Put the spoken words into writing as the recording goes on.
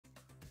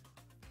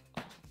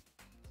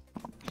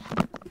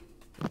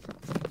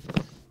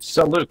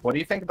So, Luke, what do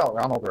you think about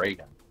Ronald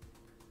Reagan?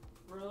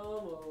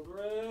 Ronald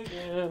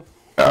Reagan.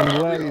 I'm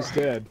glad he's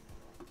dead.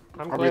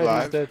 I'm Are we glad he's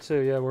live? dead too.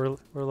 Yeah, we're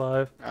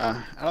live.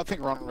 I don't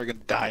think Ronald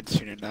Reagan died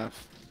soon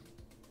enough.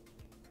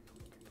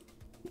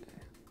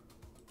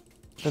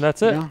 And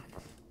that's it. Yeah.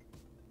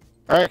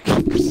 Alright,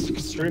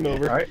 Stream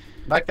over. All right,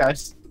 night,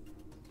 guys.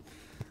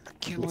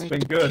 It's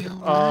been good.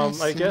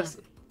 I guess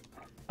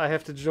I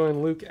have to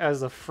join Luke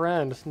as a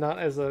friend, not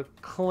as a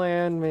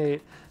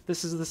clanmate.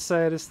 This is the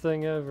saddest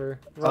thing ever.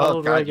 Ronald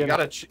Oh God, Reagan. you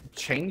gotta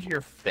change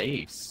your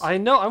face. I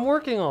know. I'm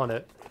working on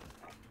it.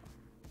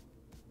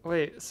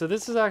 Wait. So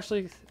this is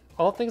actually,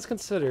 all things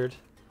considered,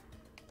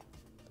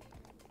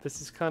 this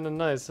is kind of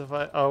nice. If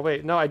I. Oh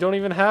wait, no, I don't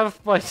even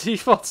have my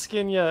default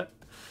skin yet.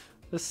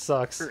 This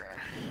sucks.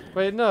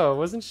 Wait, no,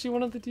 wasn't she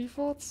one of the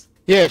defaults?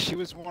 Yeah, she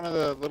was one of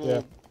the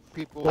little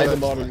people. Play the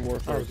that's Modern like-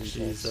 Warfare. Oh defaults.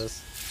 Jesus.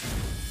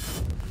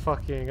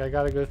 Fucking, I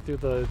gotta go through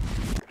the,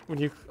 when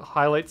you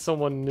highlight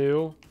someone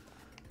new,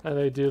 and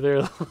they do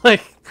their,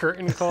 like,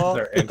 curtain call.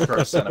 Their intro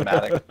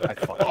cinematic. I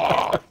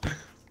fucking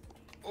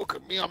Look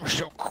at me, I'm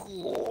so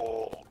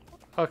cool.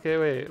 Okay,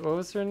 wait, what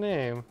was her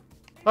name?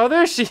 Oh,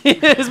 there she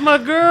is, my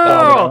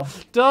girl!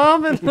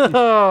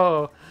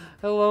 Domino!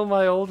 Hello,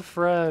 my old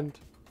friend.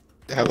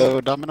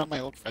 Hello, Domino, my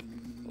old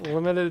friend.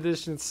 Limited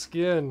edition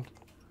skin.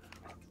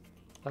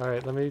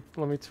 Alright, let me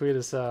tweet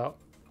us out.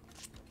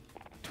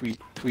 Tweet,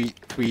 tweet,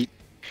 tweet.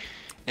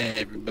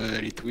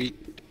 Everybody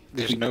tweet.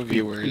 There's no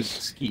viewers.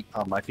 Skeet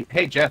on my feet.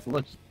 Hey Jeff,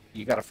 look,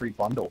 you got a free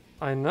bundle.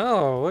 I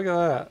know, look at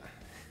that.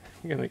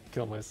 I'm gonna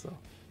kill myself.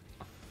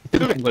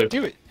 Do it, Luke.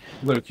 do it.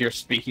 Luke, you're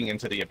speaking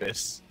into the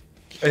abyss.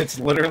 It's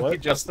literally What?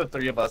 just the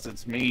three of us.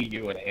 It's me,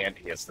 you, and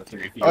Andy. It's the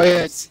three of you. Oh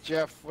yeah, it's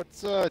Jeff.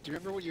 What's do you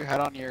remember what you had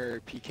on your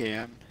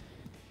PKM?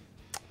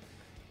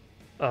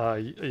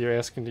 You're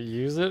asking to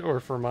use it, or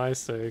for my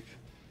sake?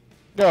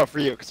 No, for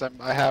you, because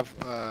I have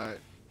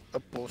a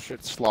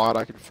bullshit slot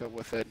I can fill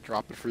with it.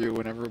 Drop it for you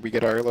whenever we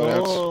get our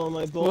loadouts. Oh,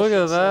 my Look bullshit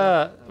at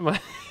slot. that! My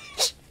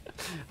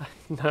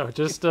no,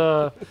 just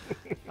I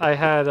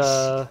had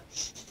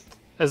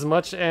as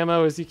much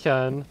ammo as you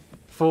can,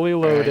 fully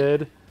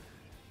loaded.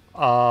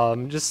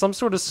 Just some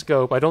sort of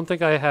scope. I don't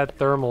think I had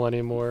thermal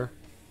anymore.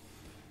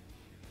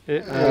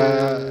 It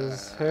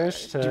was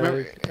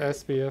hashtag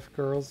SBF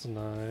Girls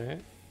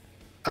Night.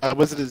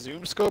 Was it a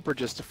zoom scope or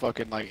just a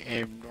fucking like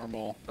aim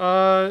normal?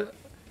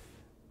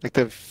 Like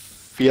the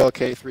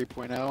VLK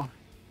 3.0?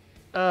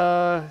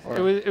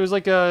 It was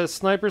like a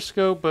sniper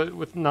scope, but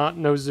with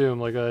no zoom,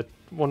 like a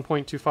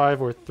 1.25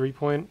 or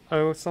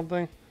 3.0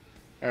 something.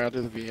 Alright, I'll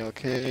do the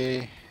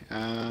VLK.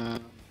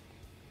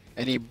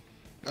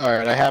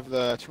 Alright, I have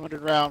the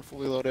 200 round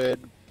fully loaded,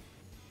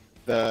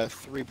 the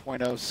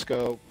 3.0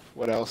 scope.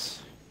 What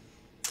else?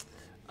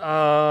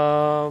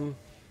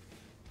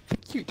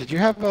 Did you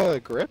have a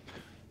grip?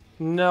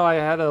 No, I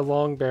had a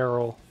long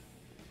barrel.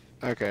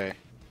 Okay,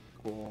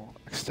 cool.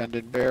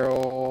 Extended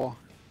barrel.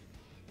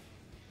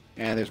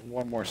 And there's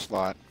one more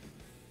slot.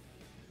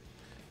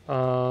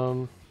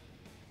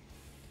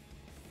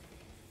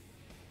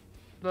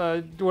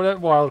 What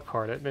wild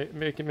card it?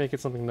 Make it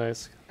something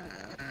nice.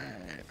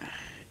 Alright.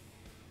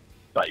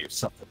 Buy you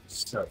something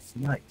so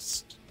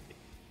nice.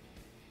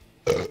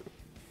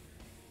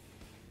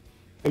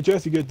 Hey,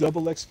 Jeff, you get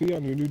double XP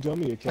on your new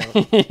dummy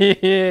account.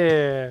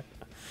 Yeah.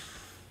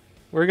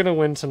 We're gonna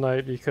win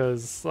tonight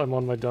because I'm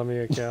on my dummy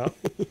account.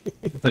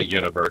 The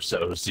universe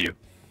owes you.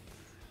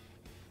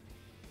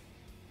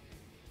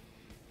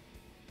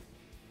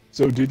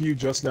 So did you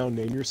just now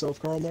name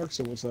yourself Karl Marx,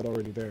 or was that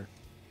already there?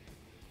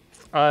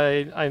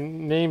 I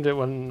named it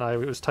when I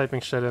was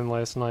typing shit in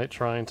last night,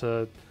 trying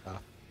to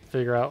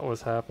figure out what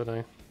was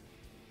happening.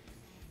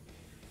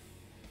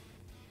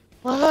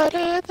 What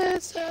did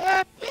this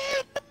happen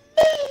to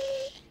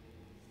me?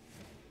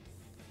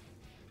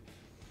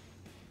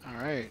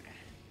 Alright.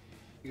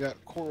 You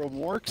got Coral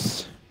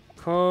Marx.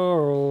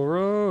 Coral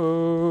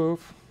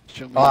Roof.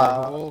 Show me the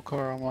whole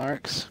Karl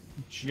Marx.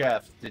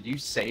 Jeff, did you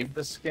save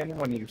the skin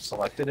when you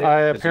selected it? I 'Cause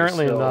you're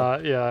apparently still-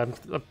 not. Yeah, I'm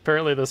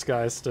apparently this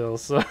guy still.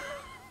 So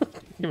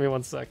give me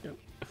 1 second.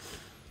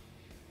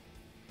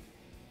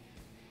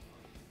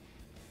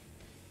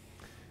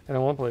 I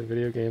don't want to play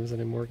video games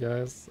anymore,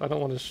 guys. I don't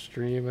want to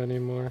stream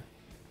anymore.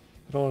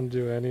 I don't want to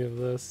do any of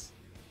this.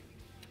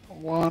 I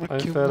wanna I'm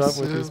kill fed up myself.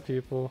 with these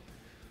people.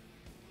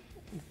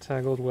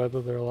 Tangled web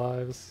of their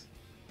lives.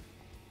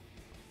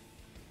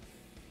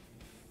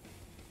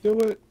 Do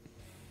it.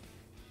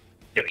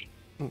 Do it.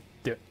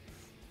 Do it.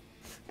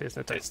 There's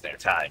no time. It's their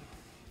time.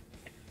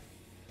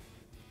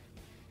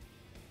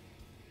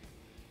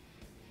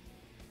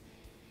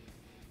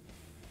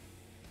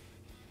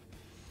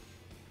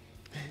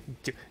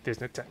 There's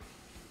no time.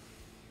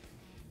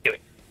 Do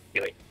it.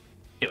 Do it.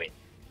 Do it.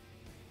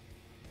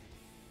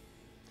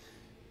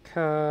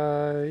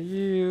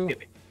 Caillou. Do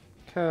it.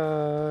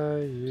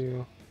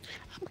 Caillou.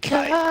 I'm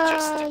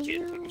just a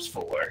kid who's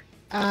 4.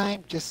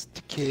 I'm just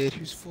a kid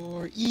who's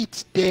 4.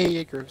 Each day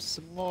I grow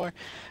some more.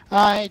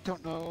 I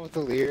don't know the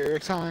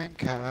lyrics. I'm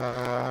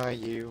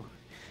Caillou.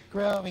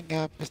 growing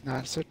up is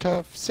not so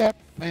tough, except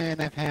when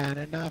I've had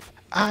enough.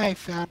 I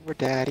found where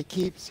Daddy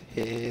keeps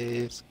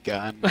his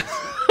guns.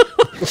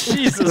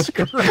 Jesus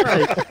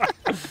Christ.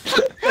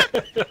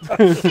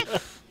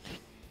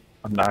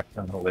 I'm not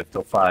gonna live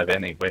till 5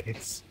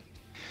 anyways.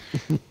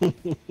 The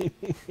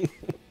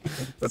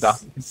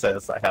doctor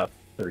says I have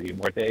 3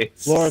 more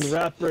days. Lauren,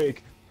 rap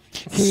break.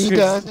 He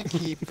doesn't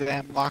keep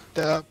them locked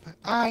up.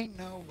 I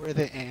know where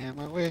the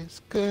ammo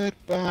is.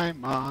 Goodbye,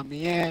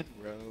 Mommy and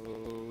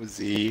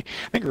Rosie.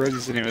 I think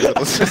Rosie's the name of his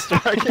little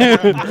sister. I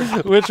can't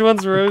remember. Which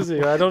one's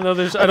Rosie? I don't know.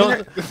 I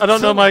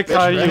don't know my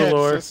Caillou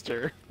lore.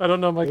 Sister. I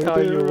don't know my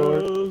Caillou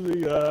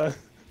lore.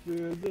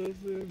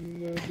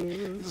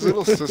 His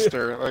little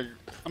sister. Like,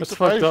 I'm That's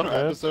surprised fucked up, in an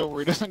man. episode where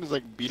he doesn't just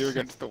like beat her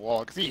against the wall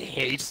because he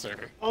hates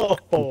her. Oh,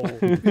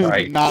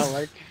 Right. Not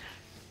like.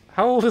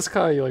 How old is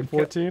Caillou? Like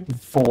 14?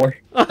 4.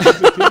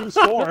 the team's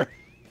 4.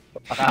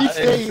 He's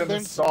saying It's in the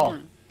there's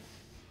song.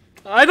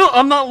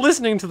 I'm not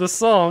listening to the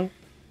song.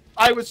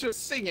 I was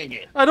just singing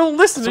it. I don't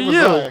listen to So was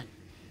you. I.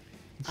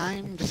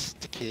 I'm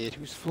just a kid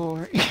who's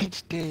 4.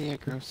 Each day I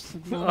grow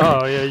some more.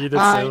 Oh yeah, you did say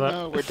I that.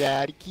 know where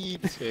Daddy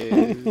keeps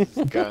his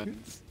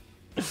guns.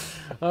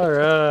 All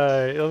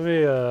right, let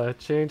me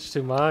change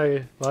to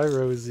my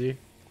Rosie.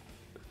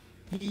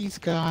 He's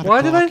got.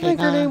 Why did I think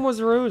her name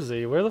was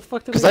Rosie? Where the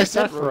fuck did Because I I get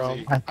said that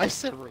Rosie. from? I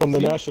said Rosie. From the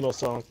national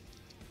song.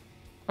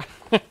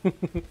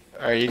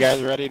 Are you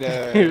guys ready to?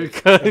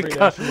 Every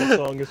national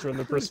song is from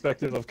the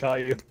perspective of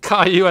Caillou.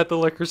 Caillou at the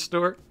liquor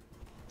store.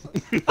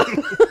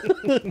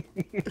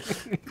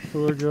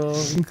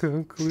 Foregone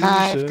conclusion.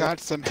 I've got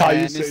some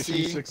Caillou Station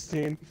Hennessy.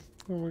 16.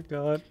 Oh my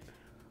god.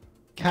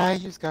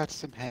 Caillou's got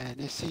some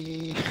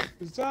Hennessy.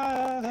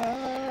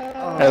 Hey,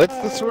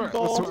 Let's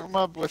warm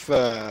up with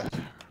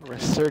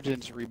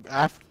Resurgence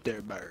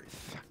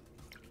Afterbirth.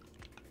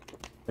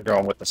 We're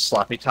going with the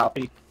sloppy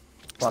toppy.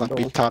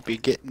 Sloppy toppy,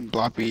 getting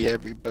bloppy,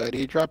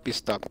 everybody. Droppy,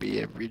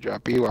 stoppy, every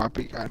droppy,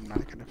 whoppy. I'm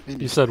not gonna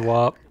finish. You said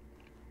WAP.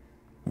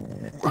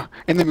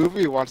 In the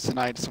movie we watched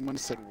tonight, someone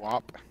said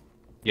WAP.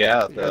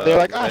 Yeah, They're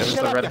like, "Ah, it was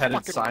shut the up, you redheaded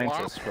fucking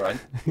scientist, right?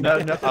 No,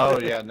 oh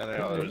yeah, no,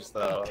 it was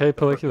the. Okay, the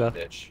Caligula.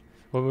 bitch.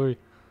 What movie?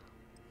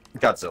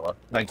 Godzilla,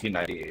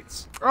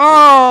 1998.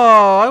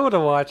 Oh, I would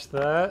have watched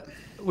that.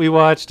 We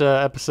watched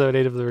episode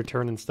 8 of The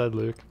Return instead,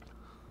 Luke.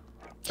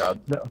 God,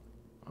 no.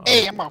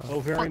 Hey, I'm a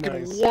very fucking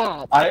nice.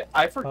 WAP.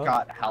 I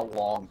forgot how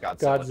long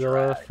Godzilla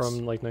Godzilla drags.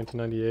 from like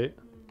 1998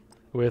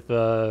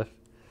 with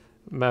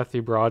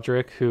Matthew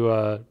Broderick, who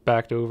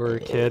backed over a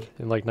kid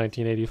in like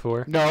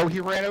 1984. No, he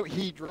ran out.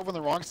 He drove on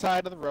the wrong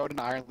side of the road in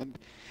Ireland,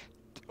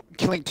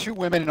 killing 2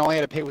 women, and all he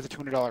had to pay was a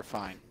 $200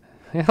 fine.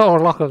 Oh,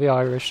 luck of the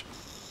Irish.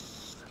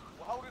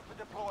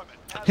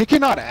 He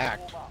cannot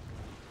act.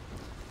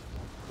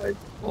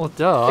 Well,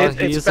 duh. It's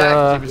He's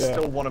back. He was yeah.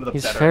 still one of the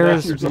he's better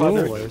Ferris actors in the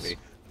Bueller's. movie.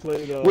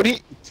 Played Would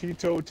he-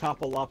 Tito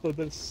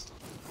Topolopoulos.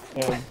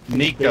 And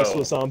Nico. This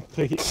was on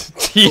Tito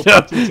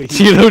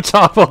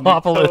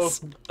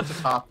Topolopoulos.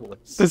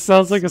 Topless. This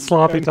sounds like a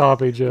sloppy And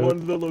toppy one joke.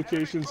 of the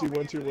locations he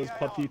went to was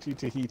Papiti,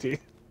 Tahiti.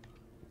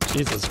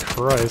 Jesus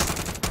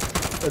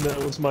Christ. And that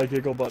was my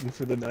giggle button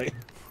for the night.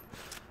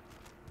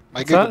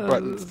 My that- good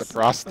button's the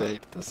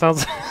prostate. That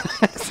sounds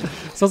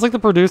sounds like the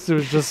producer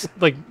was just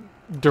like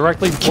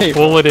directly Okay.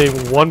 bulleting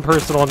one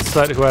person on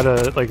set who had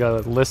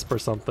a lisp or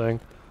something.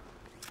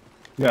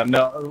 Yeah,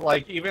 no,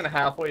 like even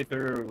halfway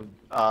through,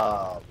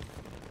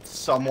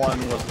 someone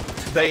was.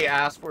 They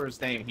asked for his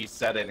name. He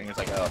said it, and he was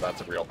like, "Oh, that's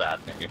a real bad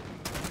name."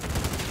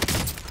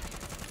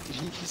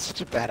 He's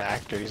such a bad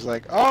actor. He's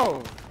like,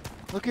 oh,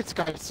 look at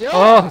Godzilla.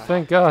 Oh,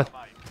 thank God.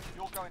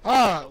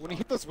 Ah, when he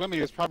hit those women,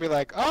 he was probably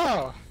like,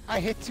 oh, I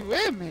hit 2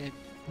 women.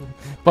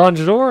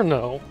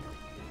 Buongiorno.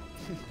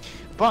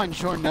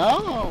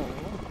 Buongiorno.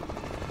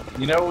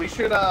 You know, we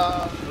should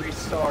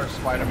restart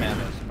Spider-Man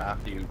as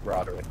Matthew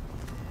Broderick.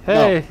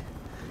 Hey,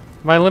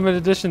 my limited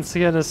edition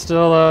skin is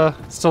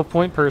still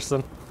point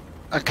person.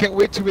 I can't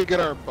wait till we get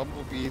our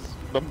Bumblebee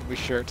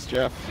shirts,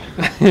 Jeff.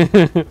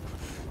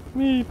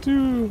 Me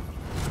too.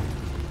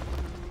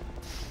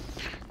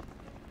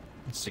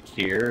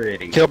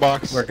 Security. Kill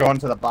box. We're going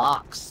to the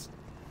box.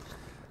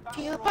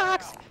 Kill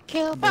box.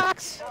 Kill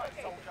box.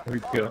 We're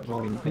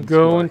going I'm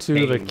going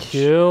to the cage.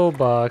 kill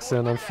box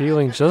and I'm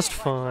feeling just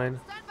fine.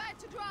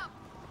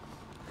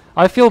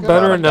 I feel Good.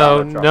 better now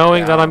Gotta drop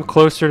knowing that down. I'm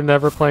closer to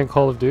never playing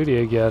Call of Duty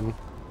again.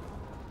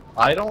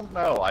 I don't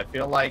know. I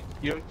feel like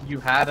you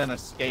had an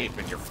escape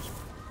and you're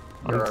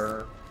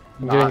I'm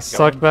not getting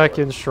sucked going back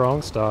for it. in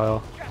strong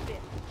style.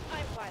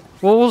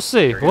 Well, we'll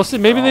see. We'll see.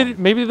 Maybe they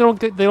don't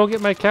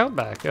get my account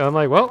back. And I'm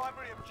like, well,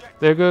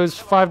 there goes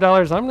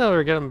 $5. I'm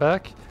never getting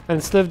back. And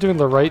instead of doing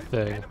the right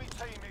thing,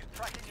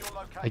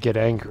 I get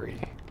angry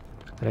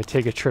and I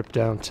take a trip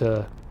down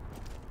to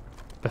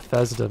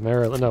Bethesda,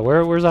 Maryland. No,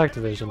 where's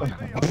Activision?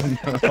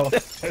 I don't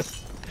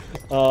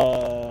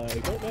know.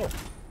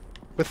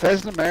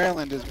 Bethesda,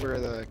 Maryland is where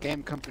the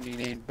game company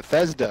named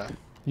Bethesda.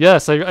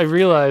 Yes, I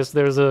realized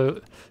there's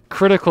a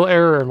critical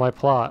error in my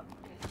plot.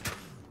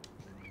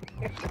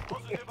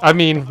 I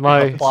mean,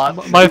 my Plot.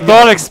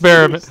 thought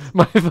experiment.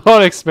 My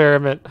thought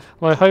experiment.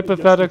 My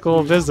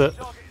hypothetical visit.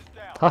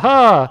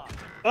 Haha!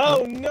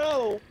 Oh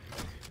no!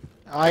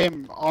 I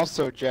am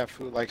also Jeff,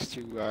 who likes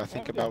to think How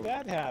did about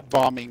that happen?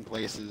 bombing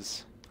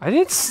places.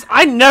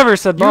 I never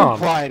said You bomb.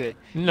 implied it.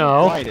 No.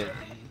 You implied it.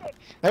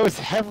 That was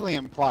heavily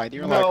implied.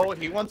 You're No, like,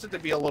 he wants it to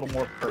be a little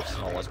more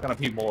personal. It's gonna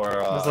be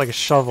more. It's like a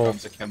shovel.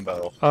 Guns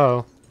Akimbo.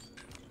 Oh.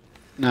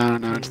 no,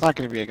 it's not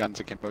going to be a guns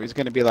akimbo. He's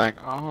going to be like,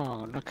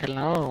 oh, look,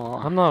 hello.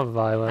 I'm not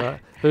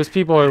violent. Those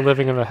people are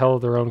living in a hell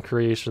of their own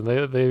creation.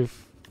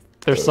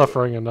 They're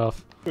suffering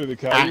enough. Who, the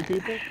Caillou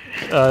people?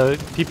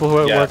 People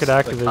who Yes, work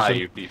at the Activision.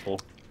 Caillou people.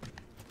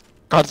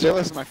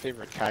 Godzilla's my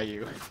favorite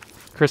Caillou.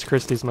 Chris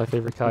Christie's my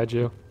favorite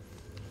kaiju.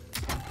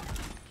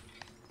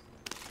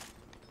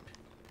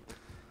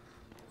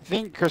 I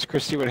think Chris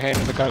Christie would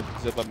handle the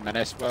Godzilla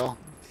menace well.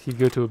 He'd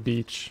go to a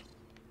beach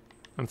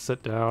and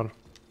sit down.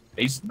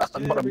 He's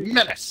nothing but a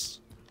menace.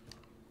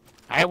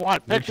 I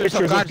want pictures,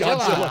 Pictures of of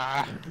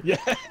Godzilla. Yeah.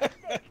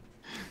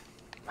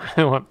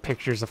 I want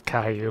pictures of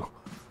Caillou.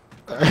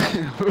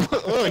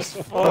 Oh, he's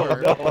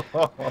forward.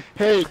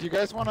 Hey, do you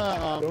guys want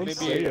to Don't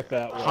say maybe it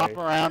that way. hop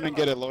around and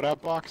get a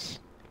loadout box?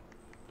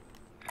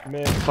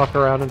 Meh. Fuck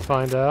around and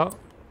find out.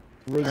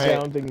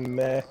 Resounding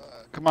meh.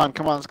 Come on,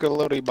 let's go to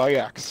loading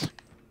box.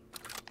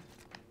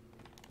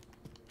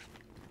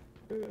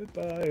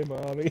 Goodbye,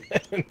 mommy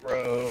and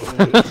Rose.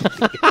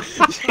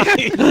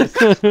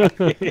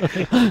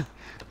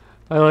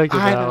 I like it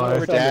I that know way.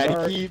 where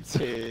Daddy keeps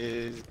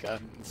his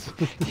guns.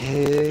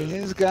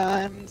 His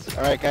guns.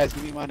 All right, guys,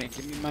 give me money.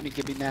 Give me money.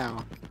 Give me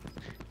now.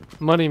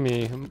 Money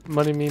me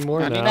more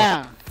Money now.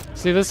 now.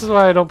 See, this is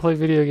why I don't play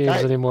video games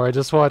Guys. anymore. I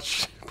just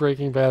watch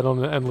Breaking Bad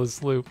on an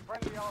endless loop.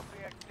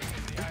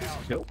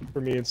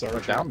 For me, it's Or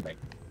Archer. down me.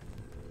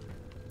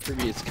 For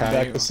me, it's Back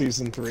Caillou. to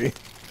season 3.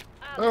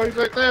 Oh, he's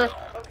right there.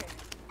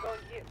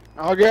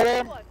 I'll get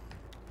him.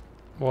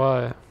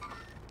 Why?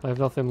 I have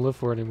nothing to live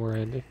for anymore,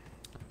 Andy.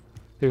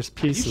 There's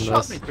peace You in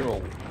shot this. me through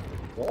a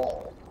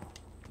wall.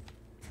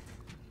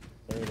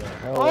 Where the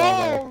hell are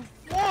Oh,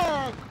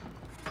 fuck!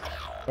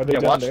 they? Are they Yeah,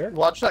 down there?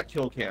 watch that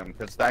kill cam,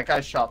 because that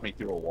guy shot me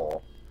through a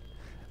wall.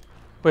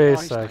 Wait a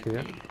Oh, he's like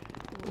second. me.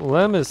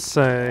 Lem is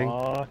saying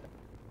Aw,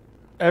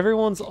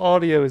 everyone's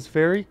audio is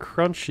very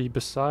crunchy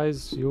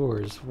besides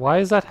yours. Why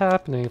is that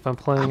happening if I'm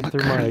playing I'm a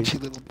through my crunchy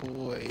little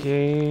boy.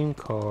 game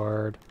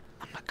card?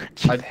 I'm a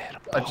crunchy I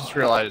little just boy.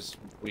 realized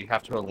we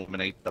have to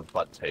eliminate the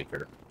butt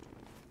taker.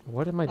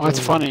 What am I Oh, doing? it's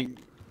funny.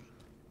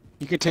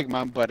 You can take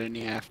my butt in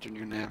the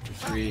afternoon after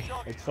 3.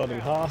 like funny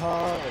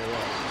haha or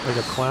what?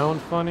 Like a clown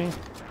funny?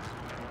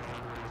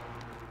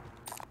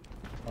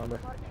 Armor.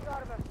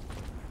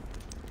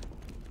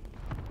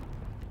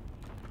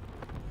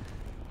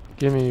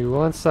 Give me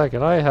 1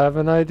 second. I have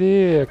an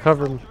idea.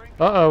 Cover.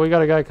 Uh-oh, we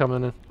got a guy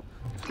coming in.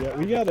 Yeah,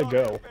 we gotta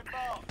go.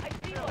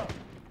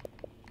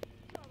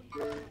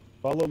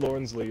 Follow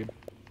Lauren's lead.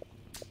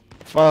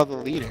 Follow the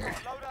leader.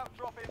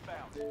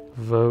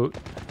 Vote.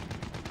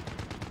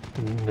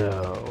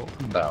 No.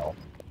 No.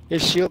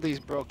 His shield is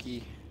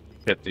brokey.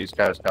 Shit, these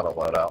guys gotta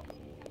let out.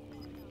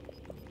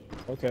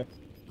 Okay.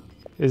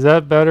 Is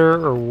that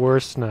better or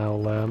worse now,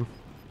 Lem?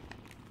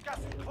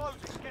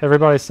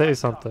 Everybody say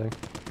something.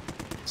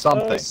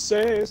 Something.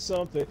 Say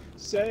something.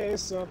 Say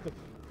something.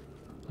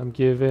 I'm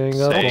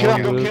giving up Say kill him,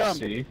 on don't this. kill him.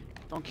 see.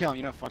 Don't kill him.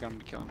 You know, fuck, I'm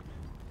gonna kill him.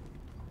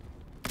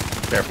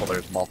 Careful,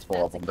 there's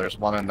multiple of them. There's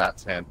one in that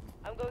tent.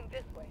 I'm going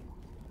this way.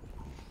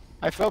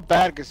 I felt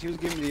bad because he was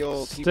giving me the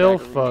old Still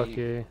teabaggery.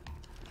 fucky.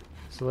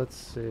 So let's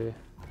see.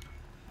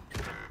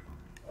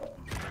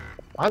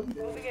 What?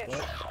 Moving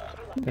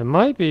in. It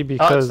might be Oh,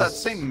 because it's that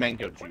same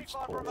mango juice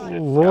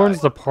bullshit Lauren's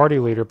guy. the party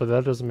leader, but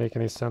that doesn't make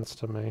any sense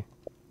to me.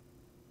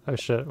 Oh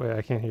shit, wait,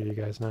 I can't hear you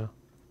guys now.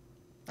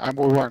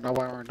 We weren't know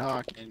why we're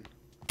talking.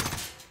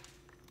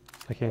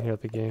 I can't hear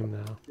the game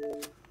now.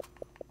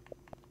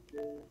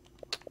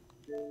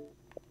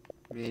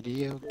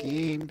 Video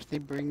games, they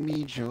bring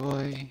me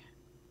joy.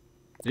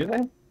 Do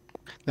they?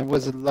 That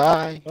was a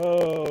lie.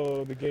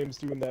 Oh, the game's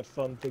doing that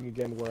fun thing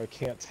again where I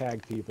can't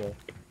tag people.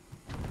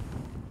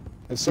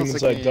 As soon Sounds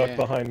as like I a- duck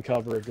behind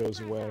cover, it goes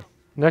away.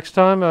 Next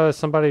time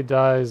somebody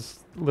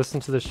dies, listen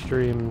to the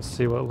stream and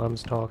see what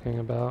Lem's talking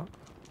about.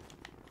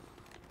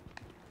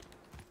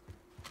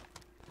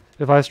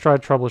 If I try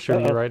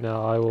troubleshooting you Uh-oh. right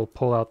now, I will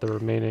pull out the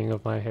remaining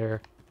of my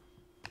hair.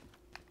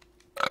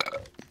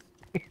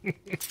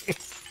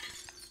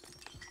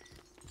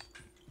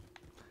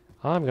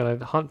 I'm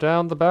gonna hunt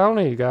down the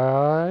bounty,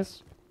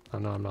 guys. Oh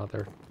no, I'm not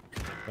there.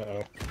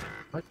 Uh-oh.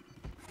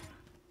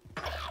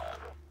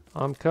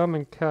 I'm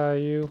coming,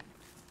 Caillou.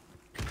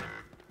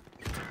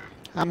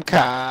 I'm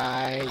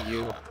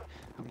Caillou.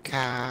 I'm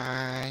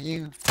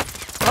Caillou.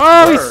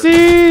 Oh, he Word.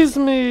 sees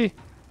me!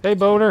 Hey,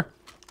 boner.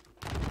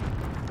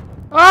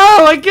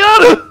 Oh, I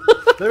got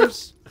him!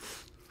 There's.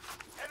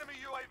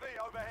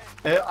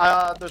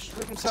 The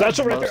shooting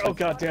Satchel right there! Oh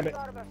god damn it!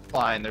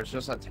 fine. There's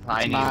just a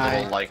tiny My-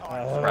 little like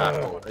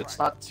crackle. It's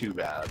not too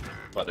bad,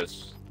 but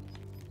it's.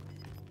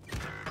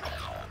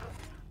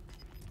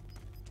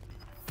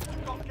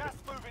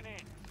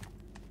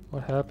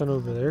 What happened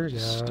over there,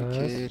 Just a guys?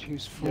 kid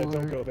who's Yeah, 4.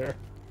 don't go there.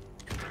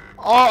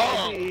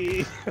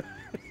 Oh!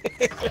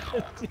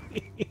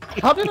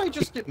 How did I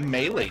just get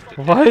meleeed?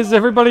 Why is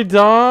everybody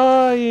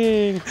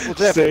dying? Well,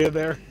 Jeff, Stay in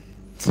there.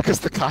 it's because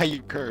the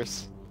Caillou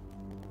curse.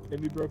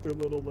 And you broke their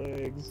little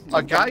legs.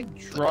 A guy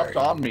dropped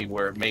on me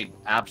where it made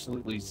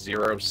absolutely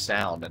zero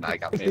sound, and I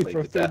got You meleeed to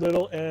broke their death.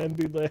 little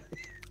Andy leg.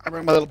 I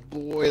bring my little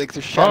boy like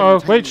they're Uh-oh,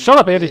 shouting. wait, shut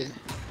up, Andy.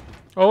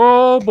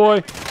 Oh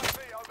boy.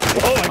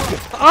 Oh my god.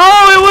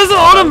 Oh, it was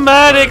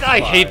automatic! I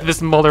hate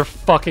this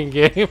motherfucking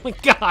game.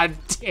 God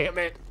damn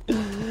it.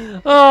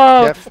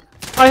 Oh, Jeff,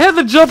 I had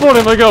to jump on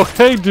him. I go,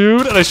 hey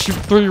dude, and I shoot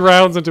 3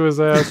 rounds into his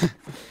ass.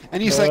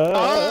 and he's like,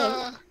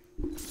 ah!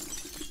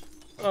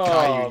 Oh,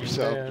 Caillou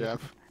yourself, man.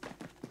 Jeff.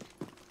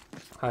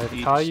 I've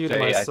Each Caillou'd day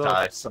I myself.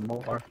 die some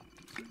more.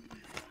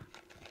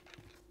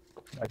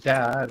 My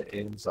dad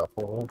is a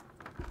fool.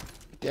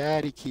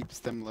 Daddy keeps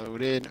them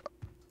loaded.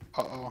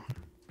 Uh-oh.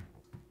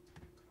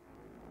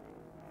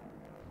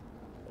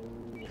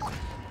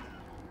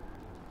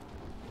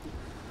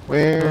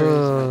 Where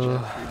is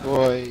my Jeffrey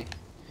boy?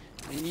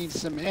 I need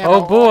some ammo.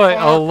 Oh boy, a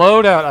fuck.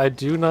 loadout I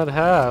do not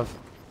have.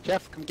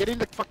 Jeff, come get in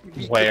the fucking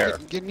vehicle. Where?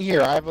 Get in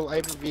here. I have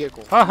a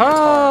vehicle.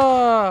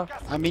 Haha!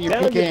 I mean your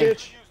Down, you PKM.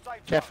 bitch.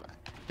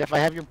 Jeff, I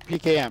have your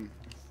PKM.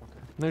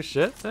 No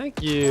shit,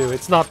 thank you.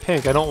 It's not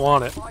pink, I don't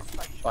want it.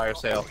 Fire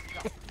sale.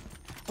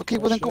 Okay,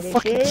 well then go Shit,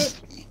 fucking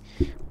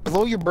shit.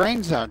 blow your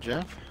brains out,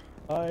 Jeff.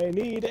 I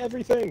need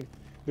everything.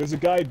 There's a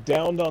guy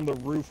downed on the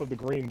roof of the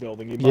green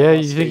building. He might Yeah, not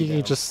you stay think you down.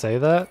 can just say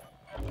that?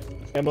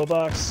 Ammo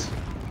box,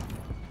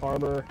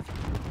 armor,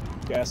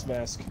 gas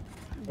mask.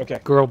 Okay.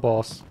 Girl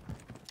boss.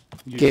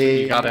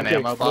 You got an Okay,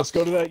 ammo let's box?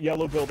 go to that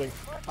yellow building.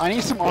 I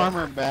need some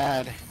armor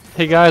bad.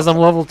 Hey guys, I'm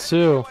level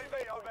 2.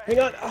 Hang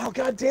on. Oh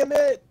god damn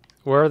it!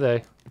 Where are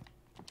they?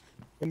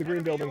 In the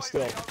green building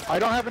still. I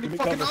don't have any Give me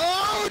fucking. cover.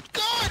 Oh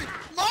God!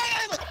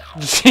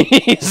 Mine!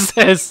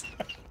 Jesus!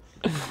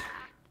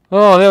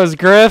 Oh, that was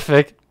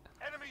graphic.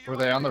 Were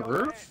they on the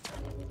roof?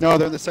 No,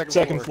 they're in the second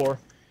Second floor. floor.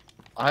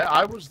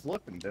 I was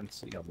looking, didn't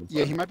see them.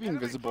 Yeah, he might be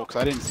invisible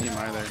because I didn't see him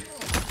either.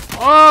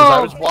 I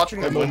Oh! was watching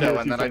the I'm over window if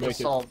and you then I can just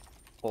make saw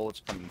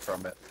bullets coming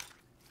from it.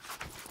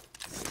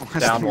 Last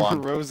Down thing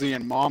one. Rosie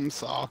and Mom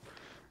saw.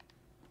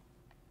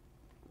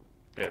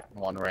 It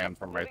one ran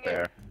from right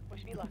there.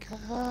 Wish me luck.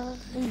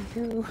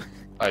 Caillou.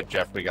 Alright,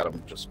 Jeff, we gotta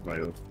just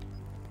move.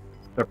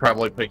 They're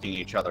probably picking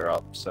each other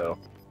up, so.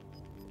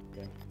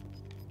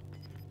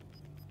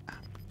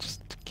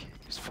 Just a kid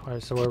who's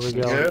Alright, so where we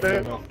Get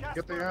going? it!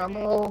 Get the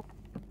ammo!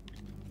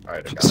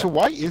 Alright, I got So it.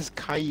 why is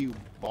Caillou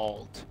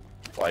bald?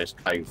 Why is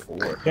Caillou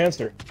 4?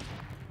 Canister.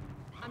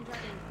 I'm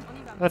driving.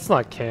 Only about That's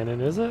not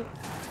canon, is it?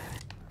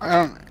 I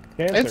don't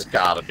It's Canister.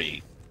 gotta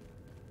be.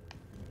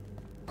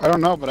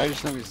 know, but I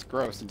just know he's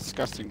gross and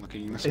disgusting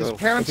looking. Let's His go.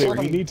 parents Okay, let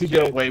we him need to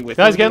get get- away with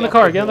Guys, it. get in the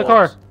car, get in the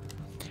car.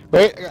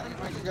 Wait, I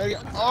gotta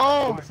get. In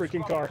Oh! the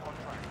freaking car.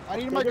 I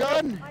need my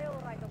gun! I'll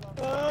ride along.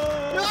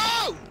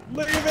 Oh, No!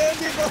 leave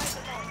Andy.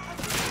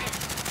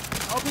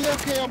 I'll be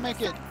okay, I'll make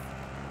it.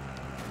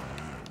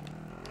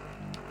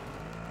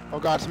 Oh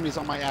god, somebody's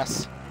on my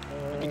ass.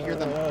 I can hear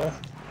them.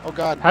 Oh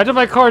god, How did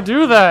my car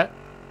do that?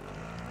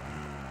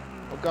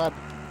 oh god.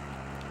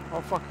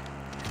 Oh fuck.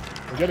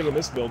 We're getting in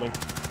this building.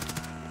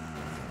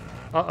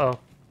 Uh-oh.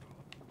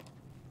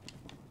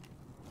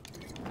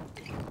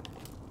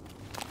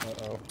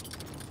 Uh-oh.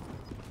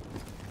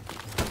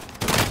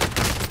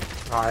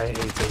 I hate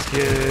this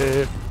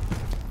kid.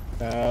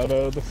 Out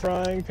of the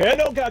frying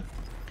pan. Oh god!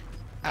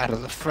 Out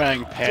of the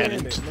frying pan Damn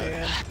it, into the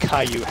man.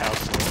 Caillou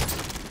household.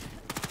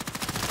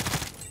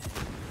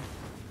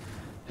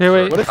 Here,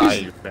 wait. What if he's-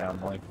 Caillou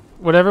family.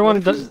 What everyone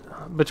What if does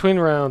between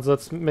rounds,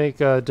 let's make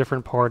a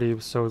different party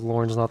so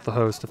Lauren's not the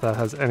host if that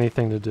has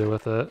anything to do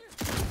with it.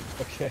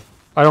 Okay.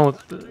 I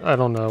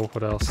don't know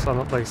what else. I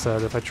don't, like I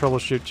said, if I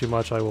troubleshoot too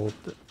much, I will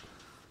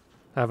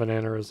have an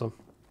aneurysm.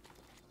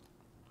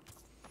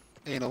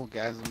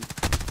 Analgasm.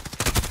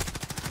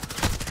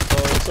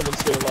 Oh, someone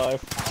stay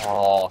alive.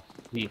 Oh,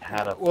 he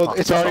had a. Well,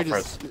 it's already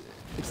fucking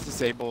it's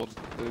disabled,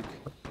 Luke.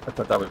 I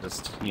thought that was his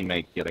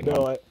teammate getting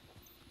No, him.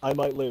 I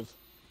might live.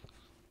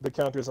 The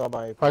counter's on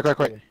my.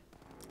 Quiet.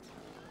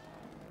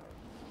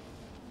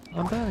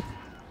 I'm back.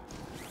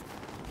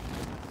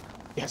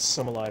 Yes,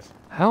 I'm alive.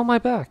 How am I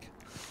back?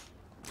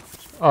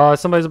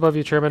 Somebody's above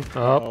you, Chairman. Oh,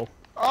 Oh.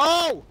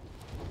 Oh!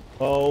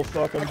 Oh,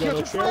 fuck, I'm I killed gonna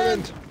your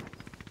chairman. friend!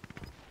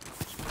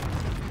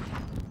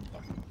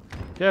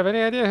 do you have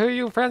any idea who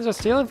you friends are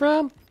stealing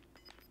from?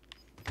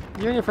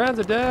 You and your friends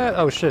are dead.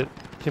 Oh shit,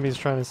 Kimmy's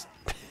trying to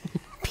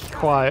be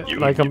quiet.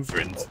 Like I'm.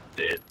 friends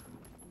dead.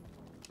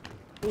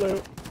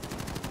 Hello.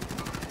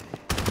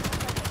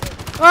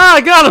 Ah,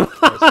 I got him!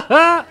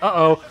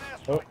 Uh-oh.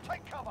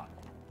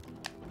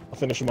 I'll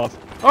finish him off.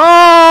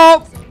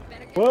 Oh!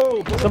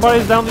 Whoa!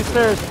 Somebody's down these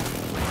stairs.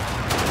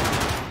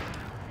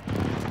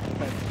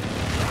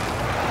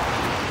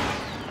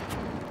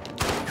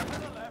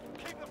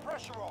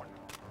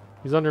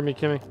 He's under me,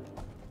 Kimmy.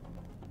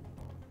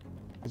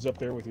 He's up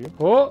there with you.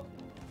 Oh!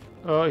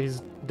 Oh,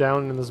 he's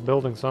down in this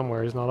building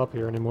somewhere. He's not up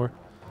here anymore.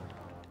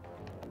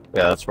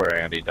 Yeah, that's where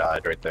Andy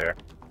died, right there.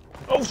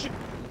 Oh shit!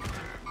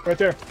 Right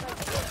there.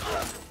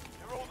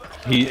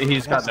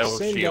 He's got That's the no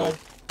same shield.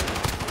 guy.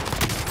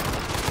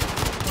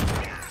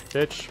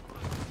 Bitch.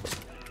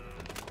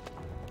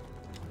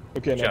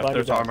 Okay, now Jeff, bind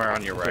there's it down. armor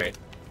on your right.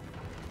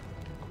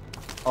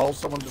 Oh,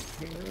 someone just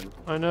came.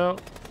 I know.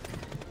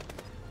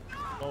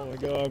 Oh my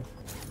god.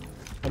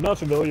 I'm not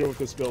familiar with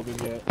this building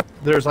yet.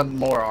 There's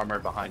more armor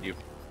behind you.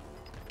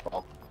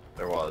 Well,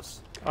 there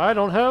was. I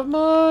don't have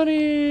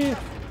money.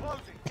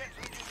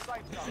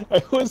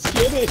 I was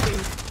kidding!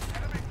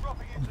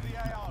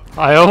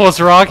 I almost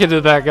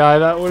rocketed that guy.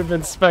 That would have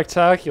been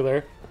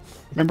spectacular.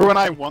 Remember when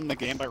I won the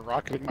game by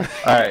rocketing my...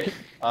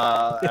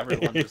 Alright,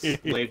 everyone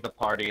just leave the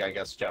party. I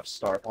guess Jeff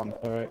start one.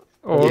 Alright.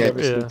 Oh, We'll yeah.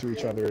 never speak to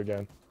each other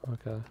again.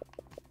 Okay.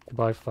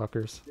 Goodbye,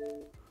 fuckers.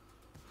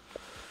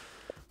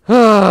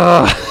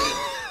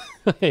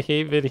 I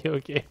hate video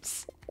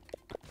games.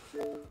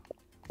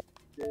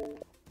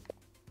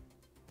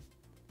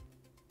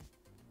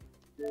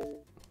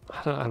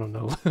 I don't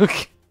know,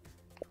 Luke.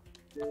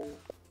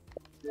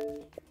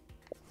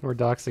 We're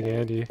doxing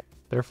Andy.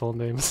 Their full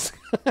names.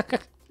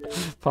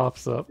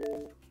 Pops up.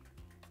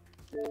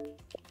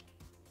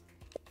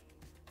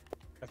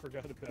 I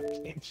forgot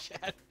about game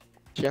chat.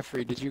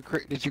 Jeffrey, did you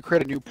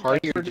create a new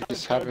party or did you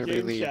just have About everybody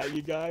game leave? chat,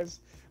 you guys.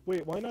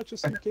 Wait, why not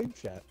just do game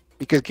chat?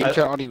 Because game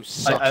chat audio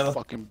sucks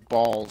fucking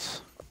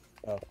balls.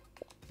 Oh.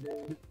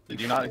 Did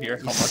you not hear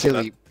how much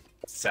Silly.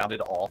 that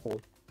sounded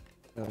awful?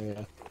 Oh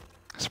yeah.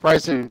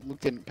 Surprised that Luke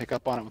didn't pick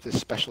up on it with his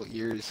special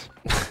ears.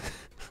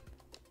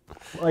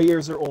 My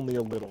ears are only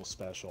a little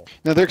special.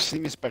 No, they're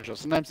extremely special.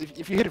 Sometimes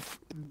if you hit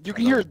you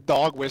can hear a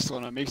dog whistle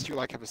and it makes you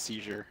like have a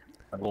seizure.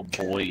 My little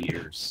boy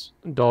ears.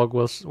 Dog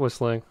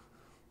whistling.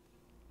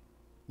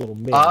 Little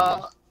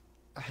man.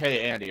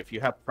 Hey Andy, if you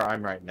have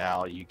Prime right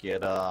now, you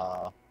get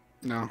No,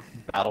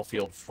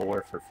 Battlefield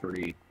 4 for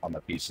free on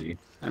the PC.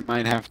 I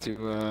might have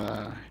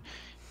to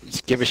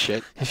just give a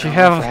shit. If you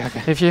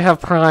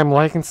have Prime,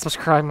 like and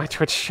subscribe my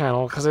Twitch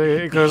channel because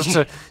it goes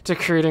to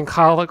creating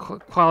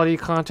quality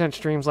content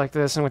streams like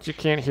this in which you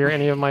can't hear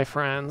any of my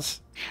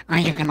friends. Oh,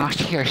 you can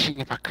also hear sing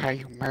about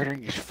Caillou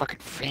murdering his fucking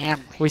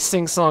family. We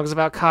sing songs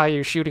about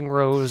Caillou shooting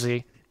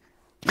Rosie.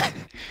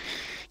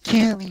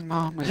 Killing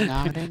mom was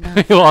not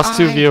enough. We lost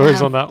 2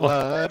 viewers I on that have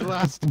one.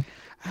 bloodlust.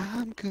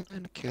 I'm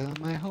gonna kill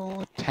my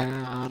whole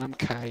town. I'm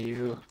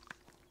Caillou.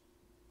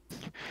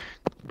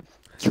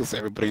 Kills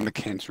everybody in the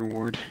cancer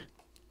ward.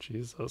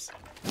 Jesus.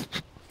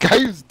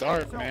 Caillou's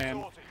dark,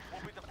 man.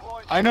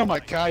 I know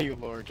my Caillou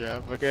lore,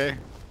 Jeff, okay?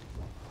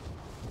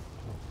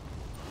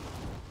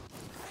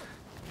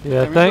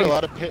 Yeah, I remember a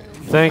lot of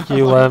thank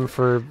you, Lem,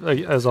 for,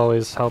 as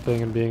always,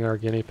 helping and being our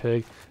guinea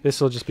pig.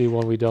 This will just be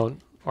one we don't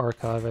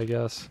archive, I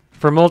guess.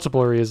 For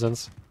multiple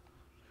reasons.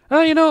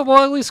 You know,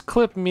 well, at least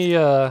clip me,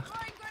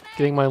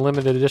 getting my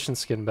limited edition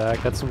skin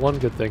back. That's one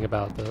good thing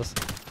about this.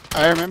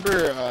 I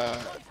remember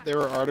there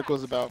were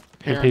articles about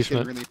parents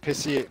getting Impeachment.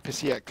 really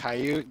pissy at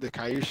Caillou, the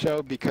Caillou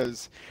show,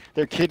 because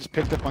their kids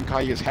picked up on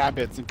Caillou's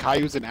habits, and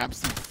Caillou's an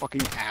absolute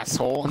fucking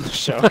asshole on the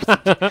show.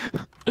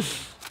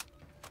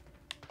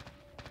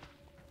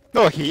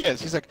 No, he is.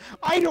 He's like,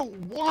 I don't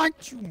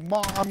want you,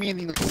 mommy, and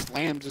he like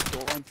slams his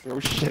door and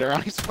throws shit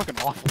around. He's a fucking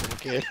awful little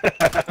kid.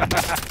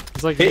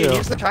 It's like Hey, you.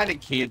 he's the kind of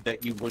kid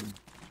that you would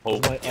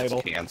hope my gets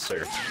idol.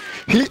 cancer.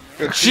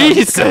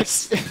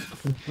 Jesus!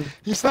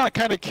 He's not the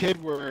kind of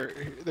kid where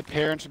the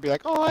parents would be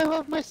like, "Oh, I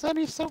love my son.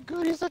 He's so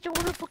good. He's such a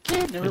wonderful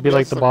kid." He'd be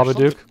like the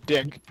Babadook.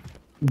 Dick.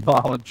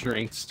 Ball of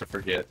drinks to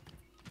forget.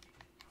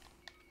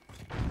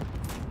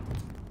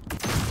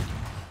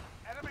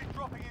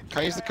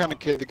 Kai's the kind of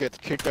kid that gets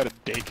kicked out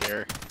of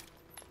daycare.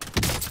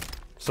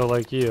 So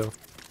like you.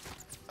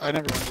 I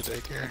never went to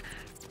daycare.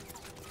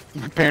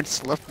 My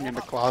parents left me in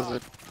the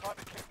closet.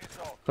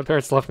 My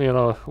parents left me in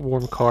a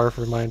warm car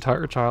for my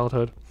entire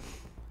childhood.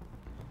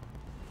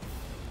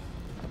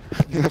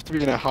 They left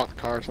me in a hot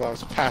car till I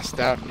was passed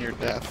out near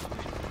death.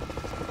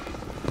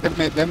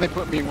 Then they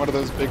put me in one of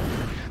those big...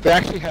 They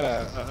actually had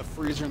a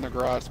freezer in the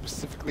garage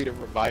specifically to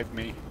revive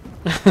me.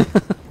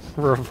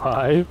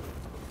 Revive?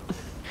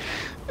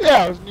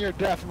 Yeah, I was near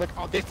death. I'm like,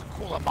 oh, this will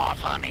cool him off,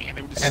 honey. And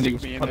they would just And he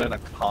stick was me put in in it.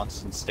 a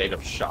constant state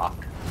of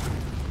shock.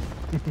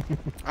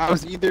 I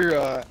was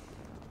either,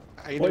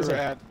 I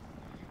Poison.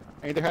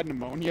 either had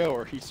pneumonia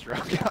or heat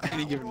stroke at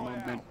any given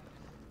moment.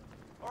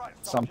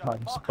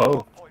 Sometimes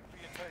both.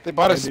 They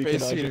bought a Andy,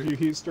 space can I give heater. you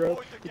heat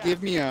stroke? They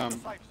gave me,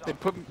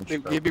 they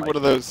gave me one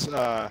of those,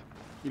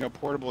 you know,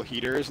 portable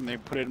heaters, and they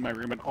put it in my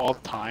room at all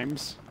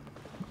times.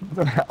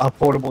 A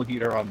portable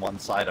heater on one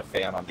side, a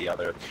fan on the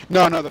other.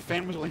 No, the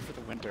fan was only for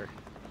the winter.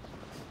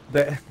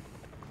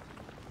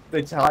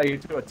 They tie you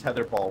to a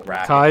tetherball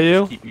rack Caillou?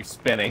 and just keep you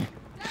spinning.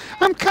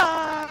 I'm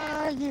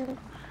Caillou.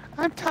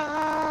 I'm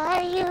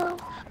Caillou.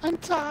 I'm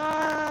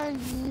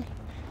Caillou.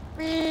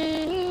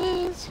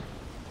 Please.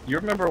 You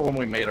remember when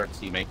we made our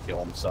teammate kill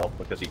himself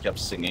because he kept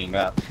singing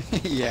that?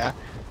 Yeah.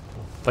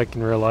 Like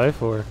in real life,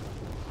 or?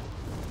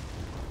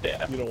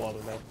 Yeah. You don't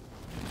want to know.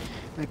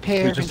 My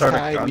parents just heard a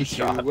tied me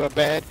gunshot. to a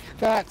bed.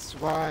 That's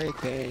why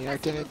they are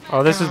dead.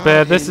 Oh, this is Gone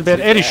bad. This is bad.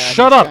 into Eddie, Daddy's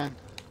shut up! gun.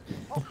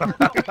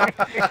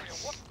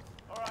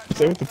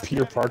 Same with the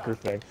Peter Parker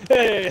thing.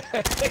 Hey,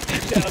 I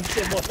down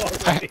someone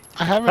already.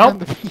 I haven't Help!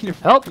 done the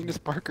Help! Penis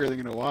Parker thing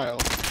in a while.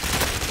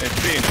 It's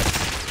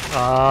Venus.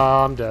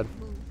 I'm dead.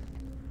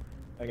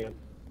 Again.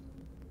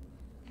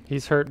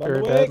 He's hurt On the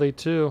very way. badly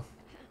too.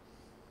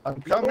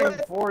 I'm coming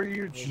for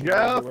you,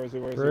 Jeff. Where is he?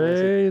 Where is he? Where is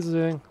he?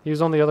 Raising. He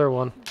was on the other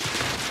one.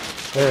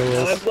 There he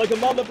I'm is. like a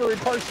mama bird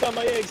parked on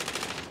my eggs.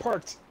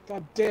 Parked.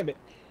 God damn it.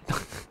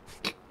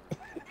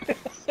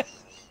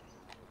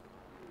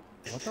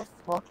 What the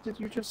fuck did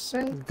you just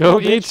say? Go Come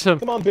on, eat bitch. him.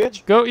 Come on,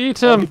 bitch. Go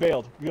eat Oh, he him.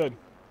 bailed. Good.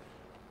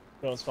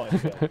 No, it's fine. He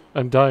bailed.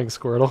 I'm dying,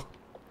 Squirtle.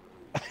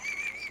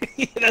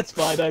 Yeah, that's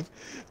fine. I've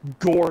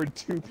gored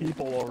 2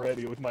 people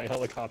already with my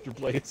helicopter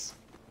blades.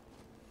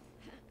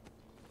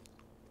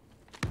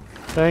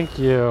 Thank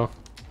you.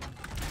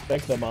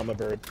 Thank the mama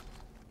bird.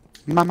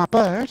 Mama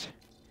bird,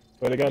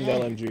 But I got an Yeah.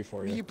 LMG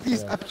for will you. you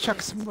please Yeah.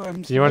 upchuck some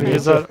worms? Do you want to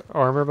use that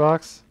armor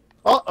box?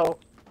 Uh-oh.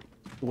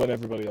 When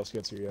everybody else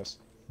gets here, yes.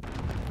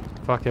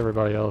 Fuck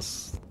everybody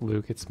else,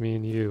 Luke. It's me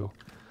and you.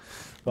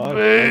 Fine.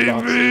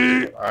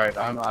 Alright,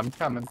 I'm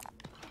coming.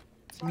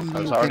 I was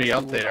Mm, already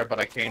up there, but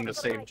I came to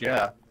save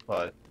Jeff,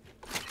 but...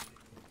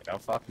 You know,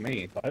 fuck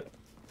me.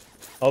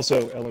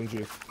 Also,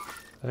 LMG.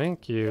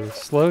 Thank you.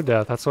 Slow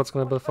death. That's what's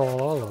going to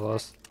befall all of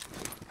us.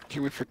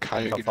 Can't wait for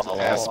Kyle to get his Follow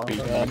ass along.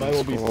 beat. Mine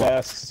will be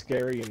fast,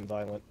 scary, and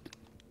violent.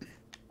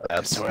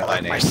 That's So I my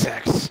like name. my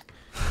sex.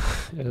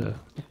 Yeah.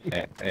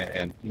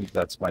 And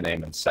that's my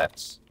name in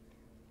sex.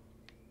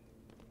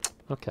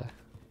 Okay.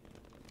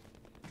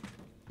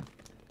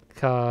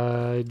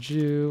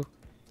 Kaiju.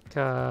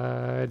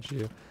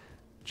 Kaiju.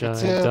 Giant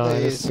Godzilla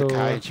is a dinosaur.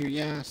 kaiju,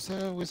 yeah,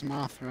 so is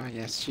Mothra,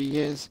 yes she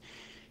is.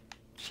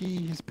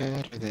 She is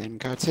better than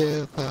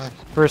Godzilla.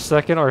 For a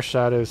second, our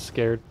shadows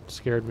scared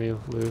me,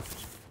 Luke.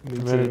 Me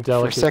I'm in a too.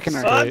 delicate second,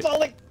 our- Oh, I'm state.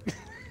 falling!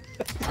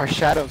 Our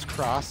shadows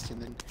crossed,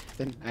 and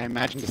then I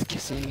imagined us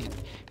kissing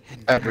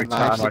and Every our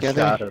lives time our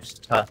together. shadows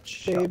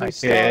touch, Baby I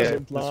stars are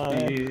get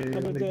blind. this I'm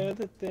a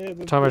feeling.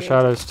 dead Time our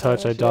shadows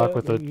touch, I dock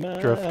with a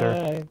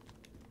drifter.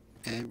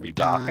 Every We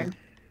docking? time.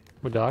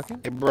 We're docking?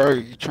 Hey bro,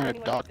 you trying to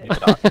dock me? You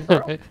docking,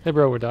 bro? Hey,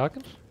 bro, we're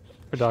docking?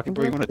 We're docking,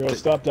 Bro, you bro? wanna, Bro,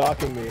 stop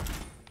docking me.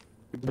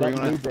 bro,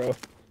 Not you, bro.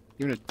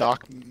 you wanna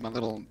dock my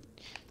little...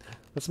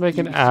 Let's make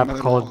an Use app my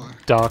called little-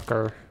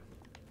 Docker.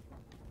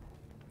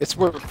 It's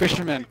where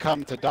fishermen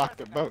come to dock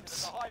their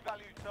boats.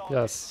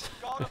 Yes.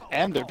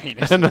 And their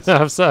penises. And then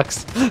have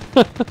sex.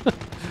 Do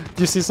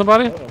you see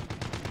somebody? Uh-oh.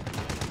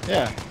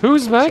 Yeah.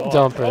 Who's mag Oh,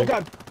 dumping?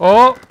 God.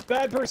 Oh!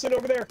 Bad person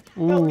over there.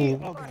 Help me.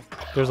 Ooh. Oh, God.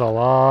 There's a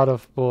lot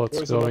of bullets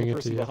There's going another into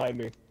person you. behind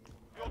me.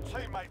 Your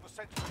teammate was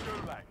sent to the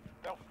Gulag.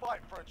 They'll fight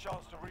for a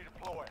chance to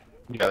redeploy.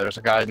 Yeah, there's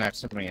a guy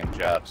next to me in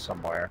Jeff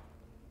somewhere.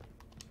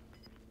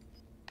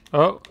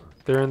 Oh,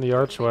 they're in the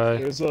archway.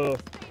 There's a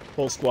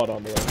whole squad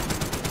on the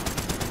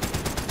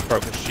way.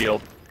 Broke his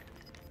shield.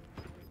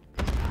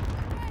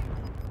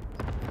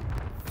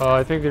 Oh,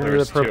 I think they're near the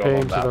There's 2 of them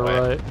propane to that the way.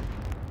 right.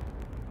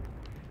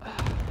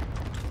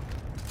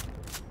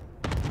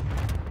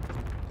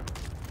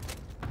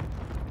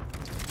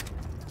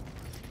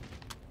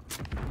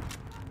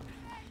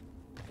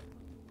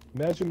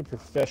 Imagine a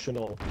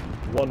professional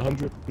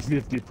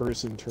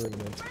 150-person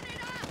tournament.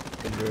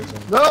 in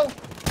Warzone. No!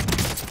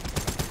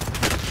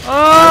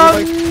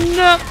 Oh,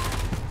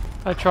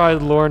 no! I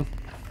tried, Lorne.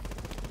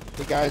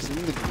 The guys in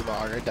the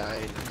gulag, I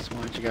died. I just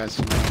wanted you guys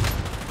to know.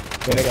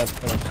 Okay, hang on.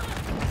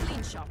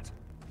 Clean shot.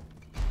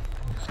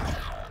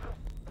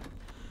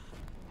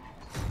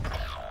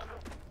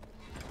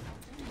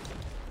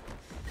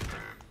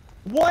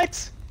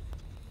 What?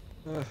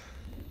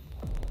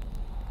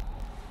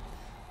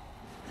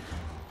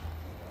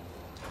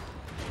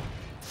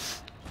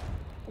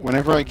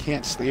 Whenever I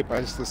can't sleep,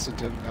 I just listen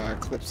to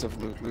clips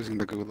of Luke losing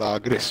the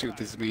gulag and assume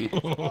it's me.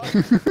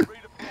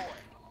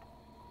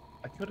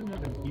 I couldn't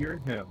even hear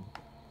him.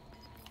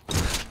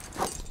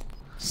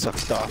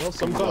 Sucked off. Well,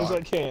 sometimes gulag.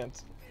 I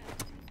can't.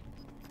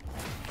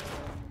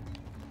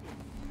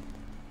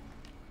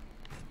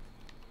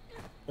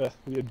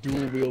 We had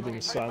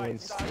dual-wielding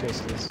silenced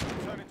pistols.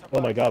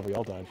 Oh my god, we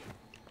all died.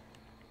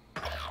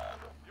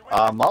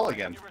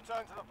 Mulligan. You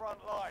return to the front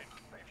line.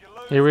 But if you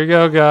lose, Here we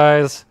go,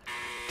 guys.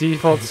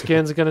 Default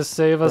skin's gonna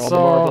save For us the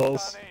all.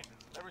 marbles. in.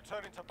 They're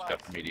returning to base.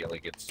 Jeff immediately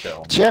gets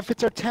stoned. Jeff,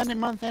 it's our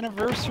 10-month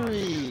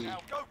anniversary. Now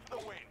go for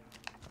the win.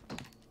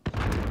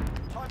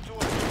 Time to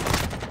order.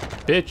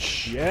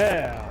 Bitch.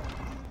 Yeah!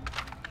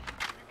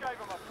 You gave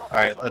them a proper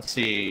Alright, let's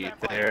see.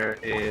 There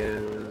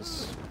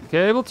is...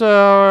 Cable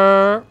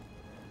tower.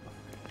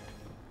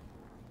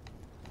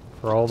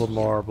 For all the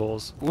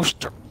marbles.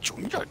 Worcester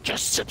Jr.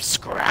 just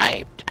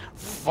subscribed.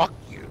 Fuck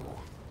you.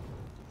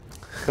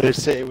 But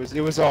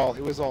it was all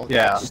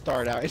Yeah.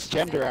 start out. It's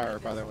gender hour,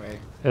 by the way.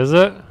 Is it?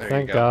 There you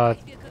Thank go. God.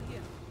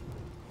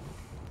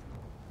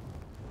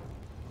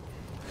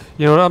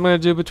 You know what I'm gonna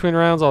do between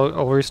rounds? I'll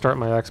restart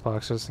my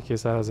Xbox just in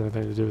case that has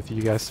anything to do with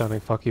you guys sounding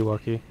fucky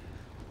wucky.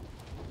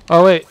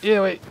 Oh wait,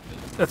 yeah wait.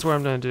 That's what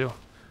I'm gonna do.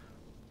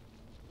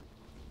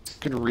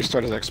 gonna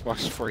restart his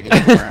Xbox before he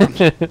hits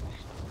the ground.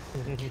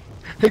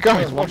 Hey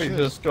guys, Let watch me this.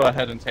 just go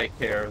ahead and take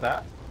care of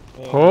that.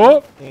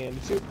 Oh! And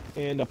shoot.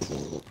 And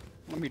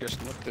Let me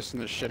just nip this in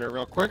the shitter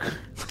real quick.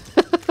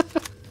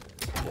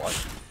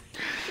 What?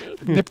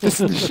 Nip this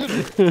in the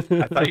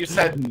shitter. I thought you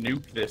said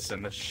nuke this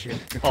in the shit.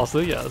 Also,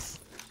 yes.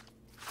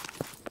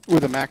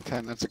 With a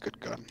MAC-10, that's a good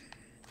gun.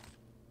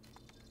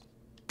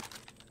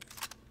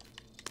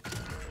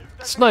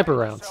 Sniper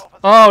rounds.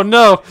 Oh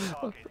no!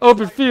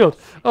 Open field.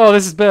 Oh,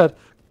 this is bad.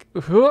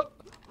 Who?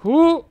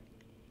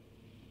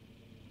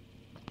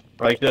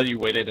 Like that you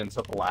waited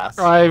until the last.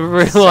 I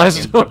realized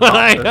second to what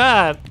I pop it.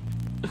 had.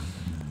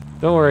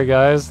 Don't worry,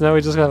 guys. Now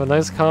we just have a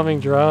nice calming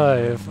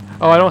drive.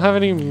 Oh, I don't have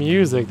any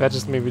music. That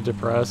just made me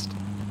depressed.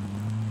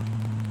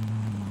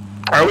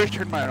 I always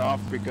turn mine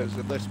off because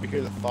it lets me hear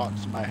the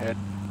thoughts in my head.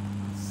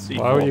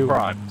 Why would you-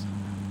 Primed.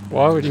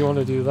 Why would you want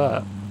to do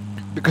that?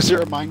 Because it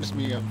reminds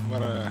me of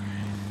what I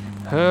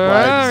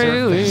deserve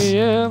really this.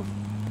 am.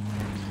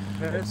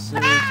 This is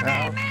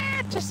how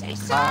to say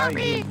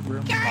sorry,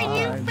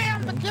 guy, you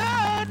found the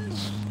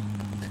guns.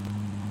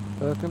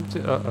 Welcome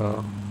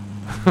to.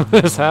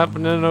 What's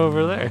happening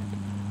over there?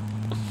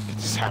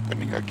 It's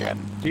happening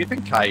again. Do you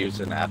think Caillou's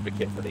an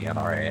advocate for the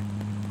NRA?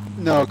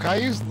 No,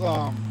 Caillou's,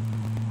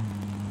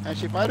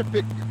 actually, if I had to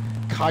pick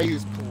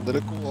Caillou's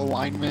political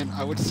alignment,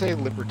 I would say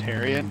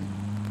libertarian.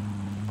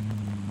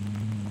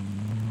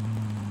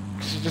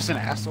 'Cause he's just an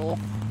asshole.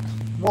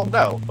 Well,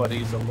 no, but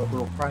he's a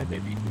liberal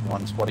crybaby who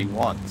wants what he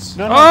wants.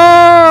 No, no,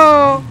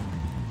 Oh!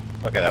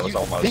 Okay, that was you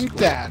almost think cool.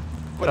 that,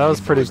 but That was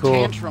he pretty throws cool.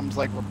 tantrums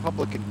like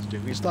Republicans do.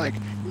 He's like,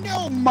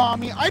 no,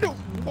 mommy, I don't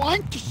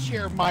want to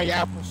share my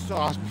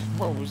applesauce with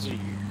Rosie.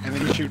 And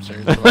then he shoots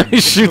her. So like, He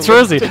shoots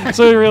Rosie,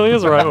 so he really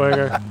is a right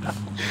winger.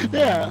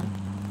 Yeah.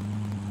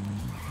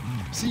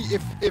 See,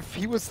 if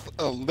he was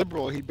a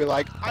liberal, he'd be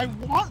like, I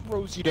want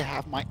Rosie to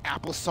have my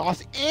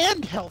applesauce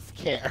and health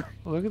care.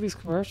 Look at these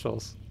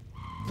commercials.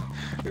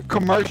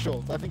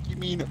 Commercials. I think you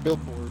mean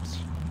billboards.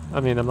 I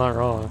mean, I'm not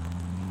wrong.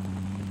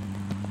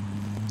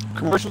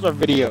 Commercials are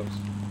videos.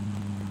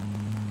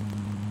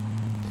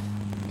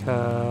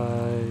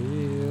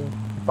 Caillou.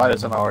 If I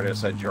was an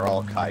artist, I'd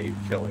draw Caillou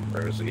killing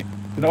Rosie.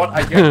 You know what?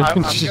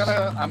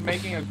 I'm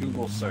making a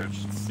Google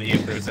search to see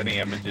if there's any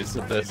images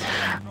of this.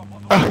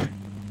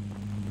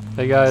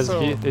 Hey guys,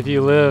 So- if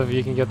you live,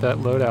 you can get that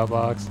loadout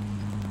box.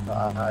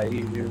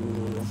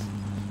 Caillou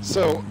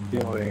So,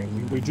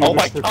 killing. we do Oh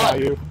this my for god!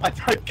 Caillou. I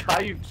typed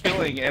Caillou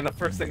killing, and the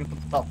first thing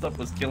that popped up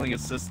was killing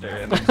his sister,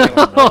 and then killing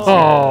Rosie.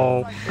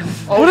 Oh,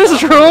 what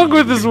is wrong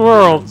with this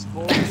world?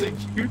 It's a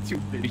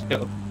YouTube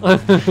video.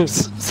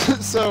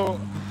 so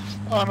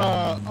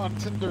on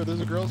Tinder,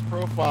 there's a girl's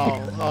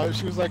profile.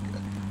 She was like,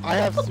 I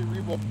have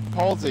cerebral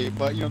palsy,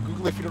 but you know,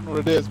 Google if you don't know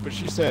what it is. But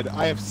she said,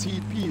 I have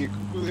CP.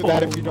 Google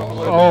that if you don't know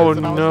what it Oh, is.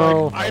 And I was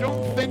no. like, I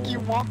don't think you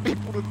want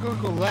people to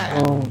Google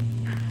that.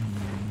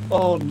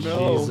 Oh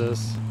no!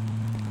 Jesus.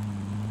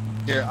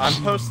 Here, I'm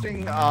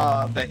posting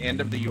the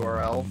end of the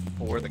URL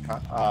for the.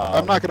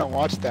 I'm not gonna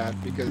watch that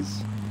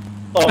because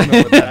Oh no,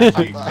 it's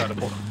actually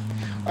incredible.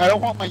 I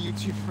don't want my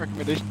YouTube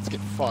recommendations to get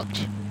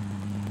fucked.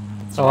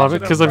 Oh,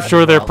 because I'm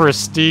sure they're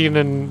pristine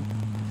and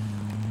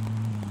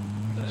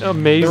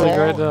amazing They're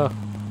right all- now.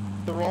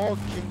 They're all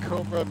King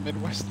Cobra,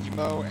 Midwest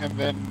emo, and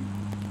then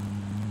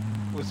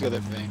what's the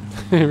other thing?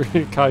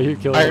 Caillou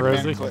killing Iron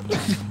Man Rosie. clip.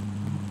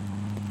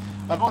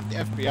 I want the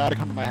FBI to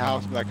come to my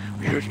house and be like,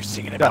 we heard you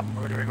singing about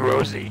murdering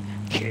Rosie,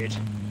 kid.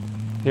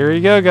 Here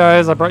you go,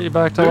 guys. I brought you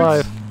back to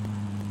life.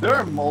 There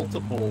are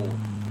multiple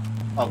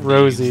of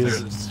Rosies.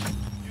 these.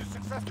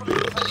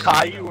 There's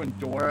Caillou and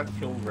Dora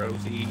kill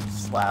Rosie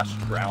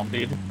 /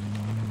 grounded.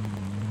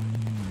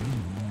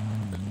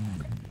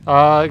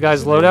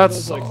 Guys, loadouts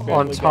Those, like, on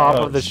Family top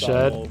Guy of the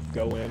shed. style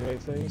Go anime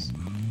things.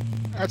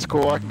 That's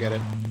cool, I can get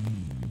it.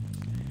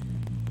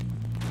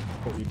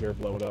 But you dare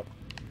blow it up.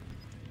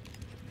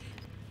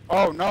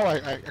 Oh no,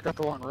 I got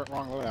the wrong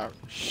loadout.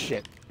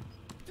 Shit.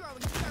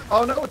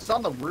 Oh no, it's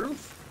on the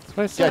roof. That's what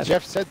I Yeah, said.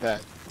 Jeff said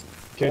that.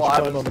 Can't Well,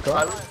 you climb on the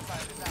car?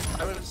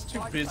 I was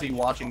too busy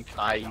watching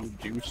Caillou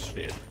do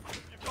shit.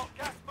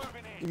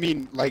 You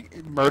mean,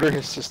 like, murder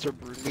his sister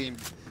brutally and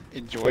Put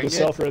enjoying a it?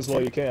 self-res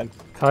while you can.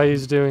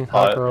 Caillou's doing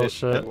hot girl It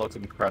shit. looks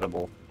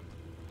incredible.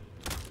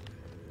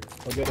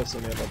 I'll get us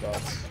some ammo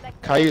box.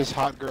 Caillou's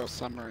hot girl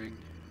summering.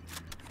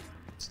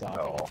 Stop.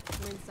 No.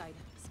 We're inside.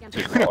 Scan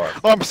Too for- far.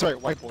 Oh, I'm sorry,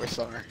 white boy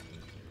summer.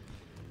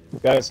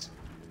 Guys,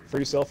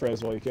 free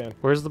self-res while you can.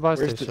 Where's the buy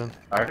Where's the- station?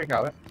 I already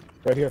got it.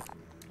 Right here.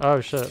 Oh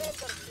shit.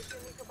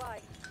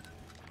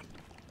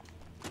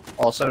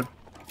 Also,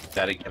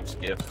 Daddy gives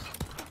gifts.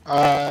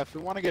 If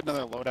we want to get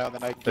another loadout,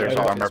 then I can There's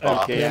get armor it.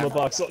 box. Okay, Ammo yeah.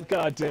 box. Oh,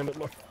 God damn it.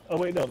 Look. Oh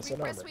wait, no, that's an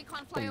Request armor.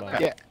 recon Never flyover.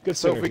 mind. Yeah. Good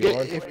So if we synergy, get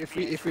Lord.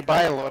 if we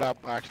buy a loadout,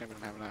 actually, we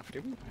don't have enough,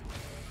 do we?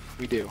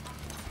 We do.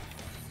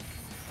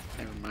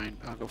 Never mind.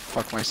 I'll go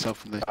fuck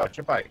myself in the. I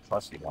should buy a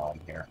fussy while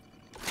I'm here.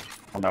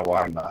 I don't know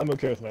why I'm not. I'm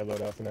okay with my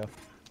loadout for now.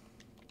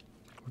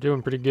 We're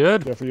doing pretty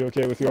good. Jeff, are you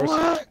okay with yours?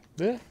 What?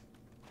 Yeah.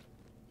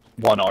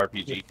 One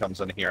RPG comes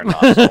in here and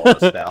knocks all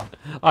of us down.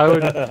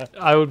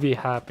 I would be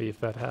happy if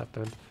that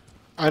happened.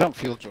 I don't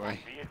feel joy.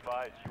 Be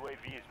advised,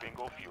 UAV is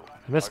bingo fuel.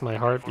 I miss my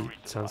heartbeat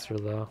sensor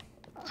though.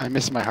 I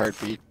miss my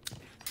heartbeat.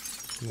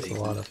 I miss a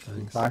lot of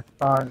things.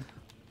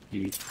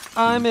 He-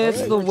 I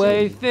miss the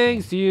way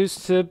things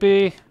used to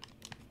be.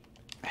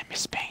 I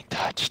miss being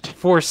touched.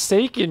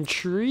 Forsaken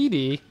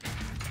treaty.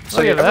 So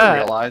Look you at ever that.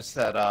 realize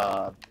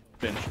that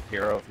Ben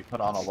Shapiro, if you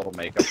put on a little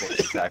makeup, looks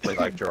exactly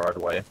like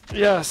Gerard Way?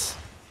 Yes.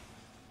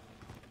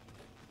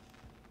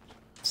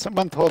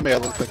 Someone told me I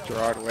looked like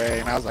Gerard Way,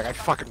 and I was like, I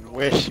fucking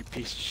wish, you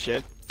piece of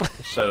shit.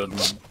 So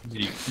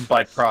you,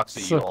 by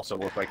proxy, So- you also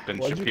look like Ben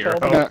Why'd you Shapiro.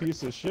 call me No. a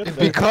piece of shit then?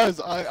 Because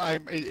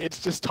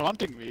it's just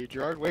taunting me.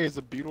 Gerard Way is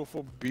a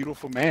beautiful,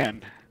 beautiful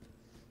man.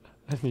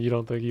 You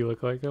don't think you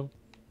look like him?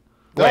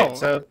 No, Wait,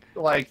 so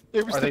like,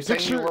 It was are the they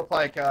saying you picture- look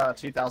like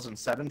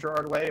 2007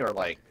 Gerard Way or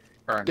like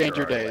current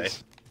Danger Gerard Way?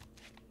 Days.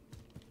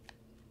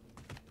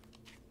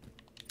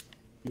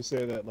 You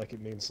say that like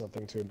it means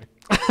something to me.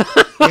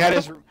 He had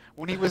his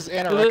when he was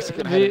anorexic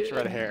and had his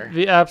red hair. The When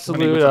he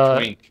absolute, was a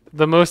twink.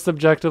 the most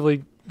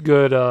objectively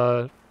good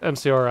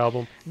MCR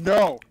album.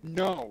 No,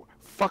 no,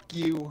 fuck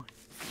you,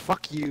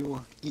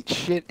 eat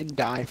shit and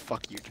die.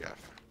 Fuck you, Jeff.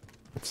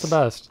 It's the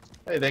best.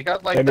 Hey, they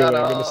got like Anyway, that.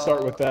 I'm gonna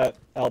start with that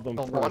album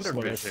the first Wonder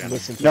when I Vision.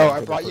 listen to No, it I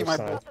for brought the you my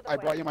first time. I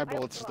brought you my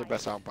bullets. Is the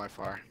best album by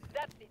far.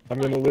 I'm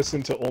gonna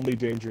listen to only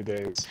Danger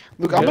Days.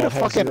 Look, I'm That gonna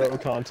has fucking. zero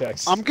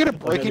context. I'm gonna of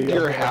break any into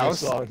your other house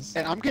songs.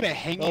 and I'm gonna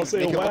hang you I'll and say,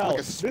 make it look wow, like a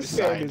this band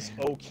suicide. is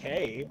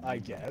okay, I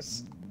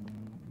guess.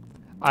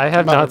 I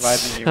have I'm not not,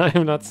 reviving you. I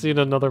have not seen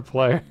another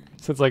player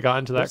since I got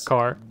into that This-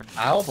 car.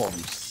 album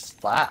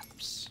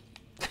slaps.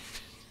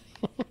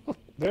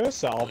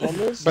 This album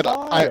is But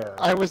fire.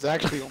 I was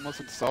actually almost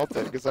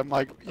insulted because I'm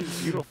like,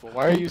 he's beautiful.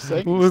 Why are you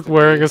saying this Luke to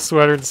wearing me? a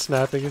sweater and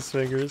snapping his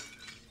fingers.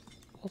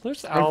 Well,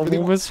 this really album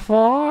want- is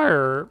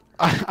fire.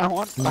 I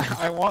want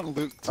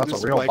Luke to That's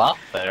just a real like bop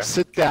there.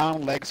 sit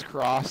down, legs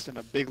crossed, in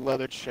a big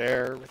leather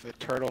chair with a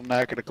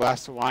turtleneck and a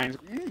glass of wine.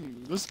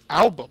 This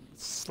album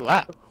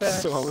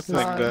slaps. So I was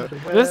listening to.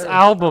 This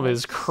album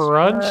is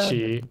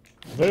crunchy.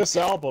 This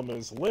album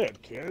is lit,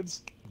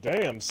 kids.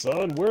 Damn,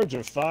 son, where'd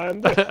you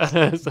find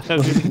this?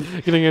 As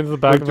he's getting into the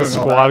back of a doing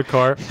all squad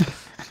car.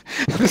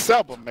 This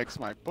album makes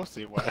my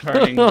pussy wet.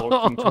 Turning,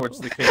 looking towards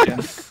the kitchen.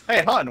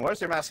 Hey, hon, where's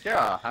your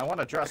mascara? I want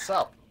to dress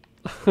up.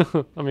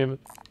 I mean,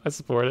 I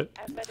support it.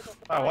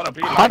 I want to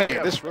be Honey, like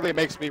you. this really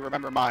makes me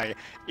remember my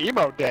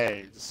emo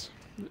days.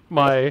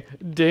 My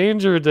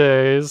danger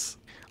days.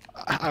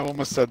 I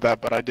almost said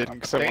that, but I didn't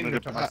because I Danger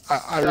wanted to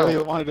to. I really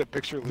wanted to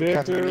picture Luke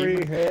having an Victory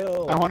emo.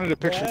 Hill. I wanted to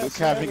picture That's Luke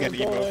having an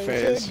never emo going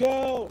phase. to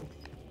go.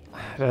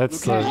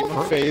 That's Luke a, having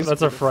emo phase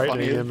that's a with the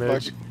frightening funniest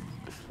image.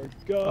 fucking-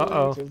 We're going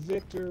Uh-oh. to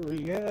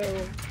Victory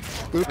Hill.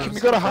 Luke, can we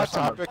go to Hot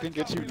Topic and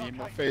get you an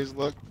emo phase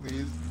look,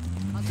 please?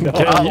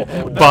 No.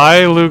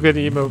 Buy Luke an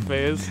emo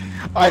phase.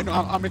 I know.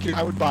 I'm making.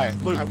 I would buy it.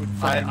 I would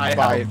fucking I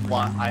buy it.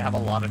 I have a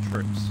lot of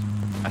troops.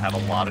 I have a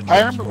lot of troops. I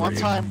remember for one you.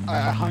 time I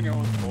hung out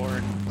with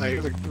Lauren, like it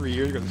was like 3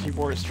 years ago. He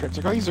wore his trips,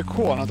 like, oh, these are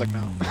cool, and I was like,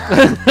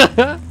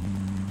 no.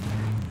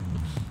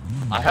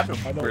 I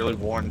haven't I don't- really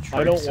worn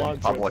I don't troops in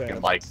want public trip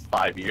in like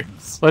 5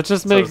 years. Let's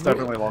just So make it's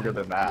definitely longer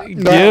than that.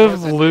 No, it give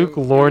wasn't. Luke It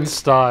was- Lorne's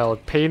style.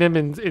 Paint him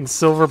in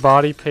silver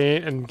body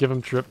paint and give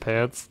him drip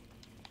pants.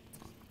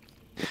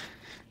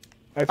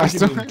 I I think you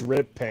still- mean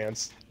drip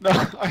pants. No,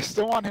 I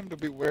still want him to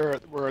be wear a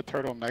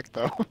turtleneck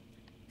though.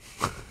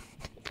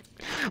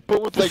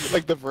 But with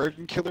like the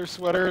Virgin Killer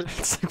sweater.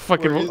 It's like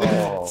fucking. Where is-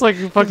 Oh. It's like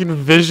fucking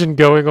Vision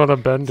going on a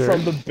bender.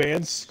 From the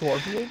band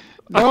Scorpion?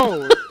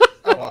 No.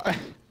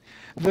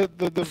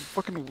 The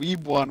fucking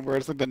weeb one where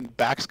it's like the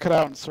back's cut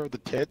out and so are the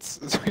tits.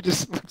 So he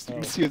just looks, you Oh.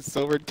 can see his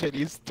silver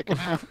titties sticking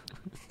out.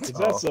 'Cause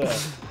that's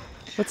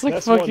That's like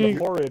that's one fucking.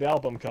 horrid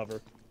album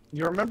cover.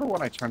 You remember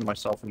when I turned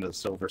myself into the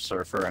Silver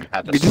Surfer and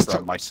had We to just scrub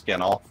don't- my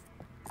skin off?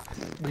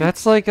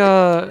 That's like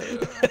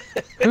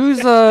who's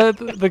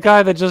the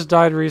guy that just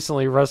died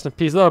recently? Rest in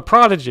peace.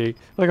 Prodigy.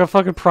 Like a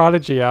fucking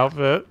Prodigy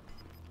outfit.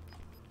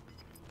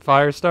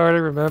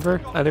 Firestarter.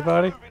 Remember?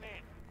 Anybody?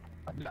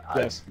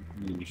 Yes.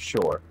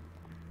 Sure.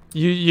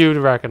 You'd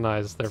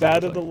recognize their.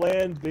 Fat voice. of the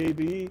land,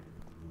 baby.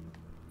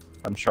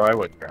 I'm sure I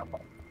would, Grandpa.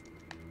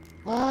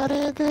 Why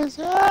did this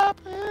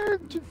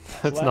happen?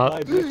 That's Slap not.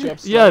 my bitch up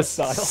Yes.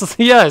 style.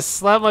 Yes.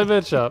 Slap my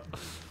bitch up.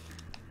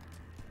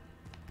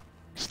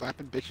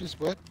 Slapping bitches,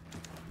 what?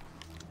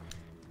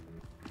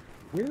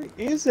 Where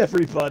is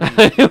everybody?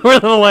 We're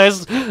the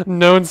last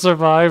known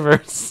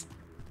survivors.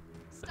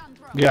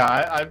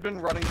 Yeah, I've been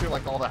running through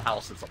like all the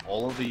houses.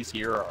 All of these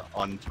here are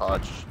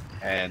untouched,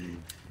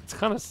 and It's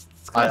kind of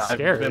I've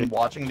scary. been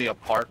watching the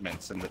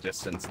apartments in the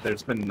distance.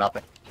 There's been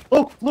nothing.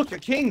 Oh, look, a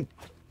king!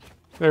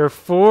 There are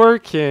 4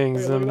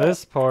 kings Hey, look in at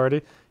this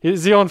party.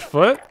 Is he on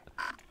foot?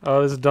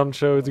 Oh, this dumb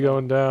show is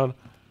going down.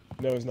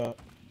 No, he's not.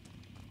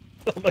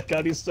 Oh my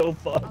god, he's so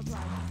fucked.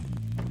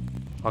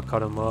 I'll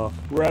cut him off.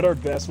 We're at our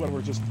best when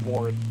we're just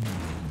bored.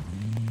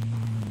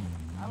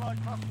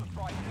 Allied cluster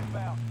strike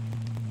inbound.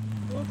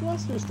 Well,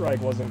 Cluster Strike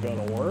wasn't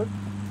gonna work.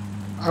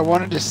 I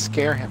wanted to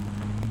scare him.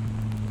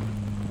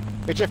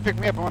 Hey Jeff, pick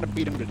me up. I want to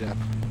beat him to death.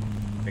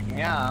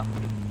 Yeah.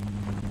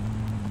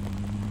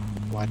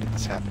 Why did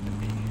this happen to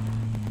me?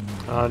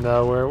 Oh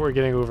no, we're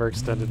getting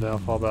overextended now.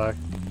 Fall back.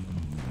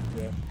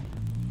 Yeah.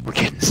 We're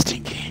getting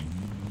stinky.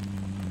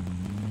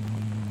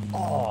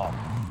 Oh,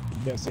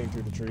 Can't see him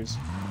through the trees.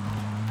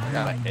 I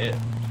got a hit.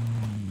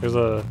 There's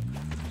a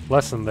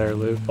lesson there,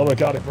 Luke. Oh my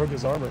god, I broke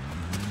his armor.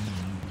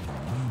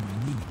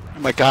 Oh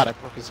my god, I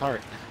broke his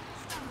heart.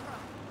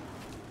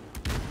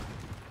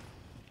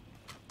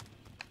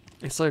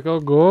 It's like a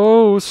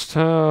ghost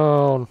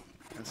town.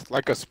 It's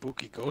like a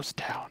spooky ghost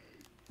town.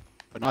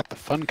 But not the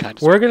fun kind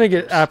of We're spooky gonna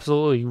get ghost.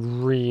 absolutely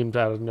reamed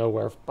out of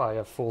nowhere by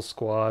a full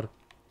squad.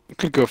 We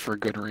could go for a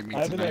good reaming I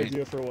have an tonight.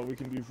 idea for what we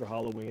can do for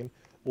Halloween.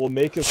 We'll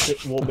make like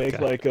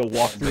a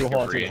walkthrough Make a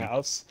haunted ream.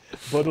 house,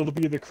 but it'll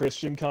be the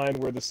Christian kind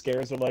where the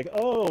scares are like,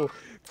 oh,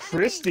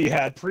 Christy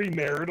had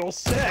premarital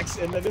sex,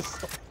 and then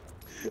it's a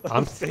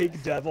I'm-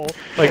 fake devil.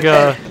 Like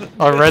a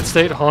red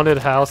state haunted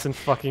house in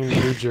fucking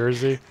New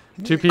Jersey.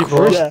 2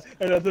 people. Yeah,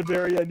 and at the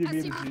very end you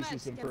meet a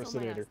Jesus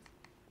impersonator.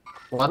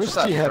 Watch Wish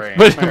that he had- frame.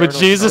 But Marital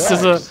Jesus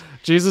is a sex.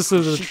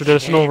 She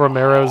traditional came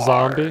Romero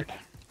hard. zombie.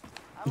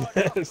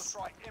 Yes.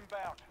 Strike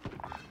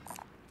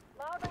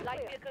inbound.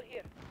 Light vehicle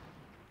here.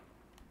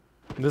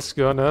 This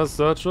gun has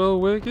such a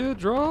wicked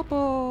drop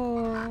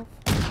off.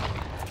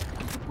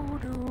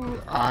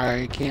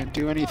 I can't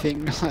do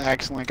anything. I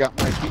accidentally got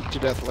my beat to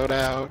death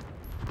loadout.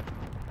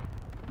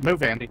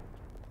 Move, Andy.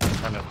 I'm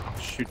trying to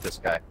shoot this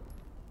guy.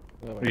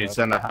 Oh my He's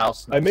God. in the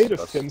house. I made a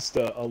next to us.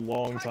 Finsta a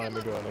long time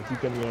ago, and I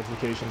keep getting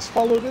notifications.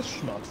 Follow this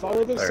schmuck,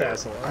 follow this There.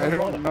 asshole. I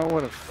don't know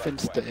what a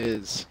Finsta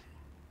is.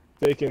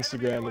 Fake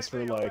Instagram is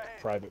for like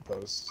private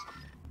posts.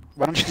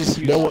 Why don't you just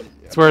use... No one-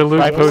 It's where Luke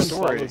Private posts.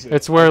 story. follows it.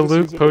 It's where I just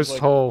Luke use it as, posts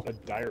like, whole. a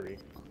diary.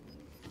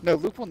 No,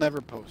 Luke will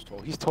never post hole.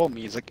 He's told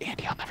me, he's like,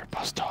 Andy, I'll never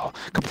post hole.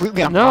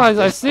 Completely No, I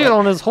unpopular, see it but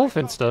on his whole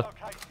Finsta.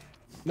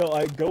 No,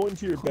 I go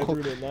into your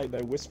bedroom at night and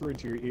I whisper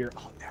into your ear,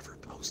 I'll never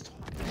post.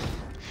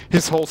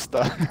 his whole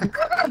stuff.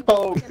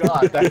 Oh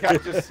god, that guy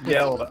just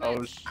yelled,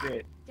 oh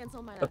shit.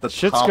 Cancel my At the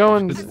Shit's top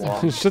going. of his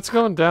lungs. Shit's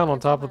going down on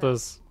top of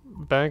this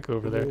bank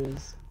over there.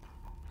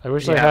 I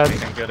wish Did I he have had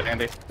anything good,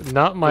 Andy?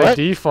 not my What?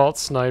 default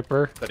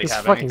sniper. Did he This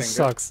have fucking anything good?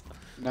 sucks.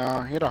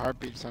 No, he had a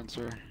heartbeat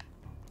sensor.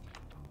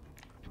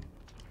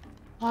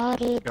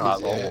 What is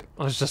God, it?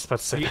 I was just about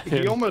to say.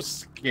 he almost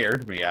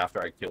scared me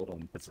after I killed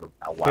him because of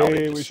how loud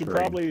Hey, he we just should screamed.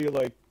 probably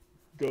like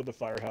go to the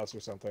firehouse or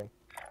something.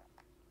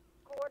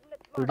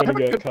 coordinates. We're gonna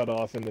get cut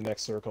off in the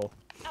next circle.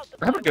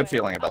 I have a good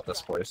feeling about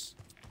this place.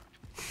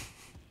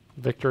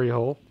 Victory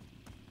hole.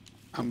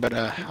 I'm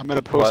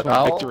gonna post But my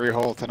I'll- victory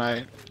hole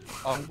tonight.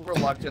 I'll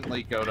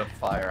reluctantly go to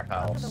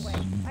Firehouse.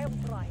 I'll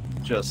try.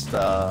 Just,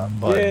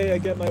 but... Yay, I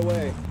get my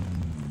way.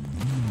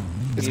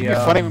 It's gonna be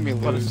funny when we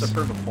But it's lose. to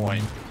prove a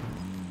point.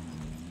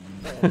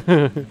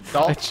 I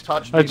Don't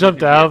touch me. I jumped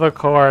with your out of the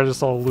car and just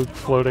saw Luke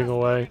floating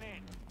away.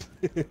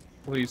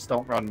 Please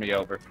don't run me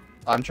over.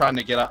 I'm trying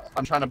to get up.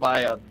 I'm trying to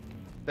buy a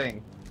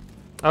thing.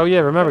 Oh yeah,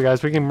 remember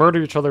guys, we can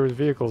murder each other with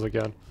vehicles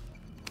again.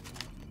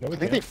 No, we I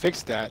think they can't.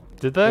 fixed that.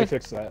 Did They they?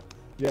 fixed that.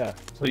 Yeah.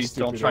 Please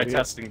don't Stupid try idiot.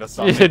 testing this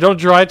on Yeah, me. don't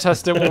dry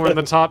test it when we're in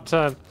the top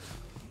 10.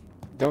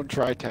 Don't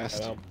try I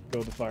test. don't go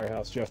to the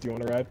firehouse. Jeff, do you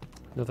want to ride?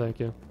 No, thank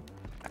you.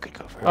 I could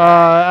go for it.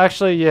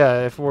 Actually,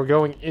 yeah. If we're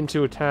going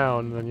into a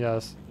town, then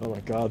yes. Oh my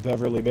God,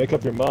 Beverly, make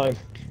up your mind.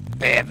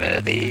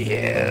 Beverly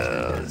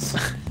Hills.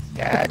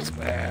 That's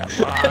where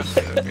I want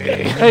to be.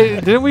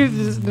 Hey, didn't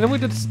we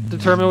just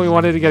determine we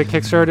wanted to get a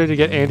Kickstarter to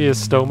get Andy a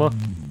stoma?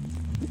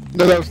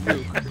 No, that was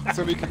Luke.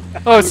 So we can.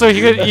 Oh, so he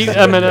could eat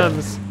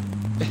M&Ms.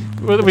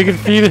 We could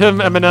feed him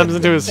M&Ms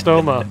into his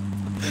stoma.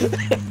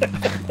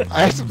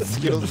 I had some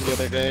Skittles the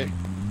other day.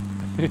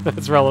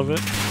 That's relevant.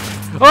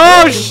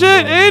 Oh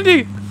shit,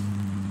 Andy!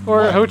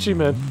 Or Ho Chi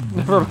Minh.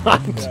 Never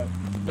mind. Yeah.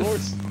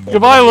 Lords.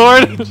 Goodbye,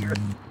 Lord.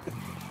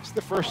 It's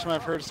the first time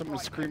I've heard someone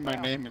scream my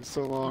name in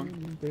so long.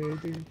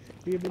 Baby,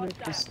 even if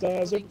the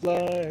stars are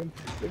blind.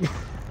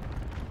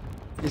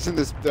 He's in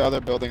the other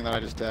building that I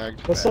just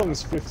tagged. That song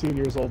is 15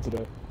 years old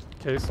today.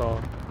 Okay,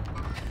 song.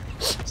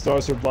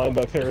 Stars Are Blind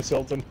by Paris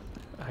Hilton.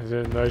 I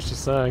didn't know she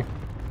sang.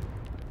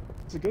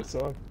 It's a good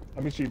song.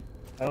 I mean,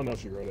 I don't know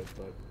if she wrote it,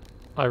 but.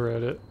 I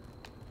wrote it.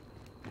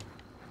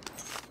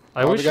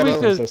 I Oh, wish we got we a-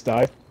 could. Princess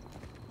Die.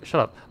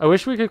 Shut up. I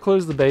wish we could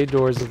close the bay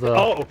doors of the.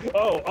 Okay.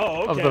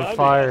 Of the I'm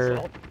fire.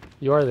 asshole.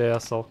 You are the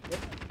asshole.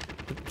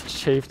 The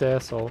chafed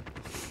asshole.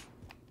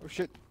 Oh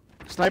shit.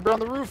 Sniper on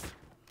the roof.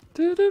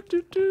 Do do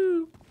do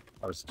do.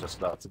 I was just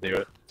about to do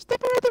it.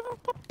 Sniper on the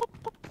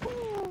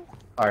roof.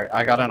 Alright,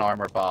 I got an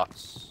armor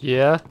box.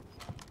 Yeah.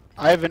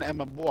 I have an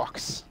Emma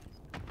box.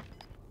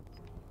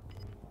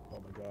 Oh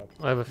my God.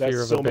 I have a That's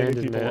fear of so many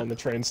people on abandonment. the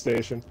train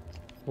station.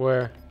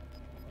 Where?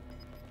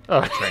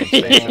 Oh, Train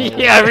station.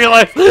 yeah, I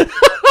realized.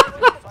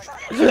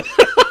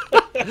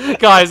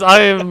 Guys, I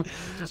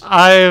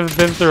have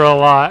been through a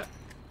lot,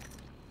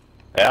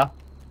 Yeah?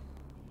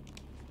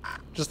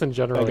 just in I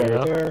general. got You it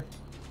know? there.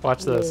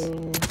 Watch this.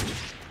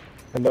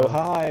 Hello,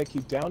 hi. I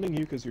keep downing you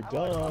because you're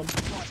dumb.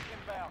 Strike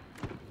inbound.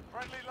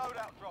 Friendly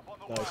loadout drop on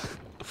the way. Nice.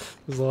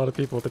 There's a lot of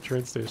people at the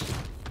train station.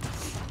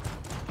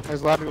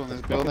 There's a lot of people in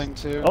this building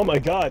too. Oh my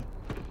God.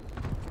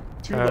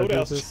 Two How do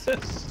loadouts this?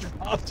 just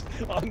dropped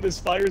on this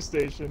fire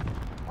station.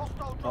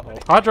 Hostile Uh-oh. dropping.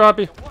 I'll drop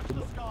you. Watch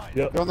the sky.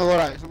 Yep. They're on the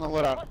loadout. He's on the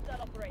loadout.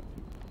 Hostile operator.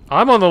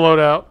 I'm on the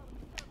loadout.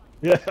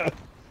 Yeah.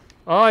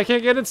 Oh, I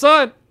can't get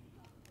inside.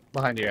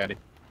 Behind you, Andy.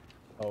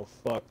 Oh,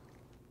 fuck.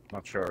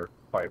 Not sure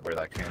quite where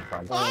that came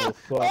from. Oh,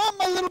 fuck. Oh,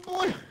 my little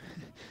boy!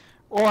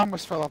 Oh, I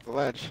almost fell off the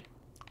ledge.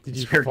 Did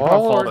you You're gonna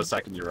fall? fall Or, the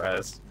second you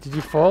res. did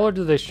you fall or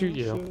did they shoot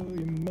you? Show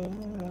you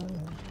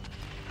mine.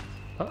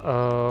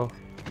 Uh-oh.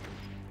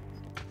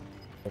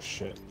 Oh,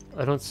 shit.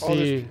 I don't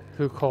see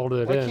who called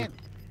it Why in. can't...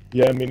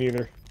 Yeah, me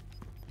neither.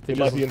 They It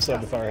might just, be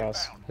inside the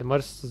firehouse. they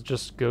must have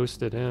just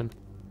ghosted in.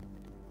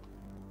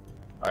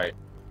 Alright.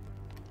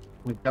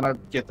 We're gonna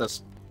get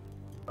this.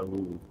 Oh.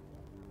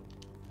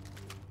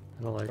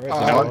 I don't like Alright,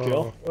 Oh. down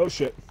kill. Oh,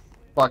 shit.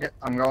 Fuck it.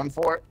 I'm going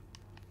for it.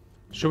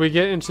 Should we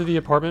get into the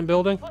apartment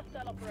building?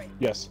 Hostile operator.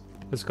 Yes.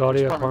 This gaudy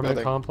Which apartment apartment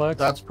building? complex?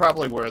 That's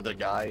probably where the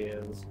guy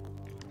is.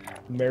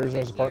 Mayor's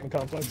apartment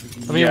complex.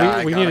 I mean,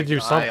 Yeah, we got need to a do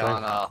guy something.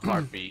 on a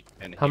heartbeat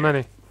in How here.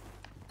 many?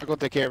 I'll go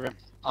take care of him.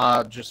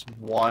 Just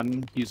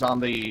one. He's on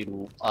the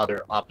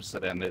other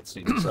opposite end, it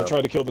seems. I So.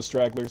 tried to kill the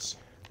stragglers.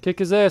 Kick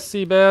his ass,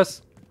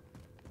 Seabass.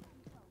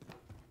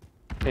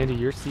 Andy,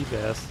 you're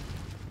Seabass.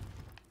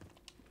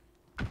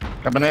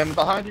 Coming in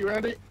behind you,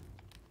 Andy.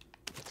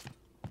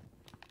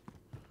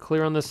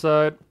 Clear on this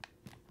side.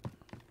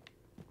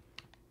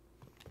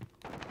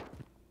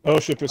 Oh,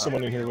 shit, there's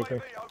someone in here with me.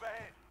 UAV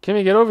overhead.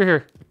 Kimmy, get over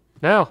here.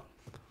 Now.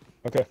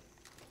 Okay.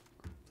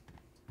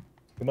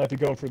 They might be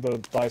going for the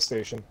buy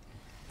station.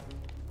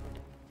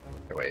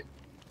 Okay, wait.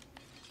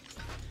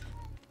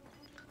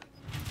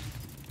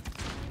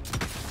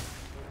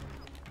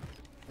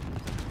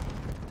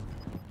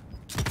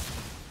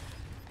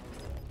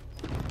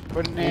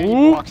 Putting Andy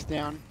Ooh. walks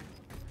down.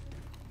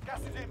 Gas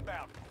is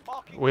inbound.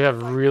 Marking We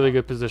have really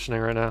good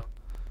positioning right now.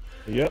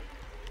 Yep.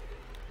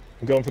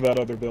 I'm going for that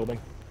other building.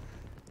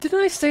 Didn't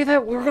I say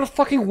that we were gonna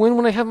fucking win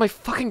when I have my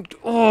fucking...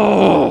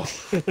 Oh!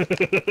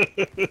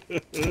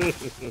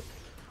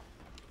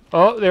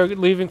 Oh, they're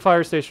leaving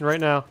fire station right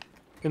now.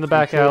 In the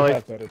back Could alley.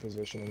 have better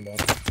positioning though.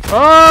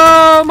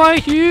 Oh, my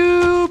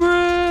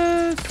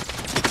hubris! Shit,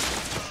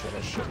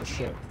 oh, shit, oh,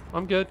 shit.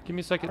 I'm good. Give me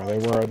a second. Are they?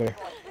 Where are they?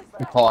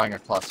 I'm calling a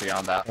clussy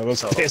on that. Oh, those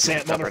so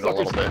pissant separate a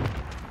little bit.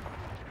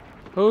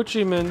 Ho Chi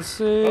Minh, Oh,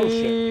 shit.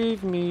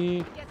 save me.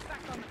 Get back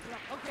on the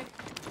clock. Okay.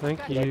 Thank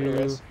Is that what it you.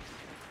 is?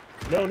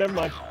 No, never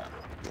mind.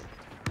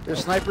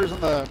 There's snipers on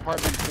the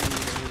apartment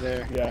thing over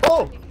there. Yeah.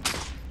 Oh!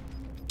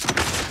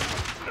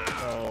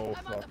 Oh,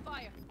 I'm fuck. under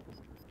fire.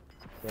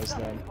 Res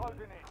them. closing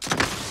in.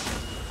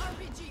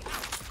 RPG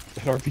out.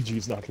 That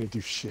RPG's not gonna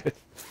do shit.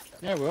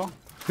 Yeah, Will.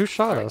 Who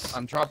shot us?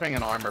 I'm dropping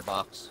an armor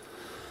box.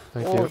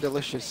 Thank Oh, you.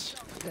 delicious.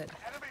 Enemy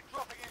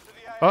dropping into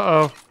the air.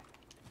 Uh-oh.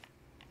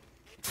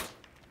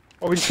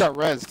 Oh, we just got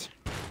rezzed.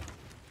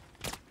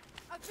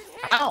 I've been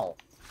hit. Ow!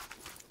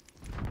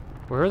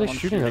 Where are they Someone's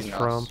shooting us shooting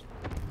from? us.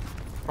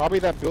 Probably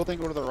that building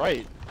over to the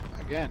right.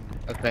 Again.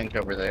 I think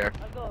over there.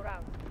 I'll go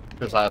around.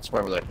 Because that's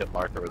where the hit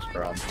marker was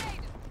from.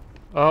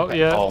 Oh,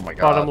 yeah. Oh my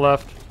Bottom God.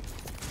 left.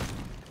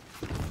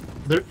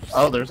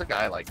 Oh, there's a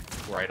guy like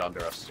right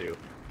under us too.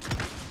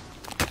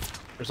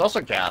 There's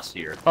also gas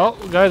here. Oh,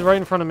 guy's right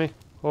in front of me.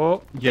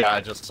 Oh, Yeah, I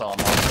just saw him.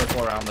 I'll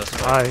circle around this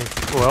way.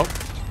 well.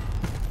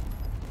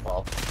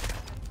 Well,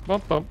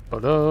 Bum, bum,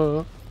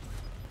 ba-da.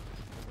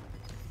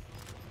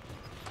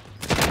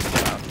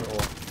 yeah,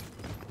 cool.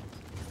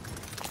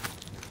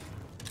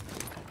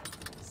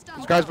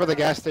 This guy's by the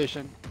gas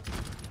station.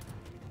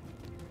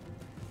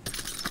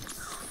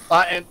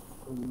 And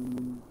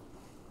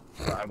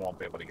I won't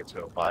be able to get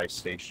to a buy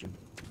station.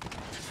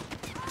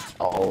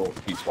 Oh,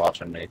 he's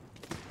watching me.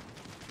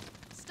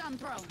 Stand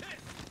thrown.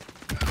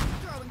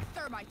 Throwing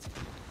thermite.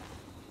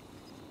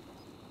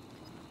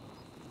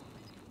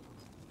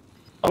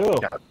 Oh, Ew.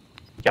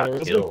 got Where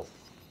is he? killed.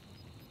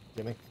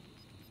 Gimme.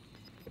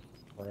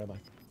 Where am I?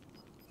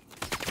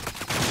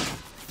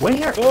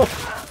 Where?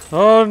 Oh!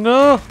 Oh,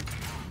 no.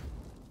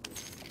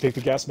 Take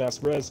the gas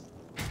mask, res.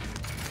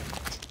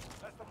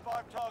 Less than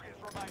 5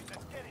 targets remain.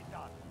 Let's get it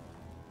done.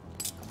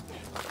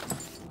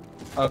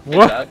 Okay,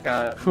 What? that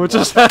guy. What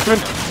just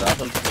happened? That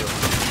was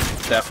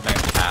the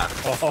deafening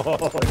path.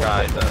 Oh, The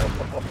guy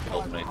that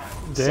killed me.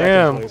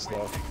 Damn. Second place,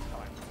 though.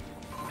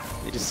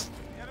 He just...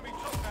 The enemy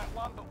took that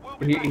one, but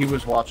we'll be He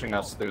was watching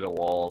us through the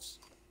walls.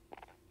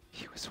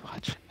 He was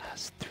watching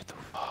us through the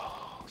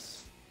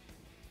walls.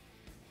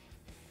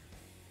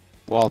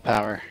 Wall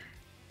power.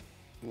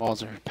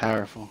 Walls are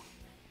powerful.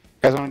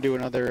 You guys want to do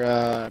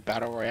another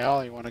battle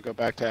royale? Or you want to go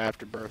back to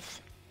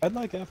Afterbirth? I'd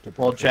like Afterbirth.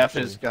 Well, Jeff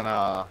actually. is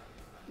gonna.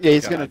 Yeah,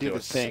 he's gonna do a the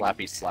thing,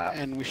 slappy slap.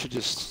 and we should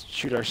just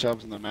shoot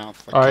ourselves in the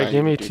mouth. Like All right, Kyle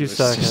give me would do 2 to his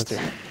seconds.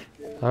 sister.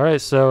 All right,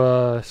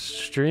 so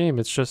stream.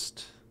 It's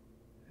just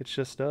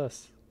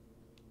us.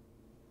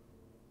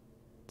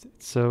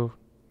 It's so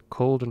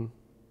cold and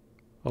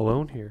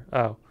alone here.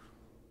 Oh.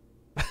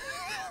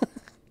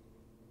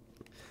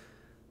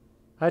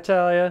 Hi,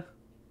 Talia.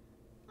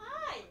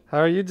 Hi. How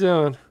are you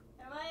doing?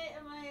 Am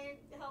I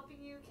helping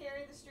you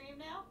carry the stream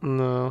now?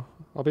 No,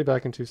 I'll be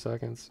back in 2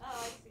 seconds. Oh,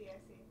 I see.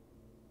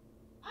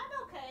 I'm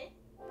okay.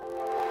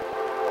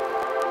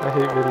 I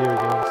hate video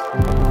games.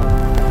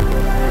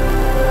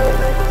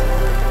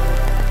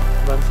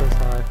 Lem says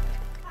hi.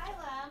 Hi,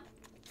 Lem.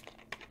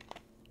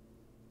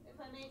 If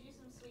I made you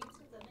some sweets,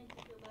 would that make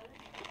you feel better?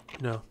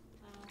 No.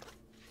 Oh,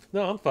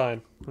 No, I'm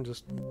fine. I'm I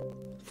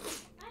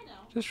know.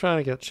 just trying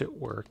to get shit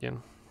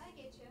working. I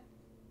get you.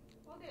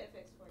 We'll get it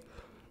fixed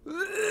for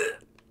you.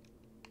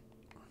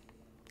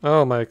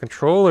 Oh, my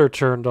controller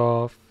turned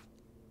off.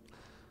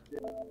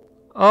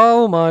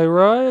 Oh, my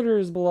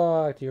rider's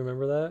blocked. Do you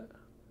remember that?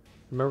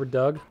 Remember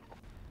Doug?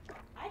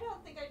 I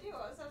don't think I do.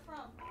 What was that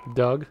from?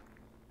 Doug?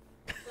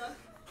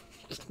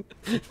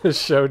 Doug? The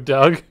show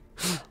Doug?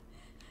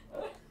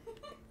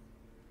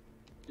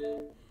 You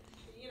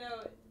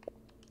know,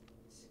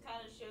 to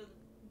kind of show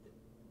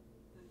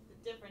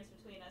the difference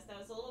between us, that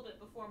was a little bit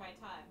before my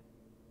time.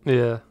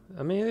 Yeah.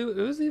 I mean, it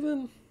was a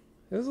little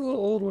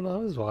old when I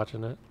was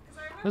watching it. 'Cause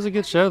I remember was a good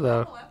watching show, a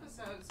though. couple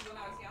episodes when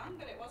I was young,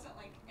 but it wasn't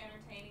like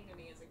entertaining to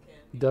me as a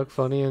kid. Doug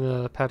Funny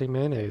and Patty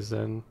Mayonnaise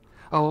and...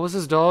 Oh, what was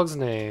his dog's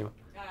name?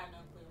 I have no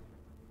clue.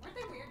 Weren't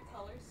they weird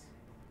colors?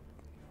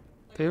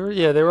 Like, They were,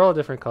 yeah, they were all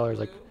different colors.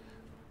 Like,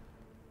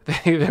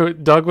 blue?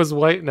 Doug was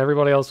white and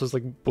everybody else was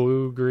like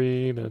blue,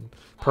 green, and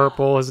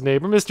purple. His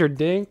neighbor, Mr.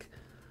 Dink.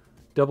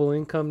 Double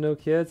income, no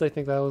kids. I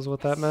think that was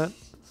what that meant.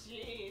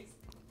 Jeez.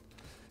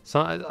 So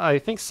I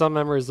think some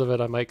memories of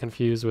it I might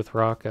confuse with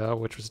Rocco,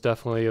 which was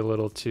definitely a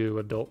little too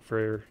adult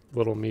for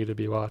little me to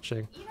be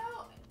watching. You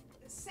know,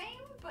 same,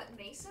 but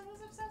Mason was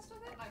obsessed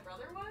with it. My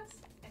brother was,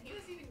 and he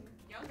was even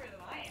younger than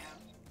I am,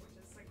 which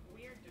is like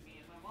weird to me.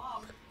 And my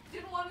mom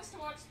didn't want us to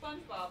watch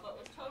SpongeBob, but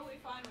was totally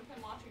fine with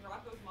him watching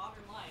Rocco's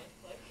Modern Life.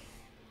 Like,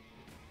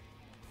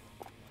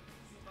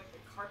 this is like the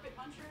Carpet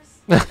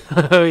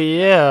Munchers. Oh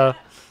yeah.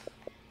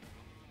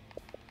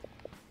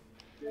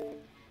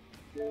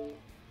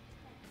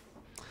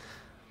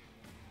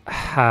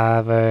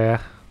 Hi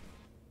there.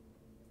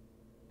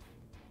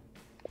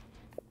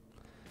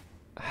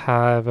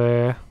 Hi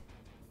there.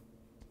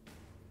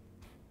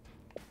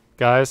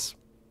 Guys.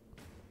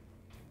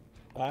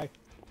 Hi.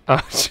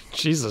 Oh,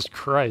 Jesus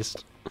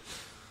Christ.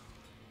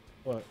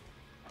 What?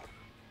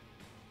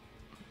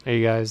 Are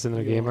you guys in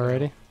the game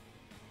already?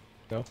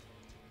 No.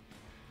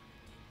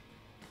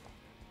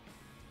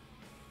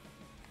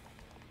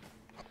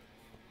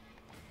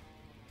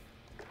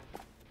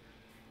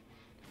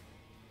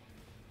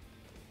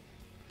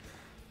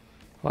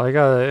 Well, I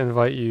gotta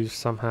invite you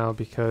somehow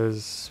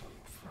because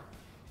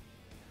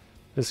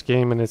this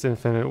game in its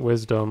infinite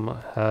wisdom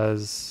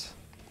has...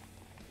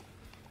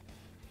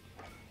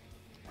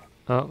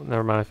 Oh,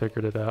 never mind, I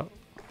figured it out.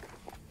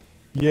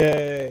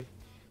 Yay!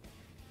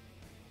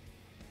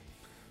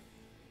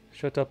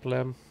 Shut up,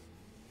 Lem.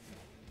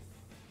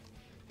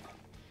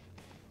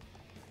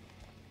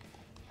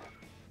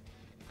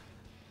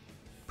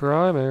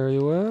 Primary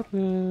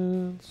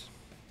weapons.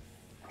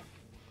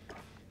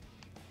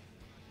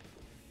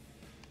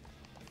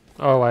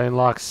 Oh, I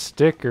unlocked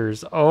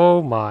stickers.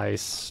 Oh my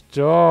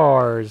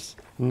stars.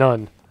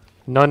 None.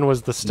 None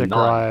was the sticker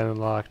None. I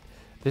unlocked.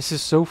 This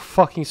is so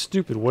fucking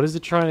stupid. What is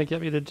it trying to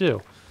get me to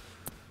do?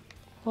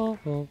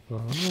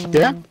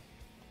 Yeah? Can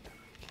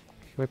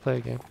we play a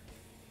game?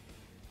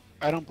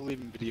 I don't believe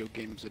in video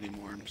games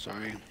anymore, I'm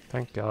sorry.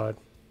 Thank God.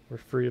 We're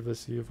free of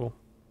this evil.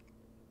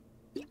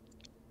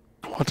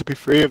 I want to be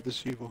free of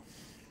this evil.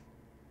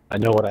 I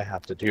know what I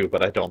have to do,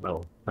 but I don't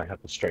know if I have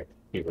the strength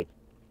to do it.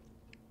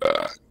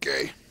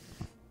 Okay.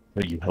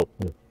 Will you help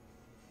me?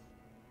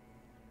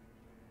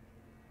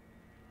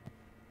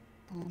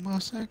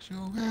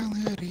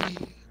 Homosexuality.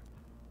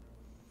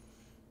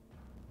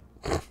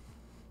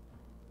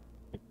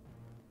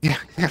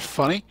 Yeah,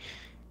 funny.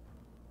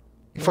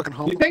 You fucking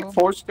Do you think homophobe?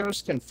 Force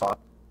Ghost can fuck?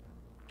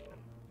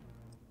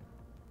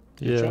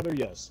 Each Yeah. other,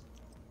 yes.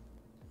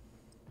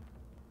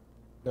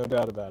 No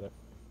doubt about it.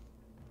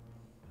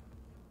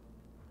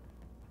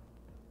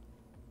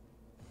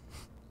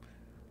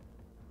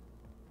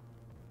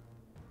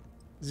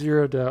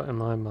 Zero doubt in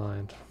my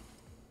mind.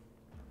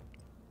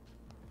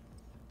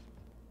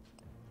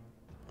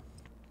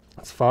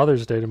 It's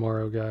Father's Day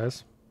tomorrow,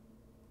 guys.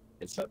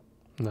 It's a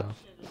No.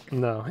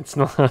 No, it's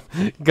not.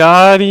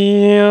 Got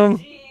him!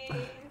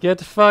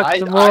 Get fucked, I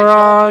don't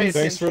morons!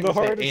 Thanks for the attention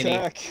to heart any-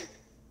 attack.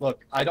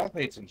 Look, I don't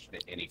pay attention to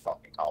any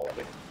fucking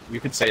holiday. You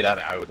could say that,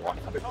 and I would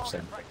 100%.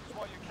 Target practice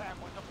while you can.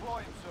 We're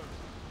deploying soon.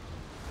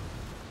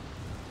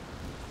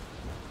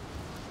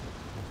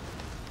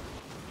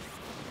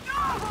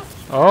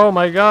 Oh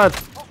my god!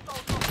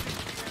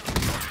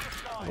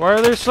 Why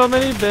are there so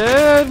many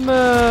bad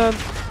men?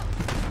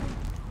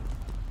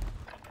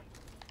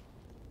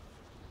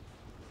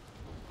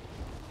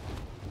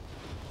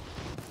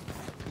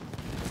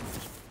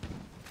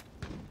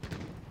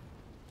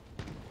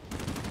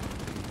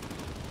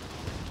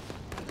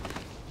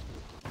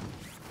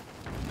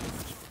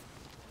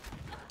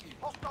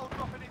 Hostile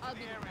dropping into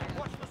the area.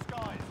 Watch the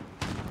skies.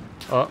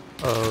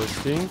 Uh-oh,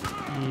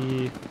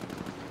 stinky.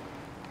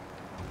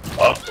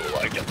 Uh-oh,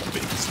 I get the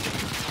big stick.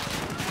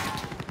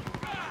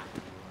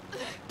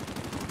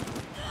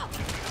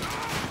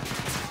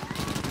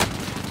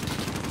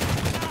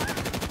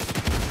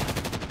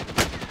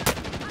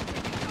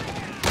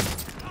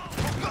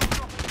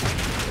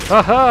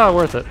 Haha,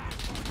 worth it.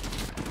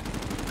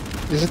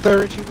 Is it the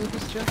Richie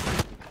Lucas,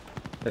 Jeff?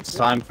 It's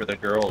time for the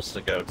girls to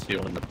go 2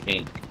 in the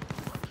pink.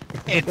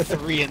 And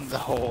 3 in the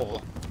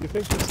hole. You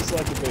think this is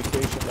like a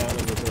vacation down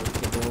in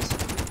the girls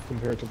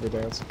compared to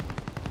Verdansk?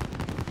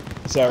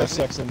 It's our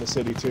Sex in the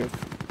City too.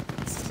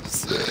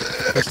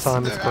 This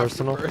time it's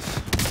personal.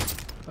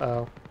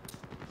 Oh.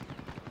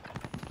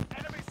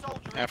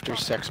 After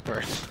sex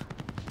birth.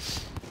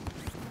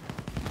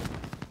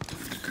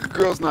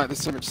 Girls' night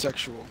this summer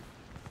sexual.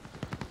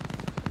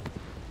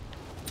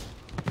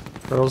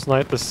 Girls'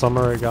 night this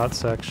summer, it got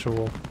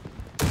sexual.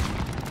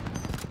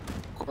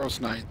 Girls'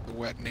 night, the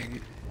wedding.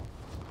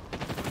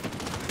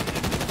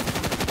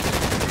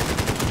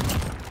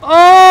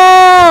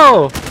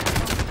 Oh!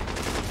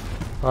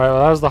 Alright,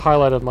 well that was the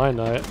highlight of my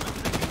night.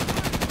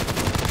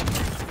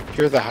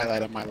 You're the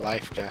highlight of my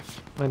life,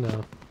 Jeff. I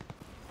know.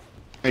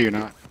 No, you're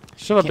not.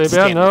 Shut up, Can't baby,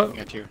 I stand know. looking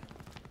at you.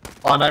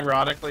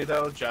 Unironically,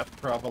 though, Jeff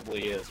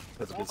probably is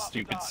because of his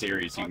stupid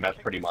series. You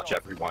met pretty much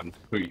everyone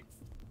who you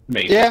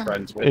made Yeah.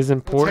 friends with. Is Well,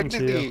 important to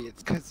technically, you.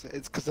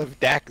 it's because of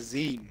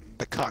Daxine,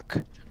 the cuck.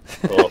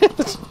 Oh.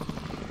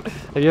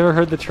 Have you ever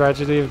heard the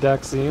tragedy of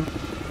Daxine?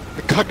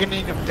 The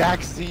cuckening of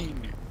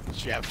Daxine,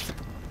 Jeff.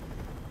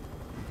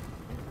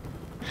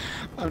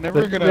 I'm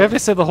never gonna. We have to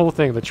say the whole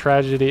thing, the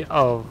tragedy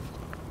of...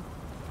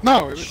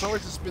 No, it was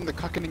always just been the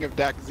cuckening of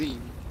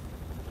Daxine.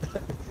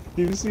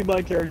 You see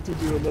my character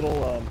do a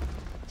little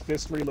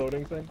fist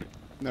reloading thing?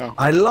 No.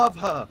 I love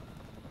her,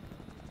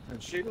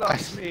 and she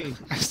loves me.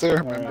 I still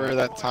remember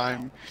that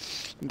time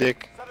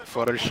Dick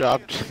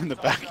photoshopped in the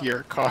back of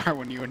your car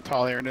when you and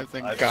Talia and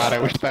everything. God, I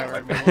wish that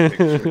were me.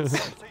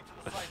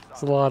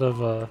 It's a lot of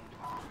photo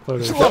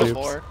There's a lot of shoots.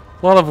 lore.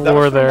 A lot of That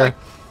war was from, there. like,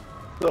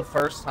 the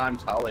first time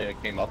Talia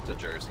came up to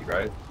Jersey,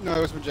 right? No,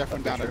 it was when Jeff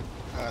went down to.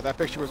 That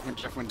picture was when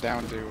Jeff went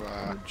down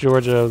to.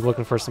 Georgia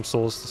looking for some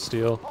souls to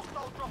steal.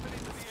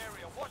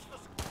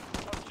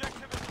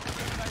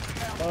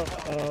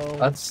 Uh-oh.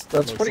 That's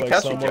Looks pretty like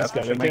catchy, someone's Jeff.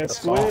 gonna Should make get the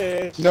song.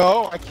 squished.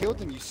 No, I killed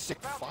him, you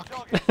sick fuck.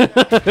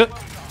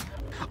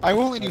 I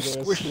only I'm do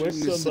gonna squish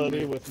squish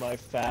somebody with my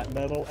fat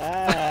metal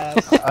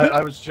ass.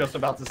 I was just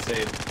about to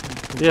say.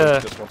 Yeah,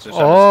 Just wants to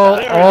shout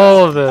his fat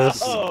all of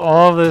this, Oh.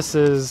 all of this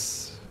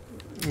is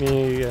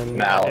me and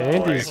Now,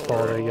 Andy's boy.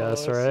 fault, I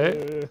guess,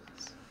 right?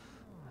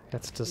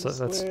 That's just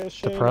that's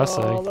Squishing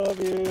depressing. all of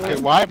you. Okay,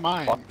 why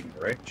mine? fucking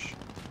rich.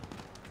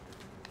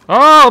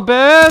 Oh,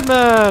 bad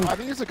man! I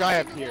think there's a guy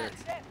up here.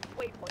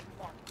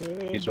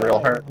 He's real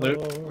hurt, Luke.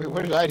 Wait,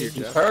 what did I do, He's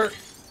Jeff? hurt.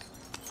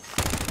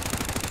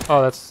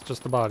 Oh, that's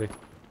just the body.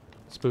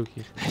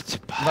 Spooky. It's a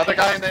Another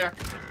guy in there.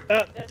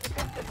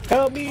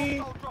 Help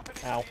me!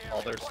 Ow.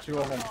 Oh, there's 2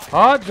 of them.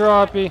 Hot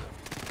droppy.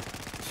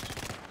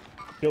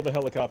 Kill the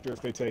helicopter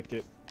if they take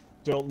it.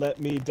 Don't let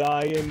me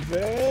die in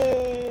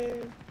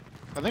vain!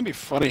 I think it'd be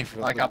funny if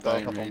it I got was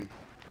both of them.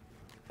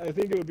 I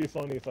think it would be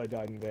funny if I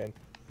died in vain.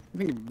 I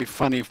think it'd be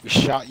funny if we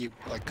shot you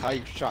like how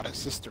you shot his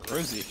sister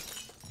Rosie.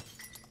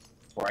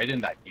 Right in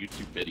that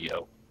YouTube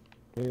video.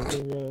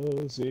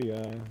 Rosie,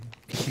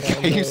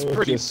 He's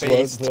pretty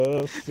based.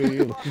 The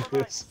feeling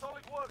is.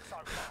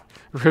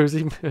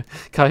 Rosie,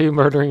 Caillou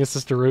murdering his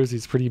sister Rosie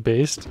is pretty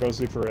based.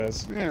 Rosie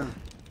Perez. Yeah.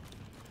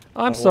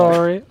 I'm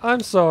sorry. I'm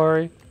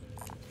sorry.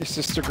 His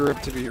sister grew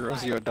up to be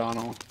Rosie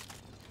O'Donnell.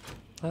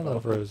 I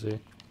love Rosie.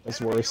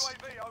 That's worse.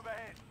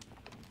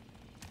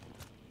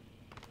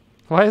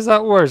 Why is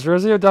that worse?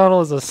 Rosie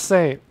O'Donnell is a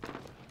saint.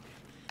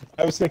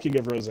 I was thinking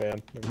of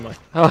Roseanne. Never mind.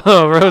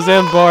 Oh,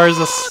 Roseanne Barr is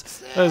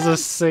a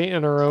saint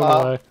in her own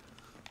way.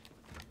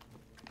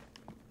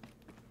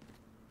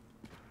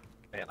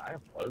 Man, I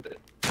am loaded.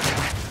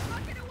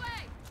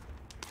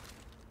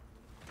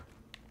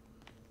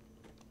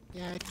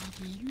 Yeah,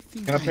 you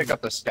think I'm gonna pick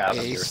up the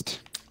scavenger. based?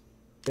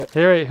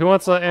 Here, who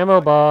wants an ammo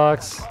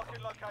box?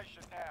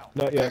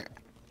 Not yet.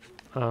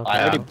 Oh.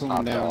 I already am blew him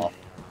top down. off.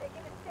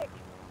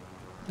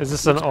 Is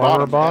this an Bottom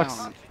armor box?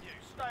 down.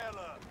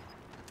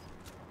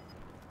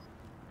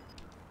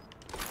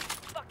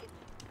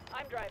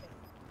 I'm driving.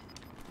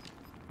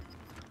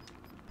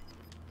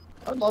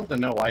 I'd love to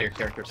know why your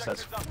character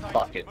says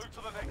 "fuck it."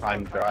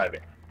 I'm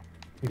driving.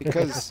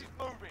 Because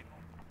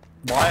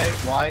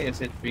Why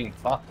is it being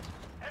fucked?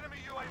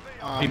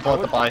 People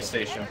at the buy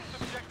station.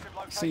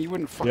 So you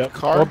wouldn't fuck Yep. a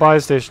car? What buy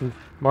station?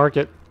 Mark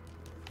it.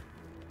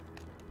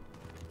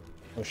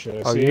 Oh shit,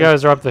 I Oh, see you him.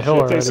 guys are up the hill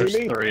Shit, they already. see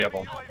There's me? 3 of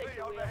them.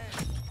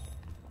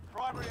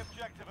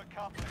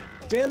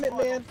 Damn it,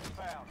 man!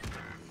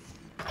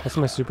 That's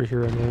my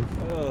superhero name.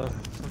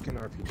 Fucking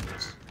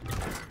RPGs.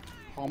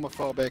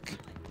 Homophobic.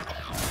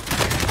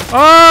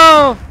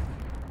 Oh!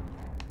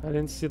 I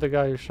didn't see the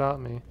guy who shot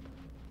me.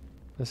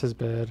 This is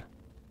bad.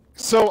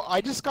 So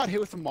I just got hit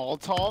with a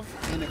Molotov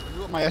and it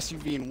blew up my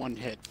SUV in one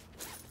hit.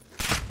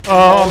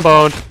 Oh, I'm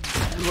boned.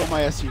 Blew up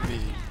my SUV.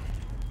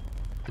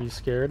 Are you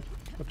scared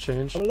of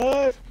change? I'm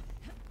alive!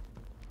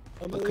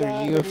 I'm Look, are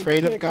alive you and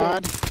afraid of kicking.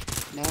 God?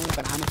 No,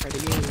 but I'm afraid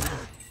of you.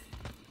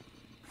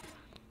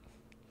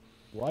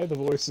 Why the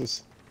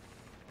voices?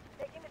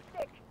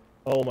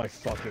 Oh my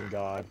fucking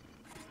god.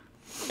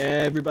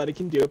 Everybody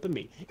can do it but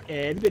me.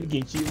 Everybody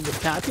can shoot in the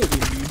cockpit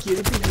with me. Shoot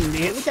it in the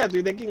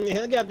helicopter. That can the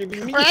helicopter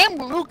with me. I'm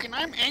Luke and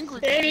I'm angry.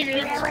 I'm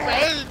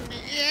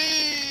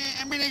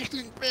an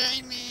excellent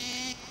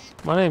baby.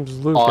 My name's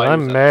Luke, Oh, and I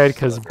I'm was mad a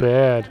 'cause sucker.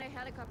 bad.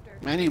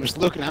 My name's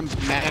Luke and I'm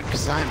mad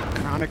because I'm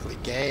chronically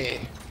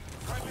gay.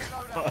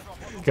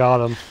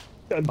 Got him.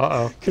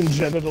 Uh-oh.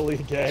 Congenitally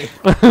gay.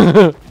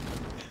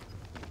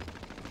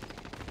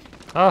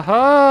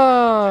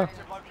 Aha!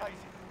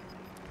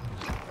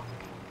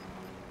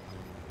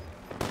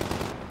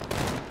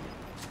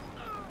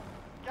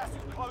 Gas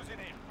is closing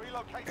in.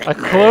 Relocate. I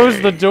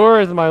closed the door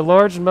with my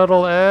large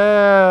metal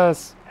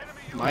ass.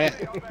 My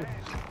Enemy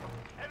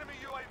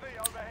UAV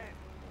overhead.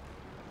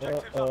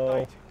 Objectives Uh-oh.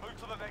 updated. Move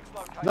to the next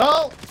location.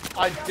 No,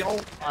 I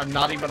don't. I'm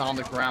not even on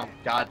the ground.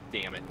 God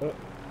damn it.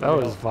 That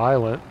was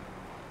violent.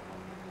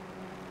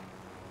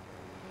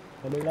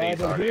 I'm He's alive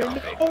in already here. on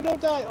me. Oh,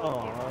 don't die.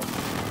 Aw.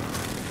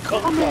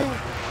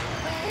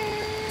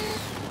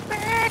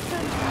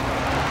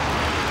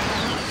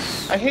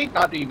 I hate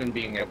not even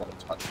being able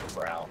to touch the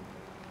ground.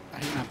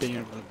 I'm not being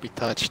able to be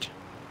touched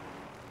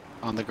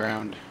on the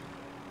ground.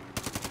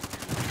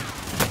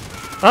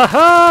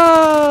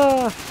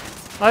 Aha!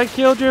 I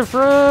killed your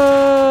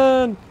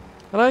friend!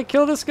 And I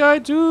killed this guy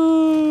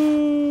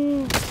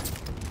too!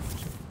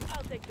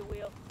 I'll take the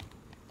wheel.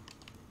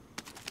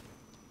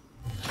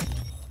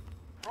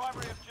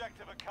 Primary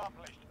objective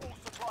accomplished. All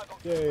supply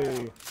boxes Yay.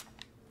 found.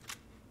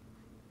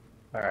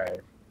 Alright.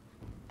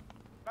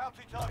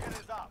 Bounty target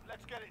is up.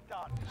 Let's get it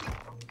done.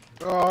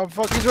 Oh,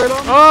 fuck, he's right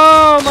on me.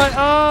 Oh, my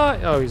eye!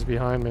 Oh, he's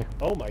behind me.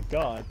 Oh my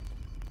god.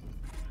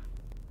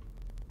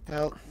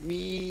 Help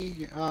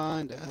me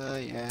on,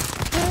 yeah.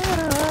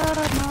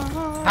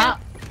 Ha!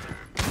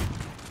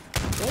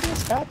 What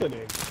is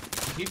happening?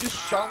 He just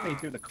shot me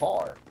through the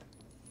car.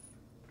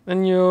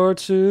 And you're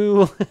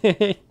too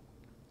late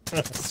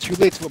It's too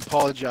late to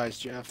apologize,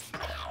 Jeff.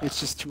 It's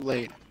just too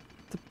late.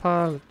 to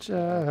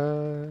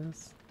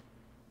apologize.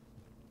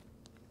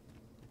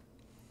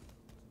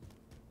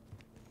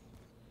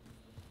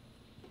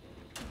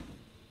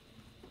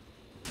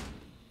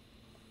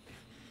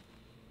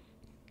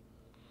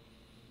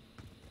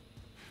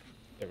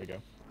 There we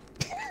go.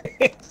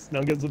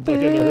 Snow gets a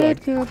bucket in her Bad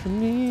head.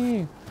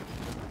 company.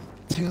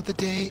 Till the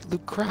day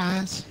Luke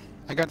cries.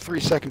 I got 3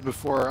 seconds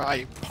before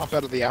I pop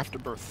out of the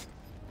afterbirth.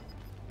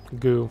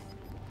 Goo.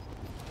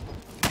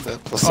 The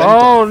placenta.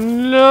 Oh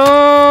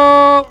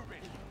no!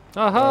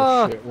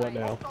 Aha! Oh shit, what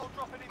now?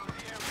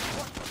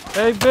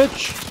 Hey,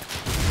 bitch!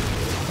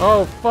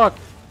 Oh, fuck.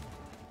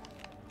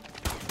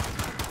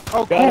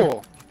 Oh, Got her.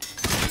 cool.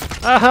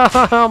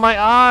 Ah, my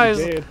eyes!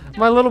 Did.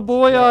 My little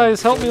boy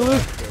eyes! Help me,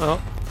 Luke!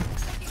 Oh.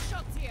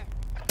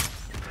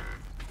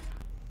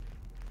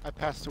 I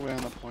passed away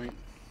on the point.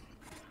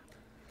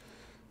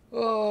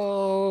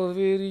 Oh,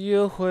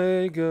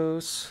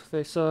 videojuegos.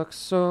 They suck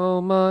so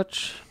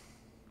much.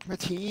 My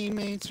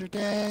teammates are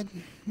dead.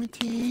 My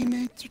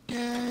teammates are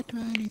dead.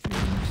 23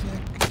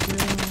 seconds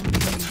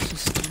ago, my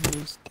sister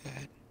was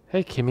dead.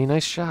 Hey, Kimmy,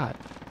 nice shot.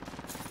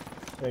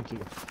 Thank you.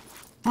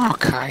 Oh,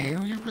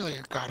 Caillou, you really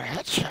got a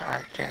headshot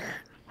right there.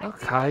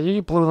 Okay,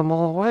 you blew them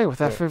all away with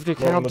that 50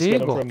 cal Lauren, let's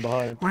get him deagle. from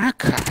behind. Wow,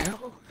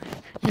 Caillou.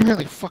 You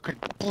really fucking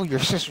blew your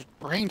sister's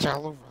brains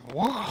all over the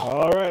wall.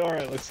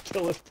 Alright, let's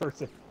kill this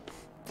person.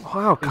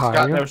 Wow, He's got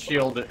Kyle. no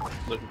shield.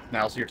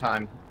 Now's your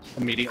time.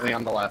 Immediately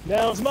on the left.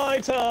 Now's my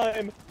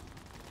time!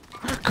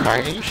 Wow,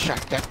 Caillou, you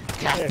shot that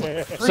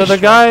guy. So the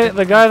guy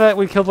that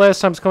we killed last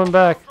time's coming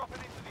back.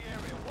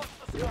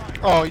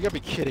 Oh, you gotta be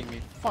kidding me.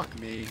 Fuck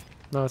me.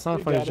 No, it's not a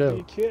You funny gotta joke.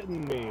 be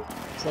kidding me.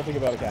 Something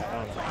about a cat.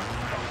 I don't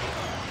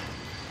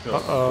know.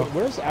 Uh-oh.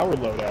 Where's our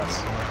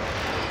loadouts?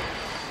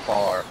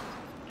 Far.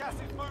 Gas is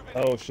moving.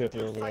 Oh shit,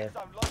 they're over there. Safe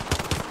zone located.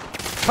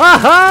 Ha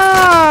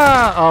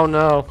ha! Oh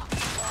no.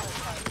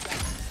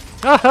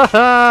 Ha ha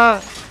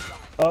ha!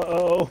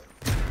 Uh-oh.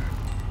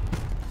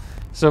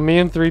 So me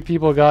and 3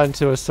 people got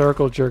into a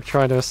circle jerk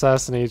trying to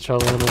assassinate each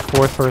other, and the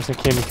 4th person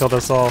came and killed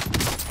us all.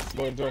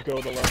 Lord, don't go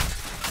to the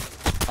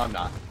left. I'm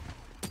not.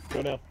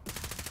 Go now.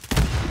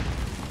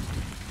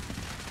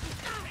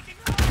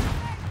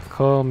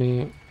 Call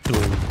me.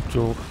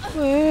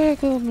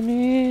 Wake up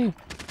me.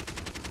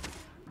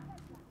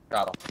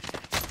 Got him.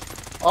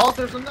 Oh,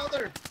 there's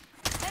another!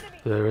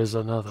 There is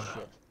another.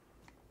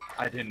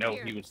 I didn't know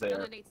he was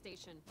there.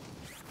 Station.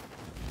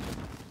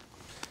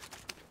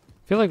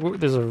 I feel like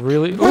there's a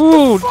really.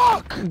 Ooh!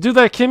 Do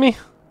that, Kimmy.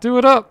 Do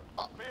it up.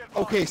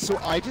 Okay, so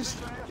I just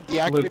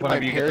deactivated Luke, my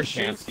whenever you get the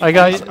parachute. chance, I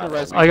got It's in the you.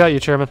 resume. I got you,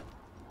 Chairman.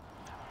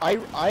 I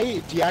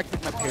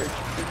deactivated my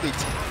parachute literally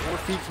 4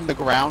 feet from the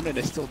ground and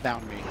it still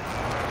downed me.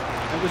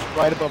 I was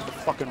right above the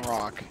fucking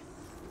rock.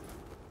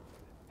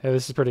 Hey,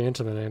 this is pretty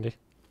intimate, Andy.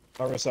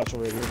 Armor satchel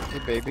right here. Hey,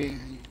 baby.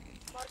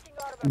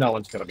 No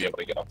one's gonna be able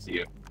to get up to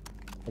you,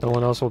 No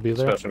one else will be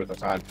there. especially with the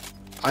time.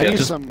 I Yeah, need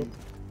just- some.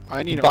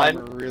 I need Fine.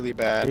 armor really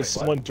bad. There's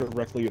someone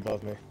directly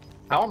above me.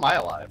 How am I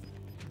alive?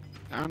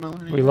 I don't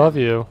know. We love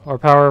you. Our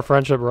power of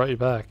friendship brought you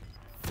back.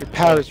 Your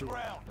powers.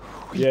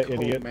 Yeah, cool,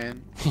 idiot.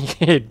 man.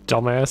 Hey,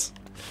 dumbass.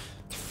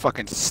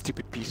 Fucking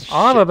stupid piece of shit.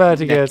 I'm about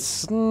to neck. get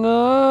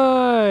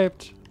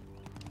sniped.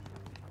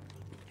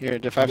 Here,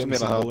 def have Getting some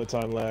some help. bullet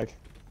time lag.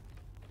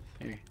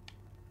 Here.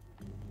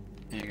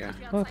 There you go.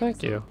 Oh,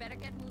 thank you.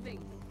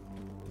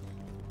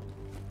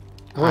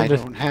 I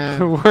don't have.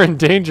 We're in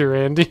danger,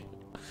 Andy.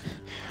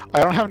 I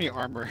don't have any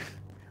armor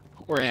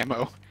or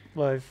ammo.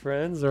 My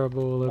friends are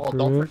Well, don't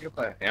bulletproof.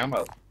 forget the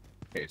ammo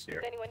case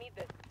here. Anyone need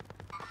this?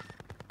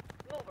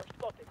 Mover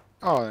spotted.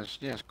 Oh,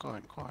 yes, go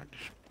ahead, go ahead.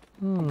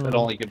 It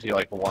only gives you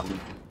like one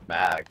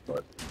mag,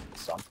 but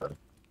something.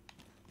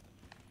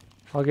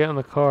 I'll get in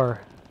the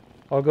car.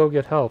 I'll go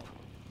get help.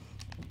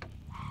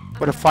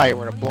 What a fire,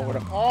 what a blow, what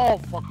a. Oh,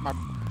 fuck my.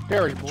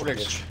 There's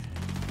bullets.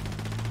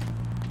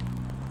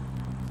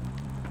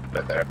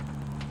 Right there.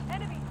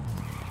 Enemy.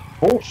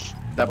 Oh,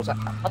 that was a.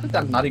 How did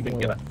that not even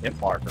get a hit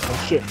marker?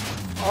 Oh shit.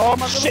 Oh,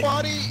 my little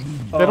body!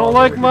 They don't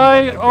like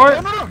my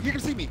art. No, you can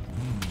see me.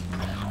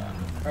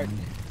 Alright.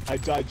 I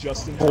died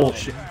just in time.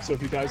 Bullshit. So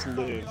if you guys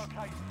live,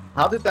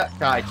 How did that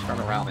guy turn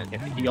around and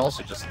hit me? He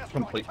also just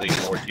completely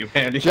ignored you,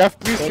 Andy. Jeff,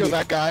 please kill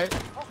that guy.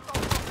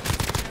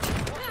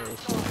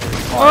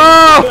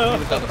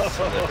 Oh!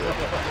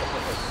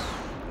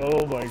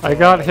 oh my god. I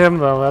got him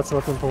though. That's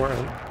what's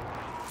important.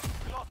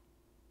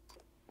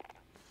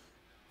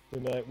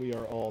 Tonight we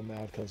are all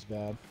mad cause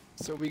bad.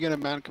 So we gonna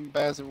man come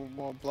back and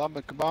more blah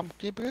blah kebab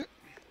keep it?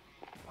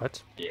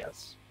 What?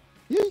 Yes.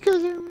 Yeah, you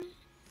guys hear me?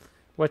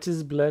 What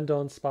is Blend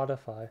on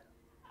Spotify?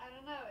 I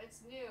don't know. It's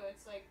new.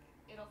 It's like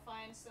it'll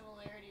find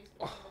similarities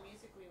between the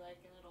music we like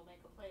and it'll make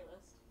a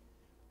playlist.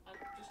 I'm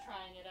just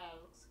trying it out.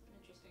 It looks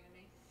interesting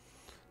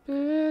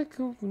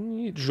to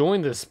me.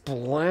 Join this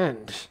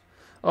blend.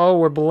 Oh,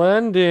 we're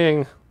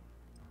blending.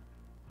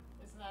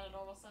 Isn't that a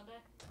normal Sunday?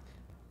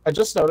 I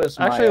just noticed.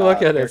 Actually, my,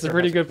 look at it. It's a character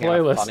pretty has good can of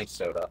playlist. Funny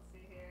soda. Let's see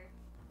here.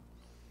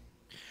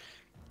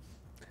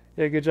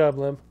 Yeah, good job,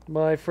 Lim.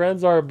 My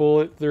friends are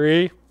bullet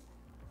 3.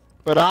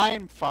 But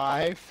I'm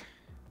 5.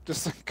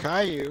 Just like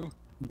Caillou.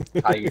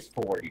 I use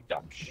 4, you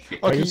dumb shit.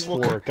 I Okay, use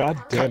well, 4.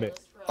 God damn it.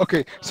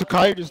 Okay, so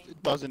Caillou just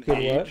doesn't Good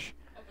what? age.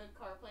 A good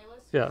car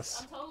playlist?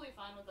 Yes. I'm totally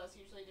fine with us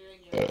usually doing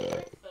your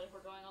favorites, but if we're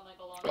going on like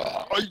a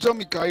long Oh, you tell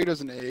me Caillou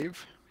doesn't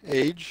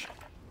age?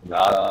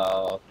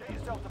 Not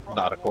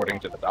according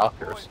to the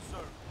doctors.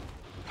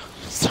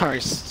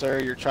 Sorry, sir,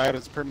 your child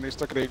is permanently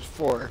stuck at age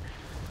 4.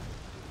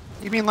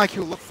 You mean like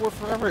he'll look for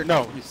forever?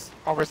 No, he's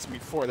always to be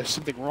 4. There's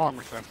something wrong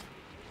with him.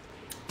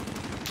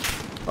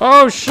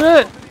 Oh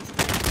shit!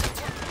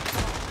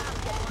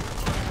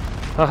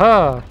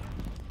 Haha!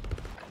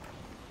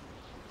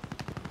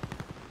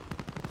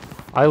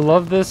 I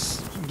love this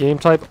game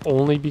type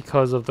only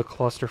because of the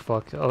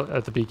clusterfuck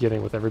at the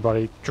beginning with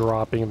everybody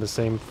dropping in the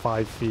same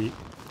 5 feet.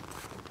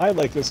 I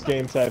like this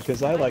game type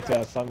because I like to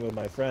have fun with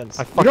my friends.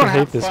 I fucking don't hate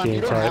have this fun, you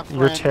game don't type. have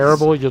You're friends.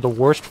 terrible, you're the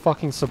worst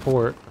fucking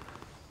support.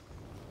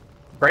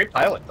 Great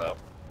pilot, though.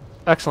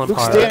 Excellent Luke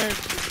pilot.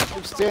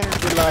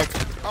 Standard be like,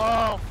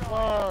 oh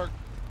fuck.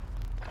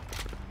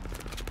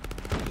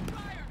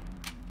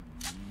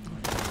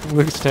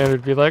 Luke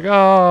Standard be like,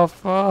 oh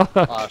fuck.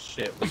 Oh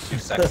shit, we too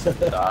sexy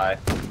to die.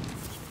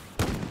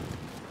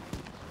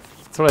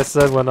 That's what I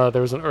said when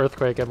there was an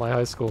earthquake at my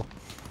high school.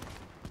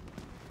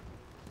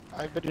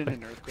 I've been in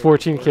an earthquake.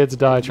 14 before. kids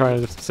died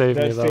trying to save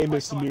me That though.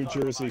 famous New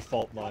Jersey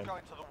fault line.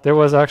 There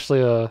was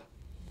actually a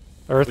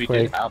We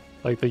earthquake did have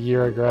like the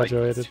year I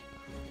graduated.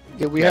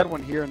 Yeah, we had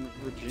one here in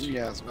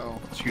Virginia as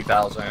well.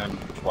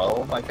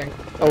 2012, I think.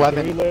 Can we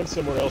 11. land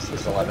somewhere else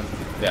this 11.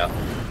 Yeah.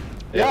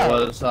 Yeah. It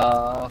was,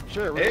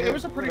 Sure, it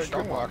was a pretty we're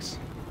strong good one. walks.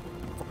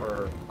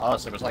 For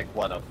us, it was like,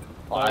 what, a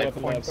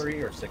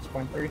 5.3 or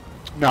 6.3?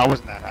 No, it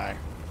wasn't that high.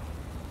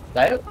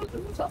 That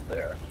was up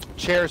there.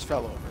 Chairs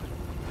fell over.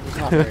 It was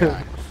not very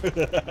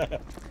high.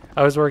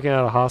 I was working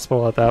at a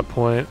hospital at that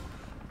point,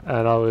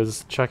 and I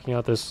was checking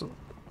out this.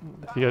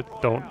 Yeah,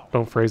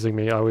 don't phrasing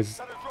me. I was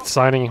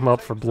signing him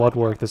up for blood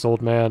work. This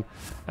old man,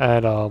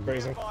 and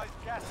Phrasing.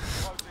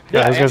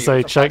 yeah, I was gonna Andy, say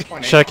it was a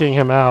 5.8. checking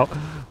him out,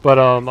 but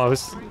I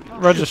was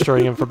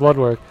registering him for blood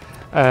work,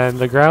 and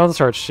the ground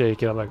starts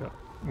shaking. I'm like,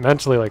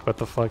 mentally like, what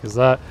the fuck is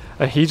that?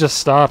 And he just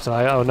stops, and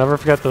I'll never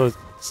forget those.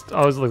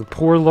 I was like,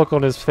 poor look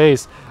on his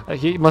face.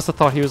 He must have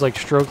thought he was like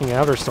stroking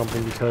out or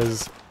something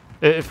because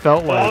it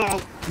felt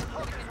like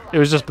it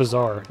was just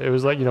bizarre. It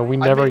was like, you know, we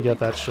never get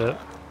that shit.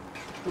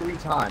 3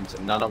 times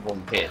and none of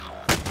them hit.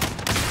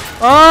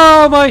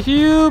 Oh, my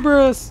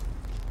hubris!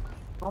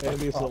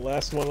 Andy's the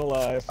last one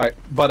alive. Alright,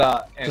 but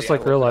Andy, Just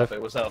like I real looked life. up,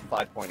 it was a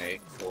 5.8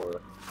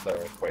 for the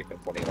earthquake in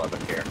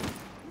 2011 here.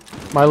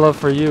 My love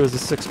for you is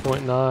a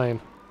 6.9.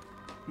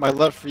 My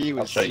love for you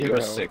I'll is show you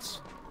a 0.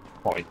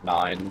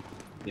 6.9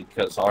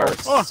 because our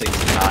Oh.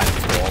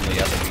 69 will only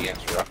ever be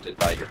interrupted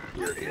by your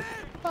period.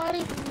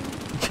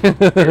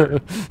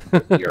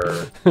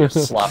 Your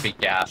sloppy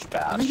gash I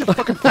bash. mean, you're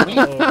fucking funny.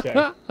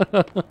 Okay.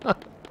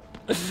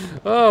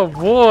 Oh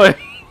boy!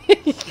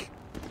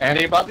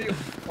 Anybody?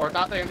 Or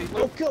not Andy?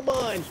 Oh, come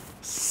on!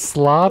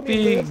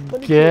 Sloppy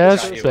Let me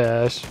gash kill this.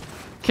 bash.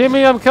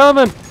 Kimmy, I'm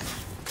coming!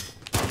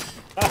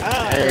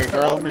 Aha! Hey,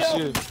 girl, Oh, let me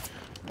no. see.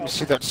 You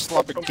see that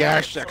sloppy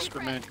gash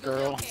excrement,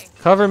 girl?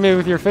 Cover me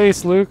with your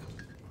face, Luke.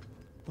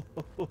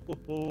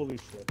 Holy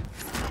shit.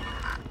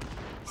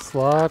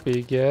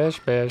 Sloppy gash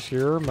bash,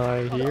 you're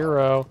my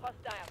hero.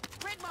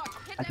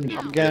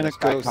 I'm gonna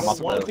go. Come up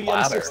Want with the a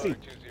ladder. M60.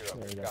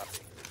 There you go.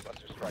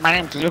 My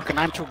name's Luke, and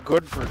I'm too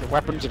good for the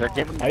weapons that are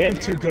given me. I am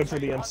too good for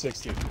the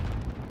M60.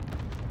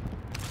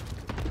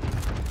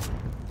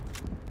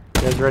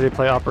 You guys ready to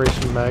play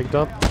Operation Mag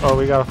Dump? Oh,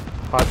 we got a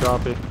hot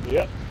droppy.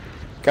 Yep.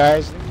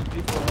 Guys, these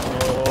people.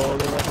 Oh,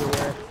 they're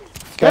everywhere.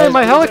 Hey, Guys,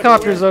 my these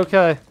helicopter's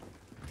okay.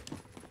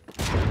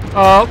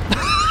 Oh. everywhere.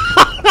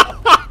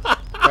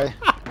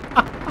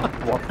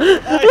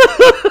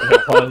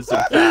 It was in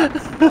fact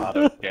not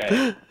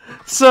okay.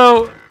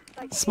 So,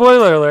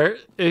 spoiler alert,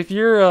 if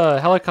your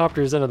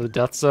helicopter is into the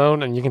death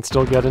zone and you can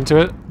still get into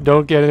it,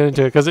 don't get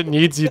into it because it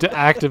needs you to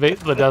activate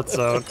the death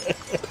zone.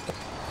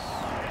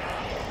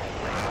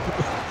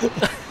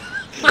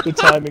 The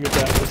timing of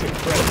that was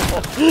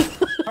incredible.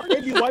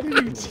 Randy, why did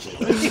you...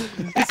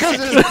 Because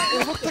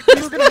it looked like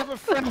we were gonna have a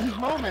friendly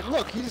moment.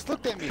 Look, he just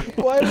looked at me.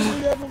 Why did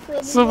we have a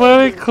friendly So let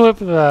me moment? clip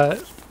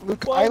that.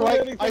 Luke, Why I would like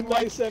anything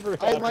nice ever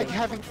I happen? like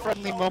having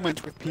friendly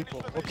moments with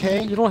people.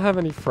 Okay. You don't have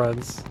any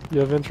friends. You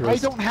have I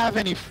interests. don't have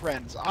any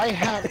friends. I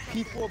have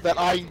people that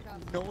I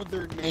know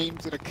their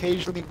names, and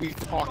occasionally we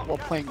talk while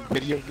playing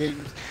video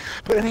games.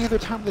 But any other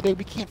time of the day,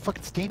 we can't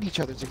fucking stand each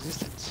other's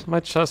existence. My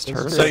chest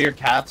hurts. So your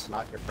cat's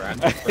not your friend.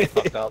 It's pretty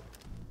fucked up.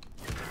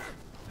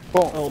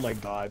 Boom. Oh my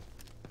god.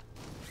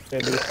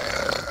 Andy,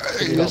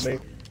 can you help Yes. me?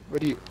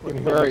 What do you? Can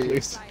you Where help are me, you?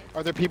 please?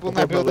 Are there people in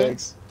I that broke my building?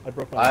 legs. I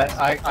broke my legs.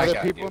 I Are there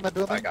got people you. in that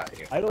building? I got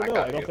you. I don't know.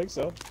 got I don't you. think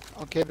so.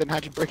 Okay, then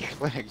how'd you break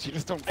your legs? You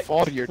just don't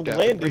fall to your death. and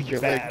Landed break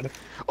your bad. legs.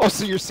 Oh,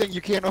 so you're saying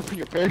you can't open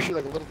your parachute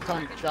like a little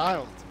tiny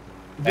child?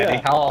 Eddie,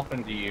 Yeah. how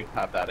often do you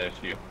have that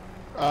issue?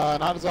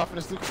 Not as often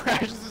as Luke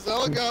crashes his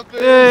helicopter.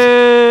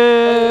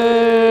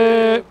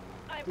 Eh.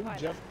 Didn't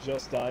Jeff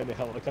just die in a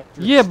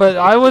helicopter? Yeah, but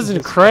I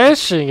wasn't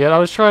crashing it. I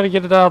was trying to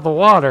get it out of the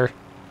water.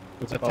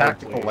 It's a Oh,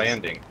 tactical please.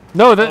 landing.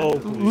 No, that Oh,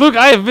 please. Luke,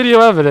 I have video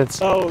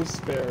evidence. Oh,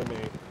 spare me.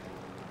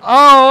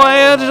 Oh,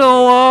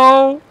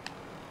 Angelo.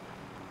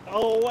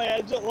 Oh,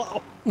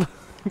 Angelo.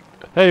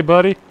 Hey,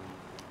 buddy.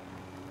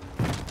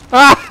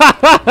 Enemy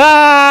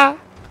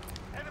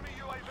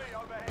UAV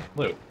overhead.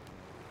 Luke,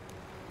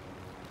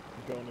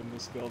 I'm going in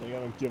this building. I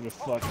don't give a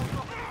fuck.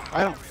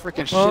 I don't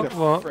freaking shit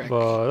a frick.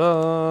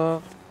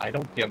 I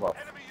don't give a Enemy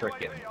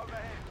frickin'. UAV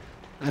overhead.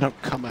 I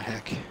don't come a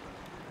heck.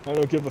 I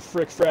don't give a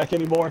frick frack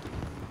anymore.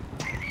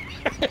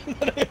 And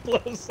then I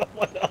blow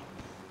someone up.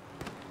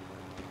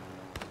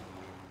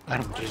 I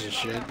don't give a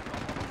shit.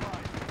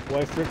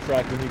 Why frick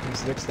frack when you can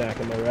snick stack,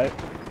 am I right?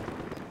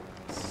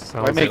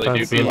 Sounds Really do be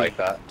offensive like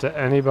that. to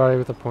anybody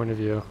with a point of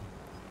view.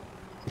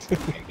 You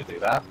can do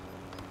that.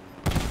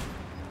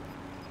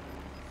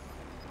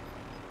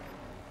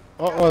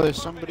 Uh-oh,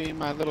 there's somebody in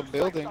my little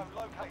building.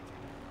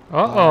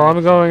 Uh-oh,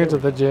 I'm going into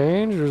the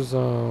danger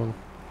zone.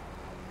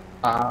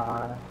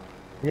 I'm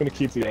gonna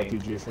keep the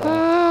RPG for now.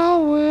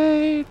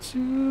 Highway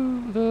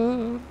to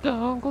the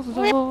dongle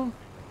zone.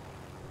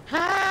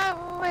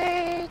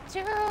 Highway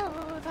to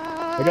the...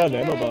 I got an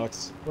ammo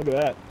box. Look at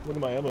that. Look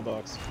at my ammo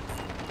box.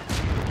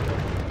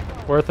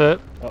 Worth it.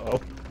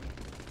 Uh-oh.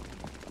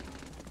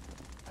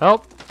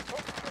 Help.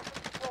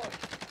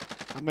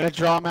 I'm gonna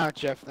draw him out,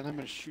 Jeff, then I'm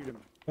gonna shoot him.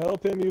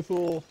 Help him, you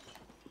fool.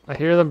 I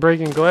hear them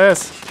breaking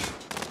glass.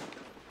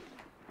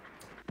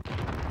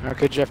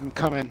 Okay, Jeff, I'm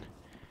coming.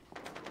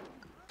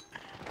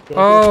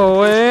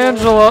 Oh,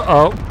 Angela.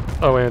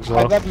 Oh,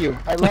 Angela. I love you.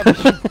 I love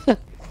you.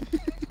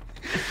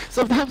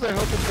 Sometimes I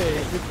hope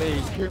if they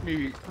hear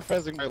me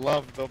professing my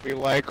love, they'll be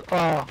like,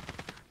 oh,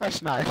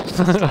 that's nice.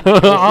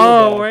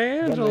 Oh, When they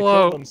kill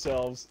Angelo.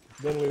 themselves,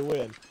 then we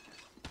win.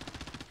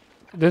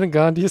 Didn't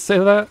Gandhi say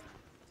that?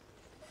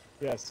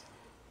 Yes.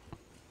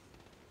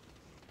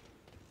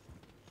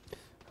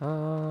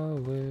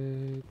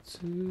 Highway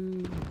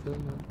to the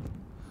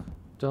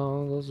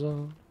dongle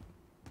zone.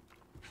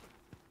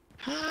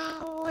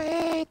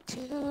 Highway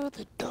to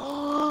the dawn.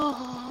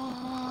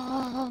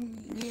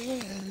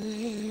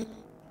 Yeah.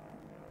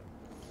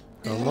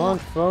 Come on,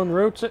 phone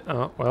rotate.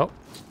 Oh, well.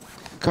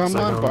 Come Looks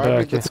like on, I'm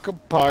Barbie, back let's go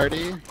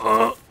party.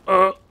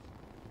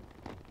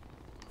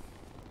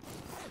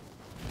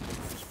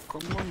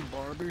 Come on,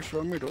 Barbie,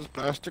 show me those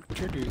plastic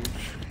titties.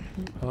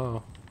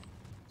 Oh.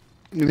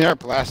 I mean, they are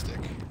plastic.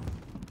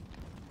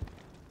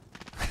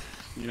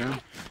 You know?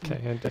 Okay,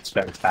 and It's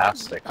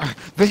fantastic.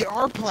 They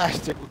are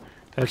plastic.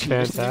 that's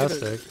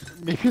fantastic.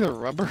 Maybe the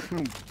rubber? I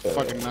don't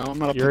fucking know. I'm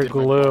not up to You're date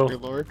with my glue. Barbie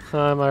lore.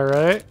 Am I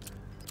right?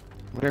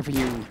 Whenever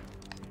you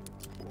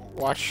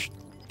watch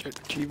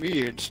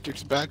TV, it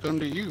sticks back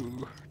onto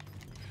you.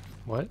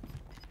 What?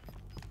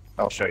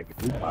 I'll show you.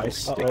 I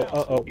stick.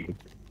 Uh-oh.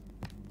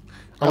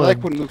 I Oh,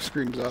 like when Luke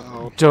screams,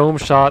 uh-oh. Dome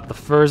shot the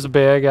first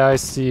bad guy I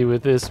see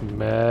with this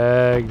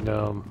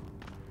magnum.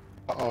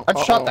 Uh-oh.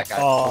 I've shot that guy.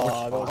 Oh, before.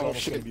 that was Oh, almost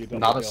shit. gonna be a double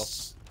Not a. kill.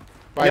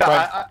 Bye, Yeah,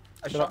 bye.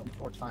 I shot him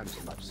 4 times.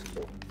 So much.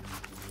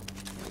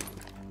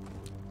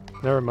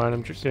 Never mind,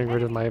 I'm just getting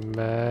rid of my I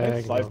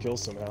had 5 magnum.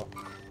 kills somehow.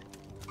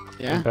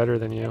 Yeah? I'm better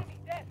than you.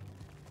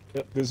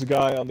 Yep, there's a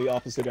guy on the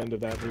opposite end of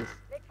that roof.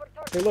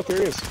 Hey, look, there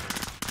he is.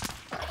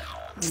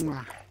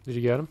 Did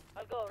you get him?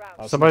 I'll go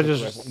around. Somebody someone took the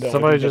just rifle. No, I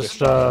somebody didn't get a just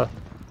shot.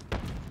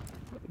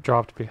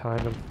 dropped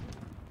behind him.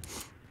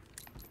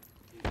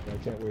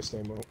 I can't waste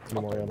any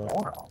more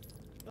ammo.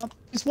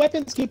 These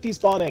weapons keep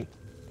despawning.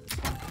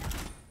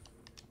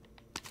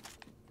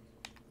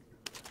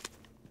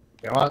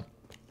 You know what?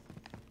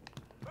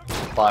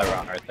 Fly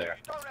around right there.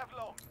 Don't have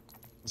long.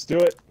 Let's do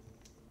it.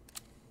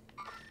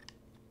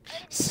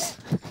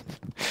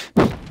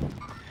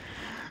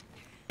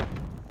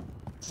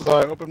 So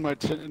I open my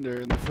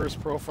Tinder, and the first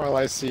profile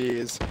I see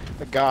is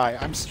a guy.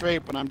 I'm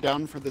straight, but I'm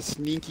down for the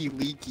sneaky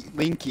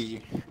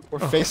linky or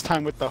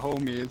FaceTime with the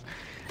homies.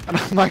 And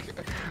I'm like,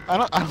 I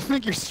don't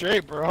think you're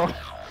straight, bro.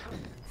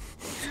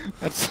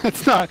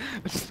 That's not.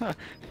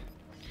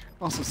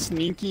 Also,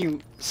 sneaky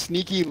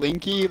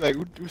linky. Like,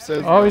 who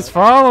says? Oh, that? he's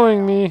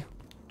following me.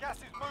 Gas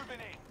is moving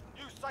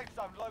in. New safe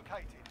zone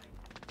located.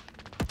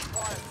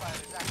 Fire fan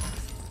is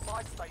active.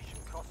 Buy station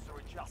costs are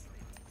adjusted.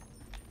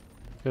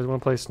 You guys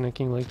want to play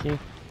Sneaky Linky?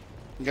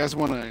 You guys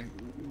want to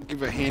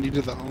give a handy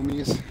to the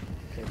homies?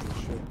 Can't do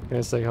shit. I'm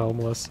gonna say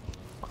homeless.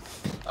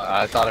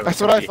 I thought it was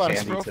That's what I gonna be thought his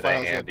handy profile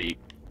today, said. Andy.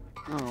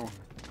 Oh.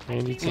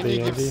 Andy to Andy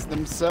the gives Andy.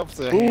 themselves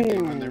a handy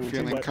when they're Ooh,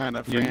 feeling too kind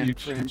of You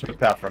took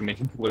that from me.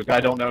 Luke,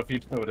 I don't know if you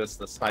noticed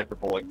the sniper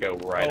bullet go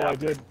right Oh,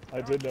 after. I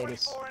did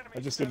notice. I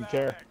just didn't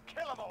care.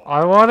 Kill 'em all.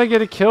 I want to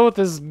get a kill with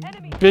this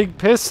big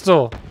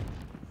pistol.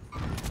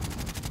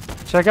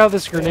 Check out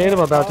this grenade I'm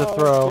about to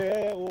throw.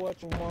 Yeah,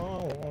 what you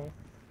want.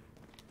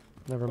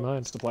 Never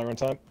mind. Supply run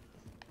time.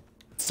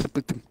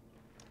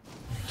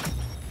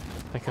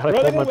 I gotta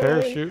Running pull my away.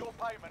 parachute. Your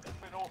payment has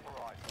been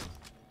authorized.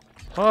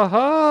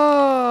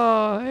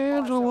 Aha!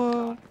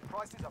 Angela!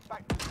 Prices are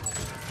back to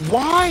normal.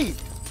 Why?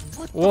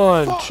 What the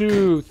 1, fuck?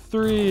 2,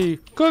 3,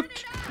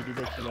 cooked! Did you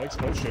break the legs?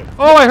 Oh shit.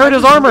 Oh, I heard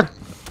his armor!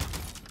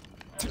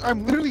 Dude,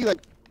 I'm literally like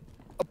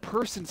a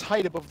person's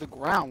height above the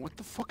ground. What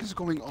the fuck is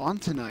going on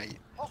tonight?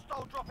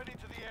 Hostile dropping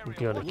into the I'm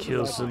area. gonna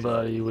kill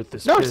somebody with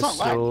this No, it's not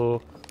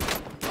pistol.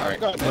 Alright,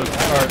 God, Luke, no.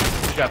 or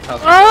Jeff, how's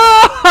it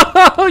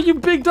Oh, you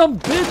big dumb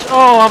bitch!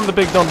 Oh, I'm the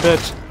big dumb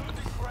bitch.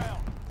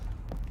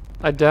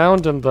 I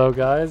downed him though,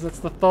 guys. That's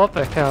the thought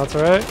that counts,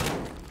 right?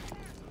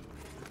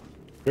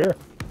 Here.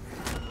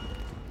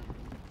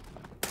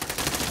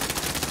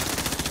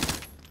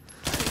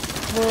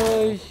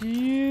 My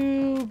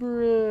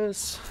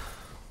hubris.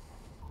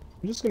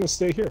 I'm just gonna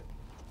stay here.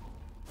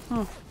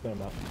 Huh. No, I'm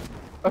not.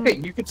 Okay,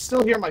 you could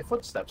still hear my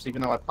footsteps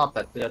even though I popped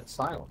that dead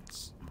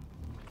silence.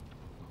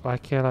 Why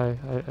can't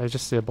I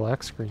just see a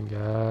black screen,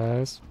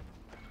 guys.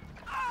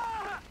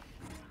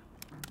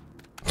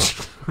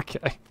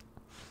 Okay.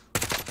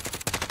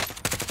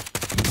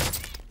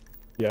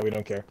 Yeah, we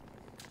don't care.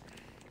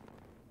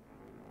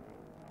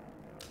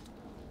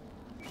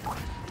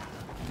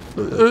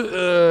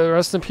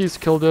 Rest in peace,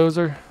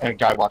 Killdozer. And a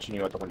guy watching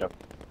you at the window.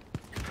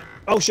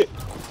 Oh shit!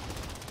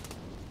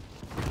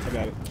 I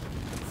got it.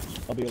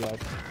 I'll be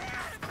alive.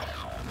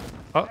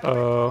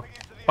 Uh-oh.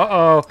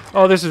 Uh-oh.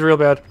 Oh, this is real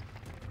bad.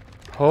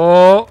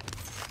 Oh.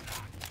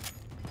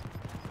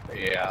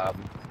 Yeah.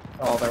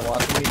 Oh, they're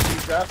watching me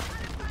too,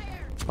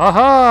 Jeff.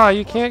 Aha!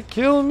 You can't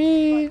kill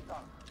me!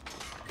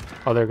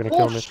 Oh, they're gonna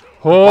kill me.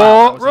 Wow,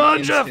 that Oh, was an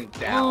run, Jeff! instant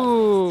down.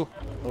 Ooh!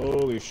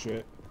 Holy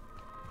shit.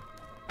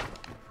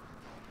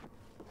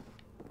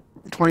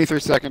 23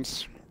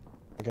 seconds.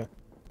 Okay.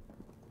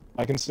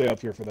 I can stay up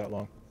here for that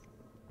long.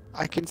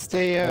 I can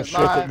stay Oh shit,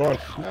 alive. good lord.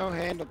 No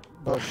handle.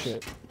 Oh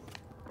shit.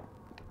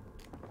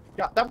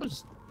 Yeah, that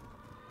was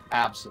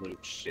absolute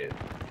shit.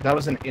 That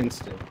was an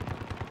instant.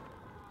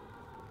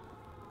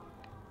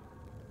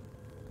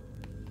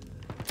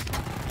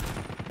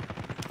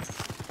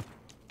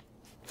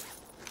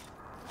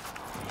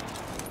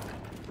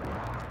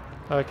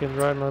 I can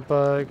ride my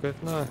bike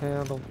with no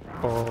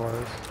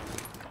handlebars.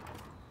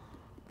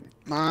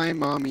 My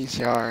mommy's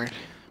yard.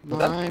 Did My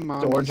that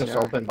mommy's door just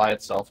yard. open by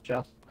itself,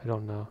 Jeff? I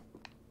don't know.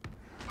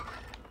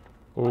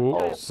 Ooh,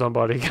 Oh.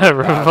 somebody got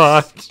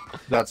revived.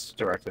 That's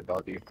directed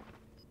above you.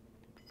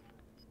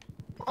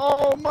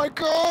 Oh my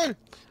god!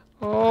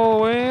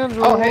 Oh,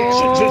 Angela! Oh, hey,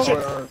 Shit, shit,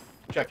 Jeff,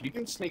 Jeff, you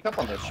can sneak up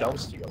on those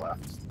shelves to your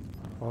left.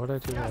 Why would I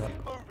do Gas that? is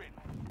moving.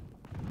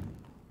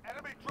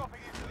 Enemy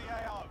dropping into the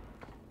AO.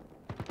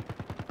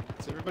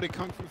 Is everybody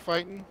kung fu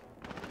fighting?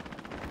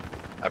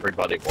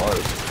 Everybody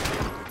was.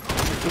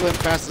 Feeling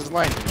fast as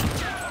light.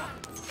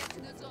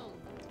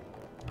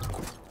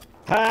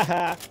 Ha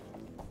ha!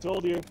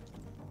 Told you.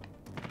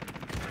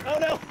 Oh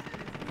no!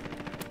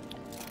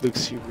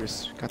 Luke's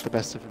hubris got the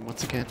best of him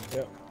once again.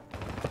 Yep.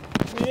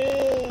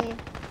 Yeah.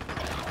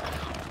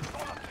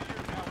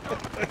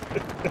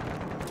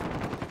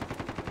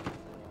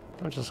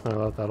 I'm just gonna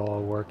let that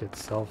all work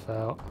itself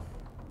out.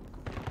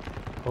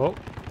 Oh.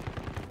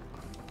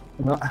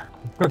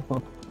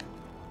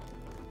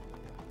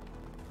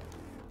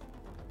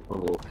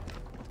 Ooh.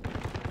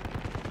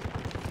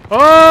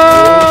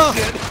 Oh!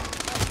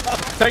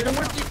 Take him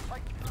with you!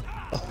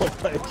 Oh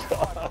my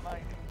god.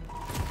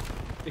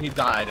 He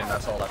died, and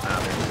that's all that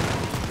matters.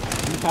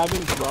 You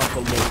haven't dropped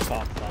below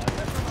top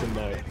 5.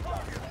 tonight.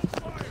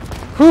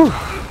 Whew.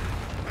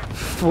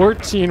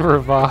 14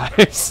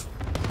 revives.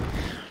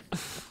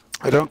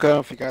 I don't know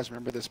if you guys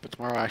remember this, but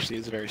tomorrow actually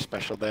is a very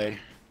special day.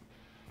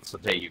 It's the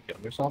day you kill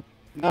yourself.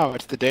 No,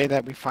 it's the day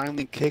that we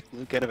finally kick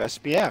Luke out of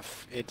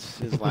SBF. It's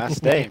his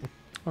last day.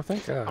 Oh,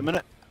 thank God. I'm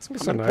gonna so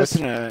put nice.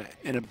 this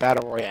in a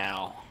battle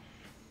royale.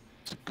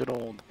 It's a good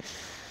old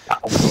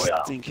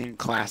stinking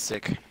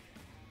classic.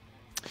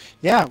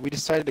 Yeah, we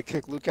decided to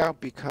kick Luke out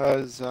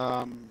because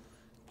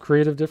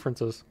Creative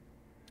differences.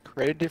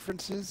 creative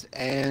differences,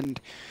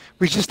 and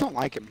we just don't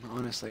like him,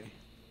 honestly.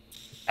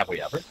 Have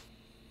we ever?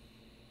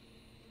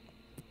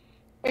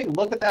 Hey,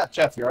 look at that,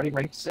 Jeff. You're already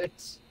ranked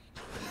 6.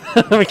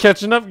 I'm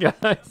catching up,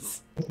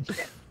 guys.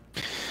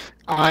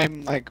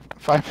 I'm like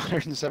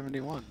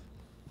 571.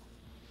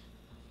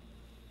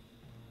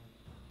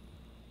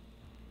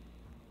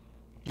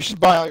 You should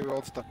buy all your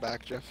old stuff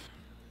back, Jeff.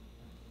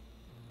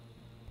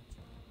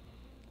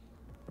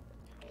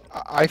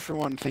 I for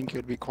one, think it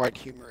would be quite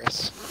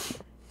humorous.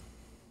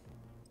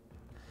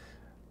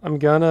 I'm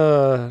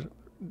gonna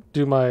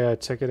do my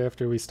ticket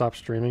after we stop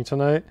streaming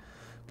tonight,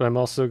 but I'm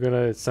also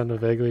gonna send a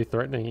vaguely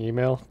threatening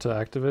email to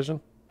Activision.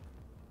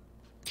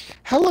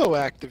 Hello,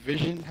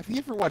 Activision. Have you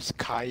ever watched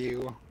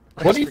Caillou?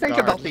 What do you think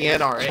about the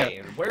NRA?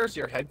 And where's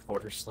your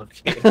headquarters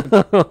located?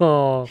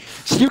 Oh,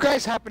 So you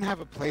guys happen to have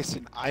a place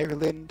in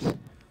Ireland?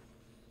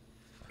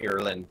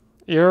 Ireland.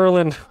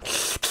 Ireland.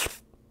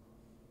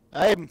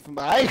 I'm from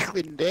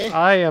Ireland, eh?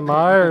 I am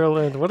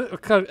Ireland.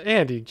 What kind of,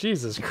 Andy,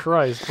 Jesus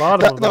Christ,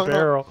 bottom of the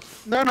barrel.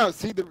 No,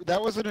 see, that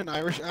wasn't an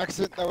Irish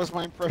accent. That was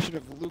my impression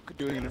of Luke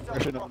doing an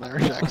impression of an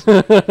Irish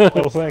accent.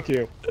 Oh, thank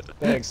you.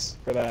 Thanks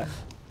for that.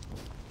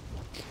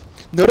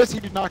 Notice he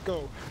did not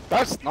go,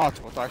 that's not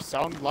what I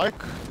sound like.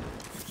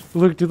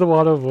 Luke, do the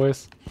Watto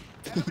voice.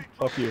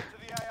 Fuck you. To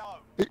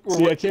the AO.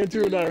 See, I can't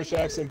do an Irish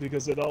accent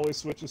because it always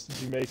switches to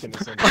Jamaican or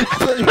something. I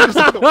thought you were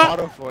just the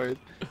Watto voice.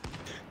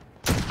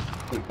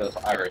 Because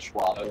Irish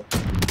Watto.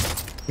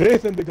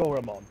 Nathan the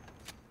Goramon.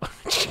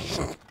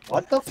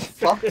 What the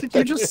fuck did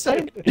you just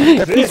say?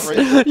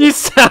 You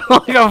sound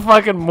like a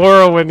fucking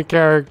Morrowind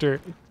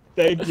character.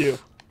 Thank you.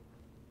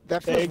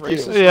 That feels Thank you.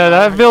 racist. Yeah,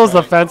 that feels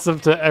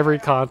offensive to every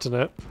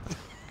continent.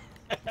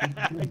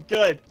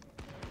 Good.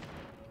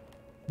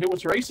 It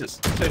was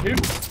racist. To who?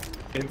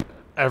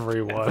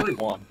 Everyone.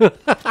 Everyone.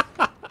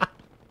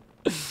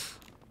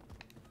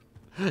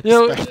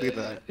 Especially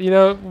that. You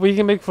know, we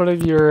can make fun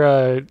of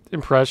your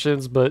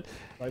impressions, but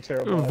My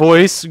terrible.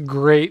 voice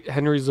great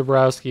Henry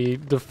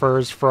Zabrowski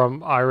differs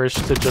from Irish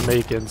to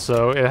Jamaican,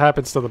 so it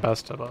happens to the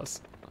best of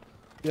us.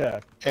 Yeah.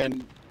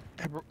 And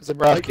Zabrowski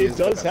Like, it is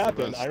the does best of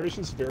happen. us. Irish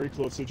is very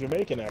close to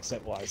Jamaican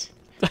accent-wise.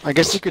 I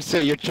guess you could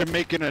say you're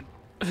Jamaican.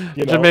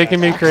 You know, Jamaican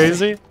me accent-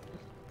 crazy?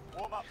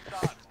 Warm up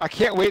done. I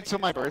can't wait till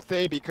my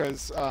birthday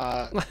because,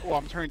 well,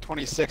 I'm turning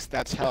 26.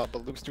 That's hell.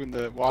 But Luke's doing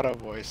the Watto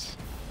voice.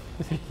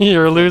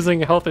 You're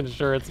losing health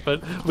insurance,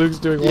 but Luke's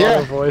doing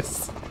Yeah. Watto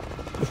voice.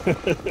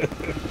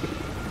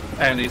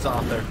 And he's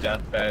on their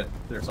deathbed.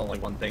 There's only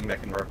one thing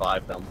that can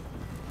revive them.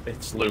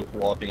 It's Luke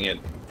walking in.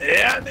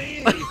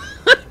 Andy!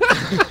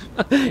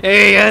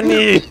 Hey,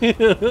 Andy!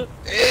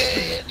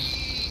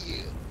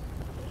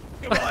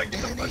 Come on,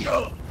 get the fuck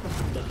up!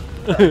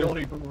 I don't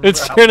even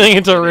It's remember turning how-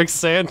 into Rick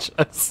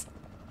Sanchez.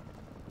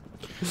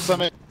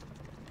 Summit.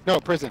 No,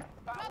 prison.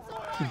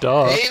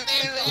 Duh.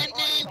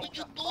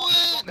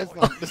 That's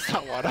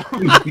not Watto.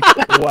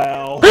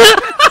 Wow.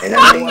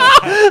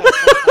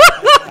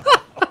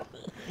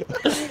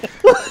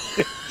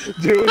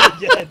 Do it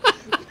again.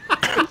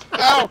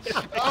 Ow!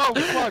 Oh,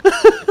 fuck!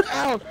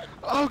 Ow!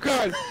 Oh,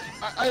 God!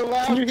 I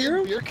laughed. Can you hear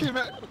him? Beer came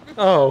out.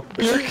 Oh.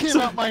 Beer came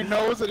out my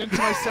nose and into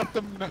my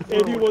septum.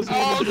 Andy wasn't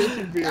Ow! even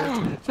drinking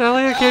beer.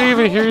 Sally, I can't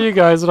even hear you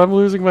guys, and I'm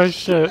losing my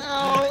shit.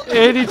 Ow!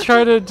 Andy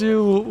tried to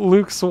do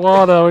Luke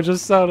Swano, it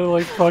just sounded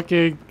like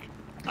fucking...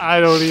 I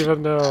don't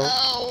even know.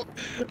 Ow!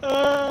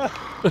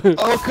 Ah.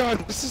 Oh,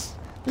 God!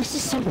 This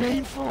is so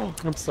painful.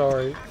 I'm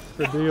sorry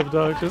for being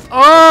obnoxious.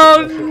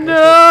 Oh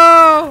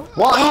no!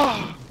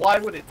 Why? Why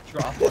would it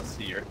drop us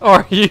here?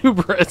 Our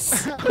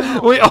hubris.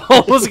 We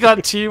almost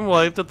got team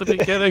wiped at the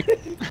beginning.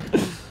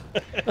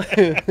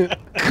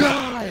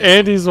 God!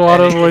 Andy's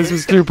Watto voice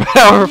was too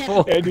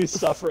powerful. Andy's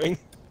suffering.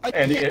 I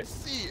Andy, can't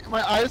see.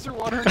 My eyes are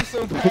watering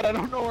so bad. I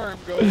don't know where I'm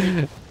going.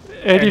 Andy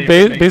Andy,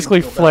 make basically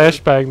you feel better.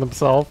 flashbanged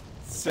himself.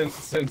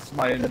 Since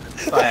my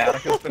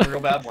sciatica's been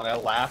real bad, when I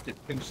laughed, it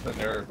pinched the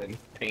nerve and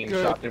pain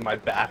Good. shot through my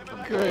back from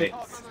the Good.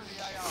 face.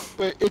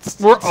 But it's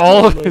We're it's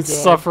all Oh my God.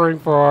 suffering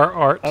for our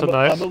art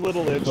tonight. I'm a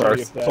little itchy Our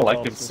if that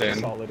collective helps with the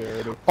sin.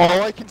 solidarity.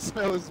 all I can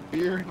smell is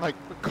beer and like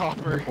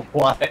copper.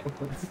 What?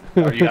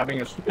 Are you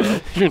having a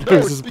stroke? Your No,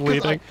 nose it's is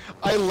because bleeding.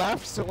 I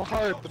laughed so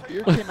hard, the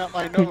beer came out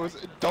my nose,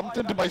 it dumped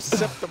into my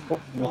septum.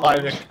 Why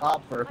the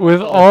copper?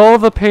 With all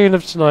the pain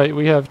of tonight,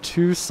 we have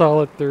 2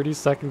 solid 30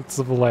 seconds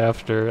of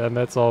laughter, and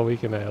that's all we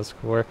can ask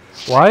for.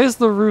 Why is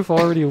the roof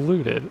already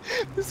looted?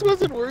 This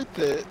wasn't worth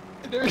it.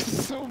 There's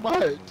so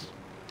much.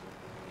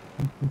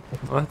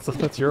 Well,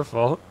 that's your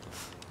fault.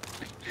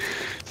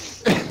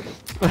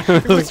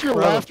 It was your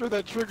laughter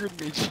that triggered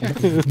me, Jim.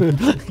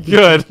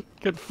 Good.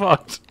 Get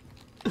fucked.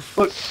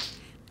 Look,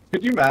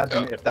 could you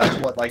imagine if that's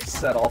what like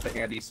set off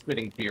Andy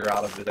spitting beer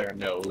out of their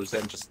nose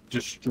and just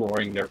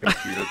destroying their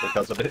computer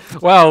because of it?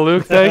 Wow,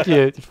 Luke, thank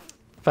you.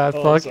 Fat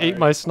Oh, fuck sorry. ate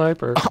my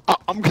sniper.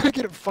 I'm gonna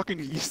get a fucking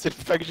yeast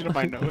infection in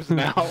my nose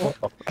now.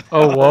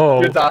 Oh,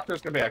 whoa. Your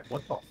doctor's gonna be like,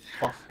 "What the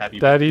fuck have you?"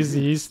 Daddy's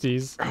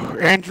yeasties. Oh,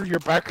 Andrew, you're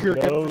back here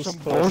again for Nose some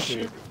pussy.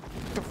 bullshit.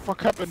 What the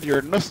fuck happened to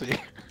your nussy?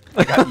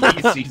 I got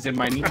yeasties in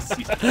my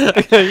kneesies.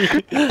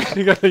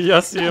 You got a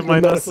yessie in my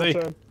Medical nussy.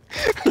 term.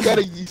 I got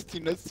a yeasty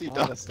nussy,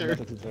 Honest doctor.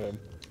 medical term.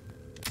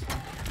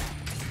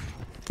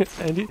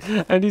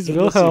 Andy's Good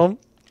Wilhelm.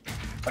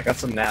 I got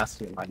some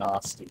nasty in my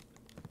nasty.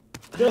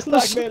 Just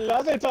like me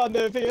love it on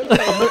the field.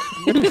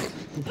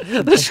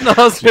 The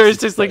schnozberries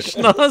taste like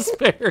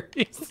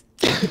schnozberries.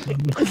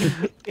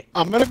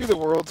 I'm gonna be the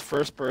world's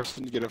first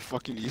person to get a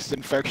fucking yeast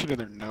infection in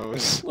their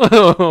nose.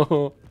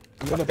 Oh.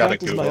 I'm gonna Gotta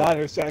practice my Google.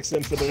 Irish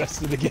accent for the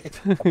rest of the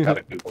game. Got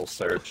a Google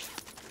search.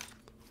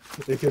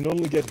 It can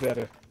only get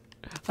better.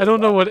 I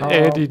don't know what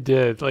Andy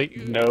did. Like,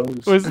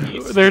 Nose. was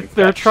yeast they're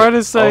infection. trying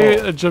to say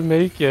Oh. a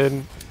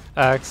Jamaican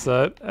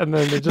accent, and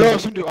then they No, I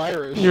was just gonna do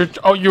Irish.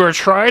 you were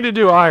trying to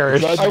do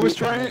Irish. Right. I was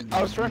trying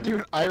to do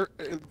an Irish.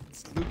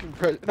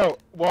 No,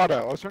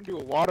 Watto. I was trying to do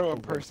a Watto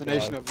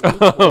impersonation of Luke.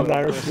 Oh. An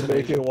Irish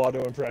Jamaican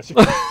Watto impression.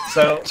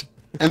 So,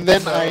 And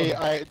then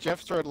Jeff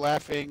started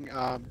laughing,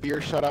 beer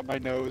shot out my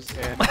nose,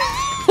 and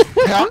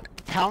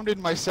pounded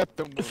my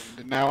septum wound,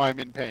 and now I'm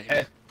in pain.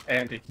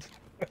 Andy.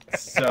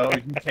 So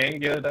you can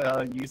get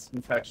a yeast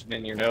infection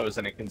in your nose,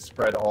 and it can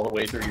spread all the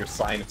way through your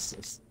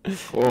sinuses. You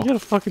got a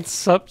fucking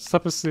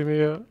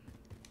septicemia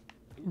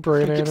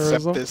brain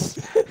Accept aneurysm. this.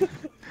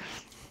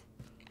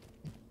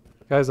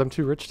 Guys, I'm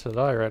too rich to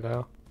die right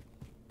now.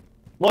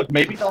 Look,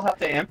 maybe they'll have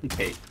to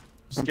amputate.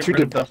 Just I'm get too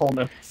rid of the whole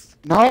nose.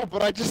 No,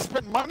 but I just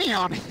spent money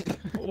on it.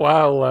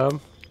 Wow, Lem.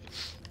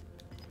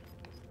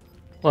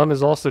 Lem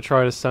is also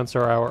trying to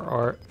censor our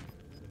art.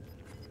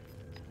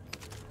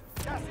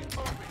 Gas is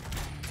moving.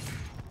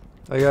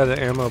 I got an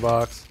ammo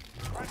box.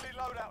 Friendly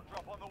loadout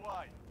drop on the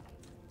way.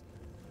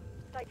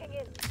 Sighting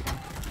in.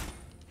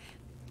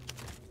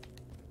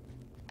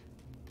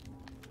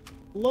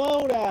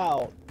 Load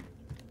out.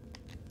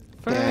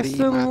 Daddy, Fast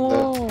and my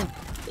low.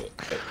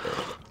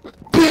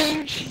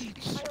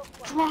 Banshees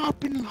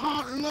dropping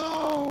hot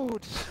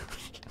loads.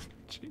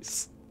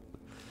 Jeez.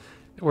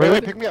 Wait,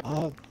 Where pick me up.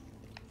 The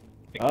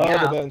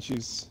Yeah.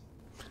 benches.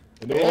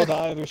 An old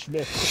Irish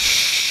myth.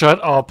 Shut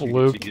up,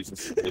 Luke.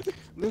 Jesus.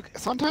 Luke,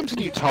 sometimes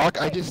when you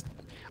talk, I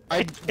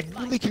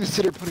really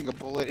consider putting a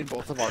bullet in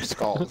both of our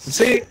skulls.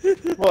 See,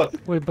 look,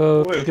 We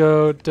both Luke.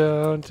 go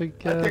down I think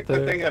the thing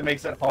together. that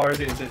makes it hard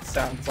is it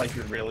sounds like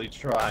you're really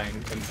trying,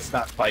 and it's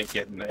not quite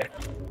getting there.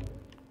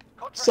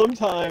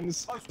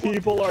 Sometimes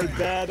people are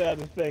bad at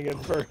a thing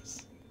at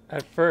first.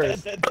 At And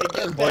first. then they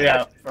get Well, better.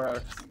 yeah,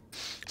 first.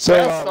 So,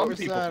 Yeah, some where's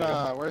people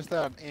that, where's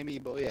that Amy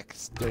Boyek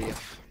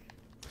stuff?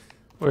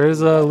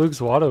 Where's Luke's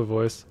Watto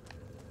voice?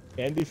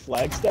 Andy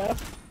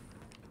Flagstaff?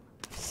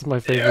 This is my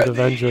favorite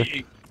Avenger.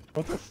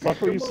 What the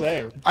fuck were you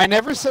saying? I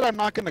never said I'm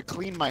not gonna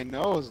clean my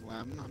nose,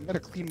 Lem. I'm gonna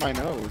clean my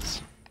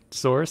nose.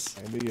 Source?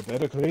 Andy, you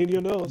better clean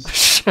your nose.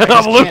 Shut I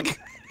up,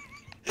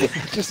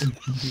 just Luke!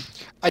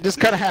 I just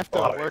kind of have to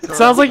work. It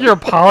sounds like you're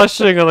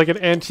polishing like an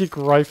antique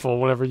rifle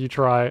whenever you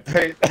try it.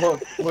 Hey,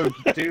 look,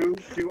 do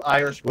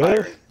Irish Well,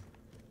 pirate.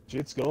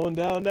 shit's going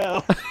down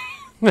now.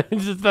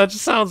 That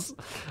just sounds.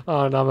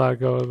 Oh, no, I'm not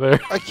going there.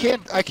 I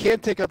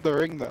can't take out the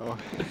ring though.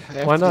 I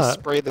have Why to not? Just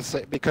spray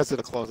the because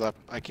it'll close up.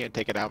 I can't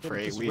take it out for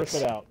 8 Just weeks.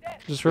 rip it out.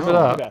 Just rip No, it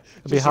out. Yeah.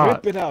 It'd be Just hot.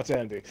 rip it out,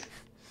 Andy.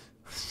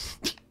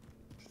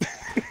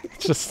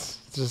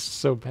 Just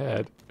so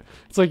bad.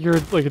 It's like you're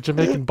like a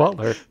Jamaican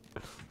butler.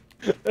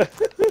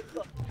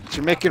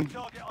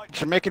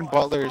 Jamaican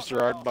Butler is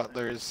Gerard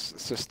Butler's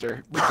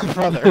sister,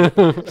 brother.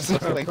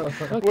 So, like,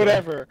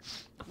 whatever.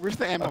 Where's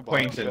the ammo box?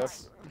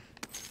 Acquaintance.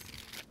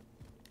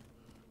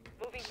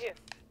 Moving here.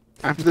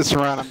 After this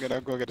round, I'm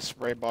gonna go get a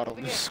spray bottle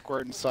and just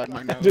squirt inside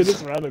my After this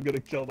nose. round, I'm gonna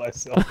kill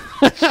myself.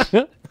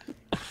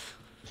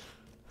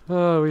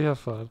 Oh, we have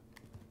fun.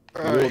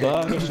 The old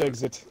Irish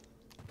exit.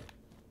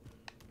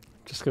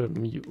 Just gonna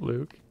mute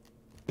Luke.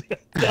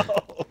 No.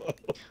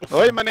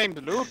 Hi, my name's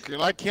Luke,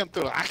 and I can't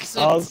do accents.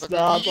 I'll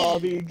stop. I'll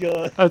be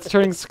good. Oh, it's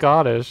turning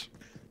Scottish.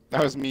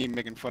 That was me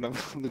making fun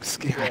of Luke's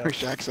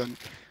Irish accent.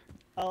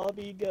 I'll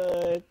be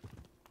good.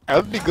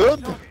 That'd be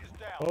good. Target is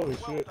down. Holy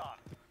Well shit. done.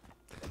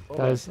 Oh,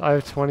 Guys, I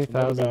have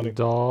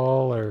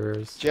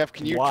 $20,000. Jeff,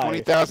 can you Why?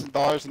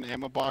 $20,000 in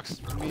ammo boxes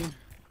for me?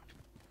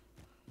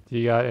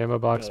 You got ammo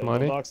box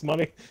money? Box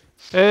money.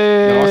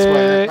 Hey! No, that's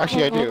why.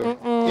 Actually, I do.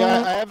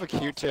 Yeah, I have a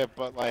Q-tip,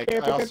 but like, I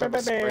also have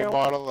a spray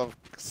bottle of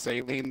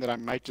saline that I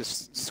might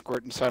just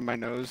squirt inside my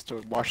nose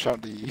to wash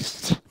out the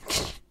yeast.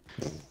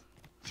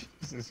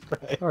 Jesus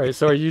Christ. Alright,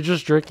 so are you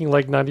just drinking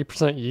like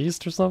 90%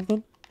 yeast or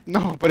something?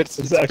 No, but it's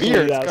It's actually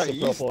beer. It's got isopropyl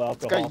yeast. It's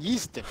alcohol. got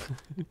yeast in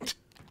it.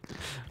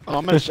 Oh,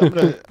 I'm gonna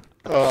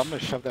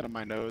shove that in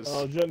my nose.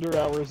 Oh, gender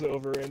hour's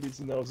over. Andy's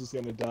nose is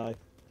gonna die.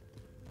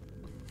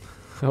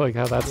 I like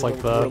how that's like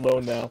We're the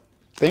alone now.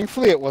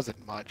 Thankfully, it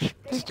wasn't much.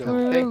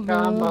 Still, Think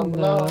I'm alone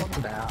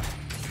now.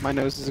 my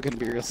nose is gonna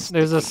be real.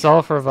 There's a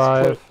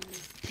self-revive.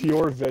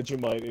 Pure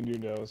Vegemite in your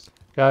nose.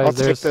 Guys,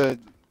 there's...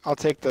 I'll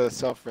take the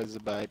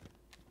self-revive.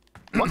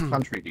 What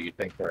country do you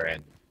think they're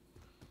in?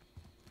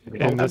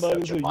 In this-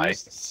 Vegemite is a Vegemite.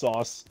 yeast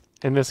sauce.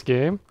 In this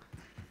game?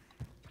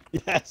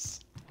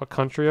 Yes. What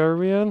country are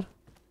we in?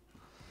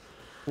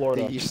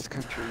 Florida. The East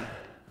Country.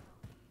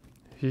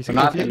 If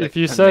not you, in the if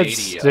you said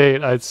Canada.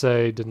 state, I'd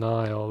say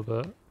denial,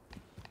 but...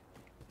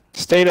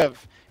 State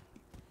of.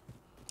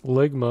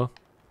 Ligma.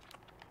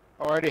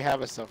 I already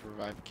have a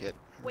self-revive kit.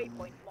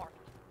 Waypoint marked.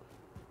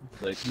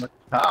 Like,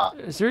 ah,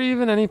 Is there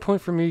even any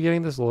point for me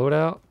getting this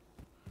loadout?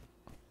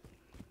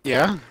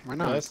 Yeah, why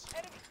not? Yes.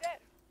 Enemy dead.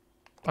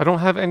 I don't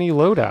have any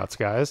loadouts,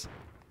 guys.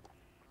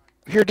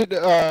 Here did Oh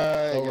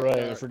yeah,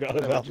 right, I forgot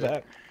about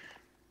that.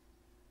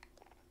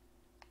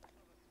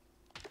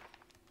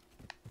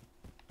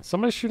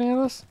 Somebody shooting at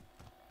us?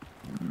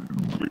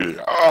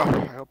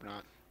 Oh, I hope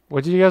not.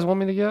 What do you guys want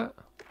me to get?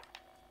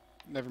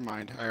 Never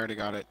mind. I already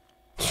got it.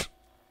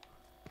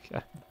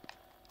 Okay.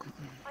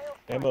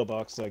 Ammo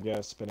box, I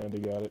guess, but Andy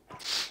got it.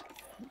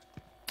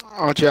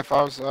 Oh, Jeff,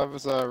 I was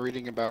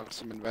reading about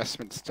some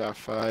investment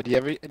stuff. Do you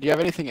have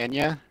anything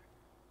Enya?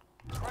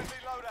 Friendly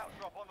loadout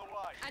drop on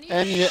the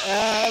way.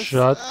 Enya.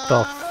 Shut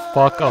the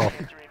fuck up.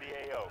 Entering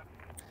the AO.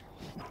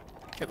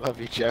 I love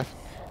you, Jeff.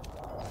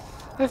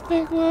 I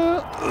think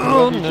we'll...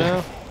 Oh, you,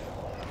 no.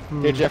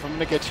 Hey, Jeff, I'm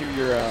gonna get you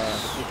your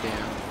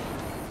damn.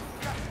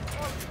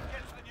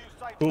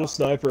 Cool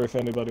sniper if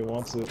anybody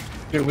wants it.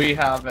 do we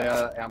have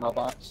a ammo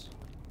box?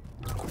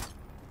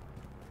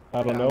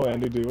 I don't know,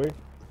 Andy, do we?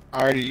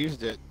 I already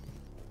used it.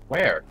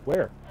 Where?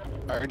 Where?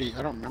 I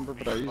don't remember,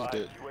 but I used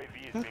it.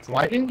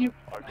 Why didn't you?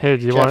 Hey,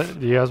 do you Jeff. want it?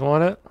 Do you guys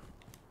want it?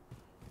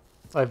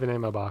 I've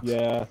in my box.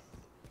 Yeah.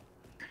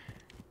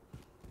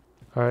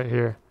 Alright,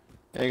 here.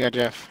 There you go,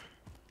 Jeff.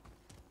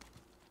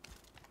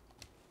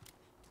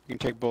 You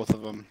can take both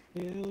of them.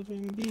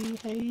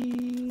 It's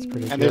pretty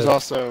And good. there's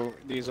also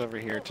these over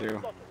here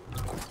too.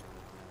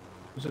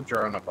 There's a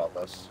drone above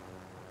us.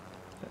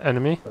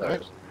 Enemy?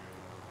 There's-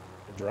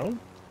 A drone?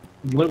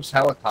 Luke's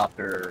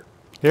helicopter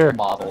Here.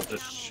 model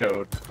just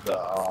showed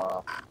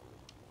the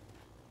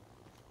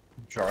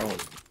drone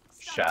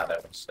shadow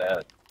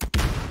instead.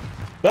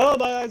 Oh,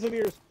 my eyes and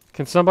ears!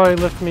 Can somebody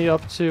lift me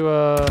up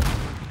to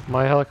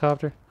my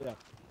helicopter? Yeah.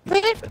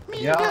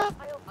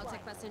 I'll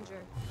take passenger.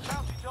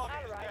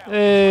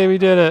 Hey, we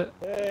did it.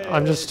 Hey.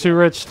 I'm just too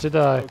rich to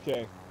die.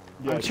 Okay.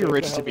 Yeah, I'm too take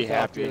rich the to be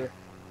happy. helicopter.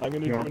 I'm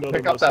gonna You do wanna another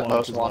pick up that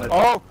most as well. wanted?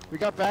 Oh, we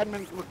got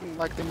Badman looking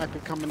like they might be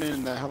coming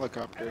in the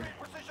helicopter.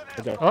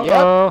 Okay.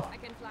 Uh-oh. I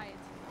can fly it.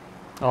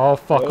 Oh,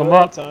 fuck them Oh,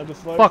 up. time to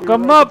fly Fuck through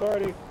 'em the up.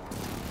 party.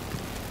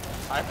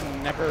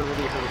 I've never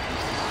really heard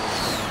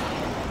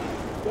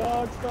of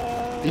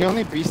Dogfight. The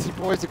only Beastie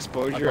Boys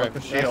exposure I I've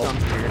got the shield.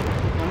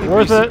 The only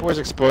Worth Beastie it. Boys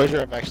exposure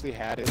I've actually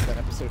had is that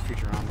episode of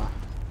Futurama.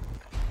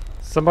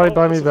 Somebody Oh,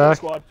 buy that's me the full back.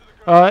 squad.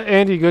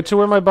 Andy, go to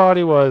where my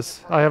body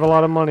was. I have a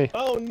lot of money.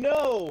 Oh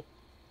no!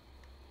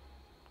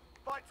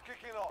 Fight's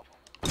kicking off.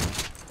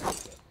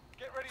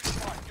 Get ready to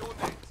fight. You're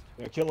next.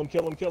 Yeah, kill him,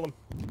 kill him, kill him.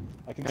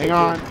 I can Hang take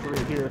on. it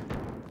through here.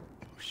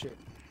 Oh shit.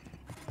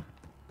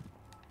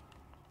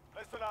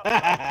 Listen up,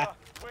 soldier.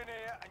 Win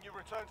here and you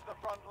return to the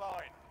front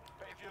line.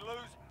 But if you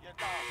lose, you're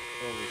done.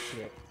 Holy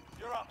shit.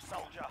 You're up,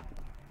 soldier.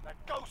 Now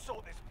go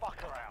sort this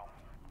fucker out.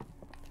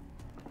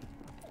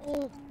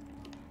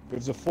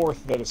 There's a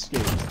fourth that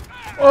escaped.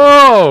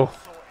 Oh!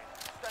 Sorted.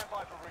 Stand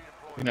by for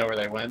redeployment. You know where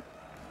they went?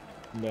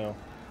 No.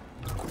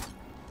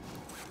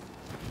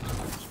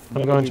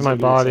 I'm going to my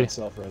body.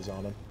 Self-res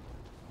on him.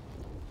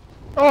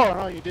 Oh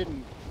no, you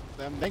didn't.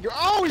 Thank you.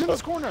 Oh, he's in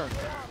this corner.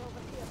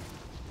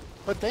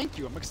 But thank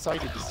you. I'm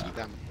excited to see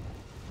them.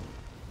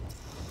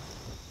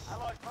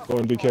 Go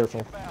and be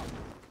careful.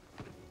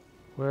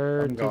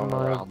 Where I'm did going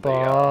my around the,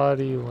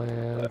 body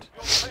land?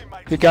 Your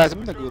teammates Hey guys, I'm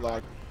in the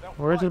gulag.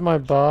 Where did my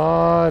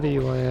body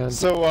land?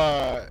 So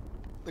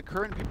the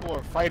current people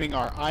are fighting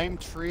are I'm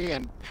Tree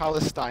and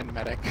Palestine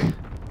Medic.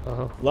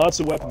 Oh, Lots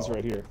of weapons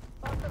right here.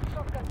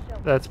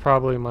 that's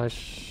probably my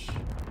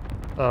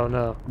Oh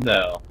no.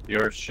 No,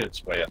 your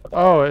shit's way at the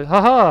bottom. Oh,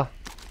 haha!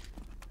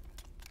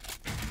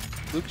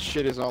 Luke's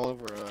shit is all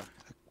over a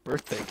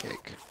birthday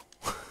cake.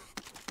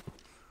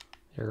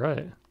 You're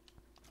right.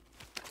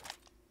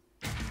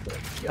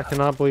 I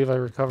cannot believe I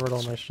recovered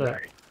all my shit.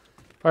 Right.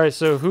 Alright,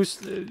 so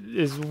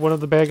is one of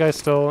the bad guys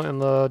still in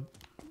the...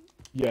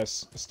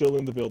 Yes, still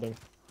in the building.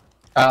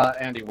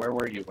 Andy, where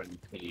were you when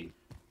he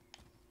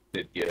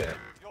did get in?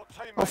 Your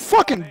teammates Oh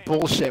fucking are in.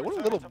 bullshit! What a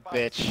little Return to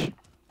base. bitch.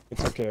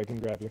 It's okay, I can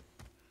grab you.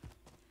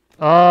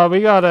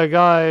 We got a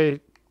guy...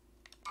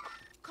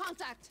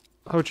 Contact.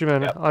 Ho Chi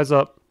Minh, Yep. eyes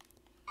up.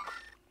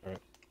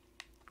 Alright.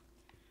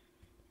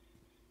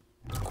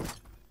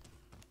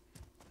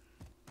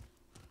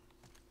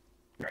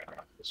 Right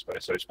around this way,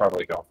 so he's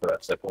probably going for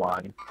that zip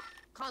line.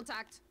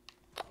 Contact.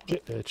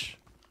 Bitch.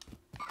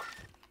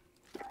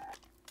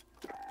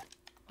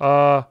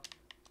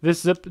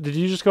 This zip... Did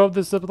you just go up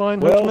this zip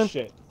line, Ho Chi Well, Minh?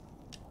 shit.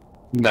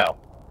 No.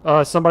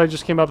 Somebody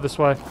just came up this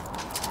way.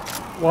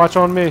 Watch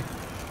on me.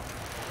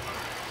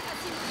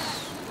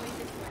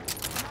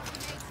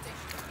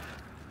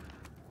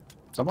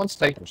 Someone's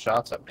taking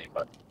shots at me,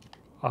 but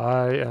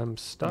I am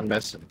stuck. I'm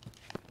missing.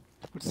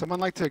 Would someone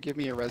like to give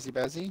me a resi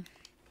bezzy?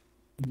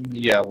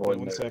 Yeah, well,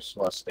 One there's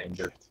sec. less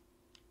danger.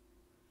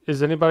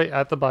 Is anybody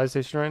at the buy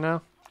station right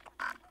now?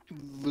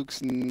 Luke's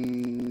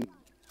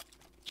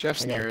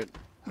Jeff's Hang on. near it.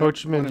 Ho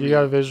Chi Minh, do you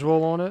got a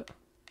visual on it?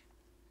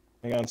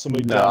 Hang on,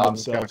 somebody No, downed I'm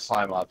just gonna themselves.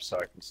 climb up so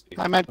I can see.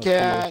 Hi, Mad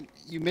Cat.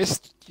 You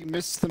missed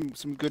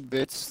some good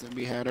bits that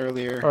we had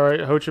earlier. All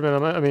right, Ho Chi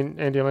Minh, I mean,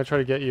 Andy, I might try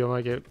to get you. I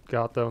might get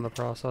got though in the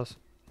process.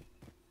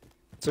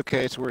 It's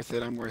okay. It's worth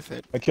it. I'm worth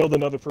it. I killed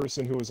another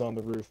person who was on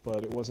the roof,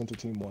 but it wasn't a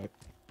team wipe.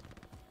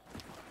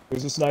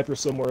 There's a sniper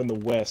somewhere in the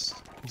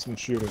west. He's been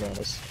shooting at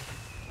us.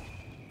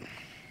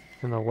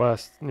 In the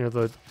west, near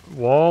the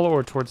wall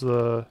or towards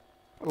the...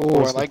 Oh,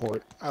 Close to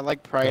port. I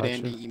like Pride Gotcha.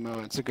 Andy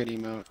emote. It's a good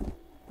emote.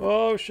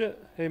 Oh, shit.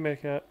 Hey,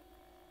 Maycat.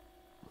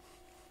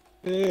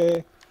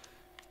 Hey.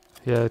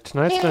 Yeah,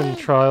 tonight's been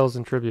trials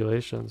and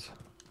tribulations.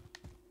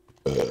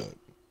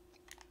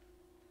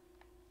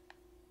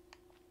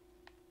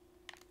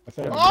 I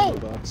found Oh! a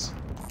box.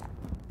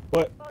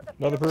 What?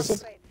 Another person?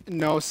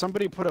 No,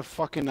 somebody put a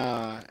fucking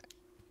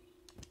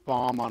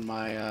bomb on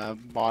my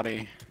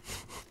body.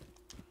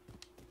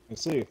 I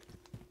see.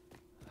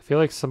 I feel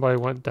like somebody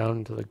went down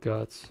into the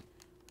guts.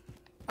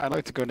 I'd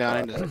like to go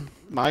down into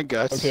my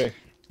guts. Okay.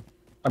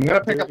 I'm gonna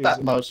pick There up that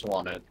is- most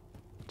wanted.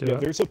 Do Yeah,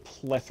 it. there's a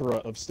plethora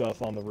of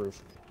stuff on the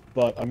roof,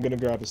 but I'm gonna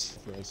grab his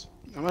frizz.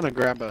 I'm gonna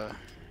grab a.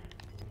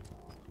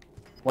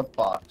 What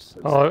box?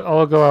 Is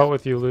I'll go out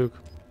with you, Luke.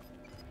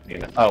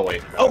 Oh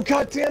wait. Oh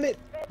god damn it!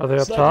 Are they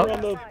up Sniper top?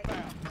 on the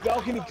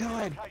balcony.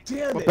 God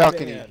damn What it!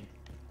 balcony? Man.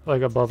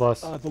 Like above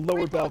us? The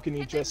lower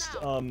balcony, just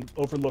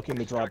overlooking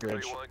the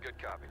drawbridge. Good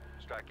copy.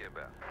 Strike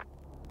inbound. I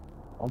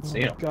don't Oh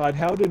see my him. god,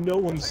 how did no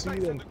one see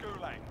Teammates in them? the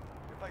gulag.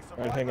 If they survive,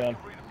 Alright, hang they on.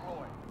 can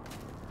redeploy.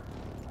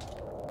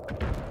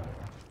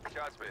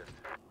 Shots missed.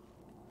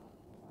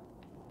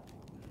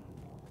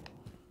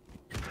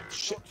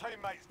 Shit. Your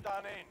teammates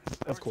done in.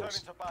 They're Of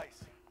course. returning to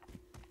base.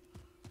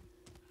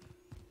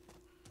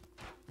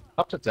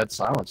 Up to dead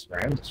silence,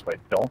 man. This way,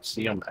 don't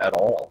see him at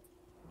all.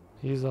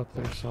 He's up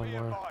there Be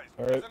somewhere. advised,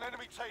 Alright. there's an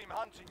enemy team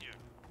hunting you.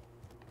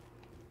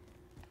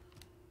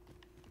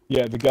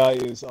 Yeah, the guy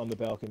is on the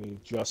balcony,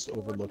 just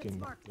overlooking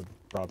the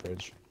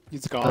drawbridge.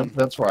 He's gone.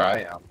 That's where I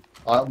am.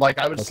 Like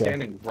I was Okay.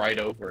 standing right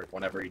over it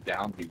whenever he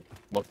downed. He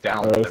looked down.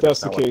 Alright, but if there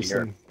that's was the no one case, here.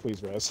 then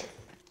please res.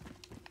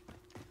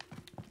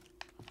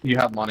 You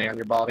have money on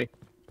your body.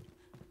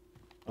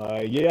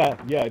 Yeah,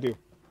 I do.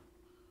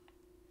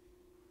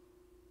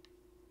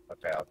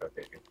 Okay, I'll go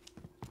get you.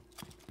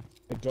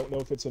 I don't know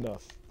if it's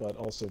enough, but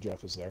also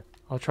Jeff is there.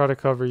 I'll try to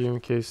cover you in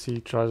case he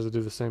tries to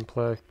do the same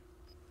play.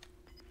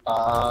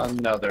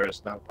 No, there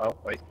is no. Oh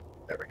wait,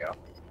 there we go.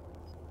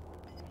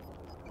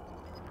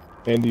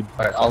 Andy,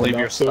 Alright, I'll I'm leave not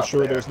your so stuff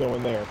sure there. there's no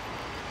one there.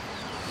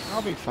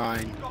 I'll be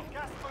fine. Got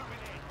gas moving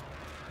in.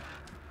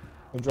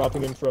 I'm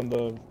dropping in from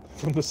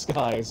the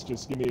skies.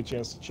 Just give me a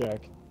chance to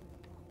check.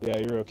 Yeah,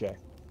 you're okay.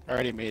 I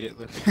already made it.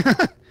 Luke.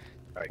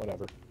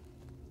 Whatever.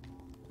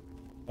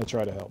 I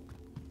try to help.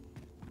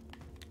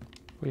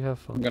 We have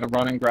I'm fun. gonna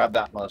run and grab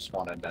that most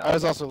wanted now. I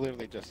was also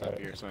literally just up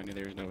Alright. here, so I knew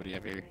there was nobody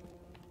up here.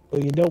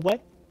 Well, you know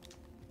what?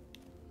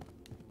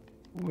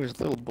 Ooh, there's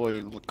a little boy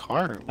with a little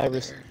car over I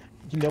there.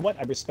 You know what?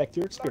 I respect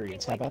your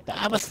experience. How about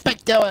that? I'm a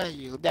spectator.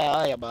 You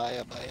die,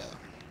 bye.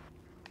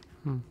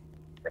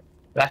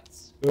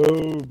 That's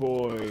Oh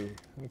boy.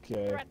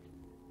 Okay.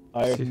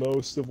 I have See-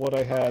 most of what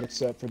I had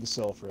except for the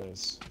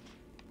self-res.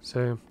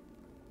 Same.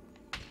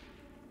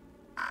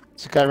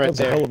 There's a guy right That was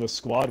a there. hell of a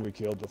squad we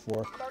killed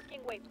before.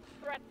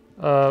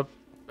 Ho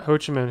Chi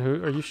Minh,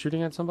 who are you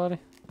shooting at somebody?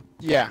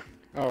 Yeah.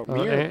 Oh,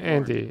 me or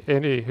Andy.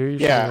 Andy, who are you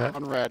Yeah,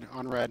 shooting on red.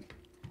 On red. at?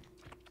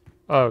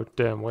 Oh,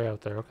 damn, way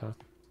out there. Okay.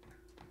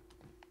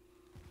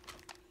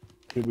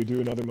 Did we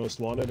do another most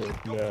wanted or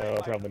no?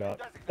 Probably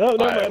not. Oh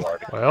no, I man.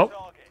 already-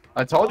 Well,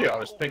 I told you I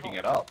was picking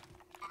it up.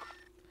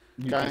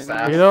 You Guys, just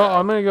asked you know, that.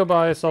 I'm gonna go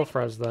buy a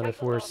self-res then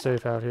if we're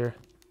safe out here.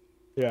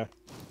 Yeah.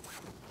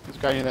 There's a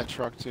guy in that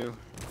truck too.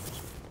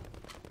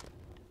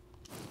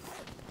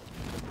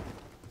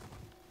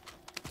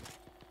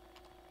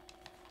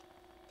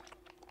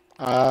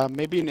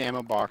 Maybe an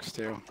ammo box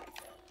too.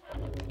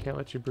 Can't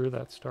let you brew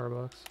that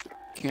Starbucks.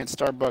 Can't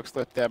Starbucks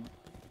let that.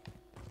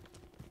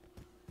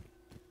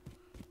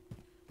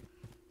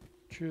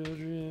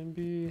 Children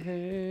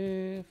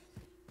behave.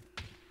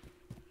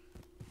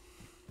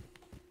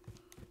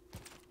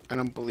 I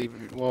don't believe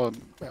it. Well,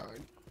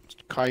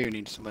 Caillou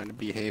needs to learn to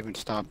behave and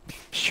stop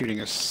shooting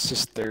his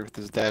sister with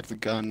his dad's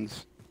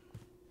guns.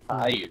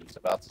 I was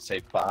about to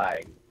say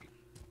bye.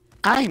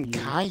 I'm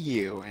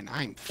Caillou, and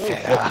I'm Oh,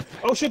 fed shit. up.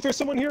 Oh shit! There's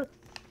someone here.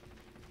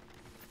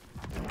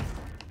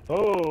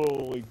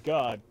 Holy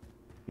God!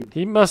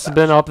 He must have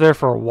been up there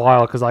for a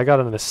while because I got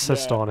an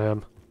assist Yeah. on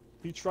him.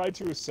 He tried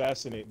to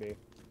assassinate me.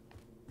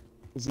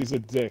 Cause he's a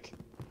dick.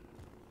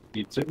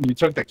 You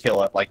took the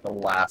kill at like the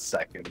last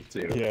second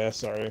too. Yeah,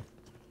 sorry.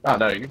 Oh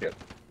no, you're good.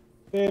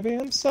 Baby,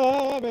 I'm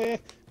sorry.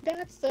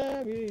 That's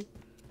sorry.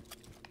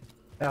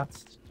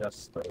 That's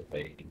just the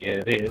way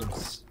it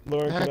is.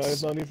 Lauren, can I have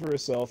That's- money for a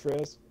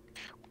self-res?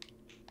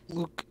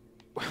 Luke.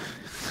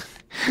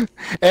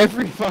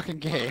 Every fucking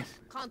game.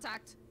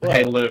 Contact.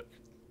 Hey, Luke.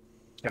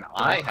 Can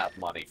I have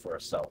money for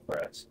a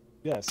self-res?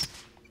 Yes.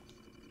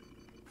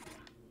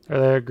 Are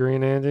they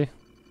green, Andy?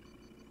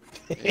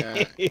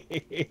 Yeah.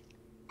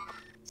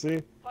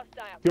 See?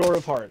 Pure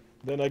of heart.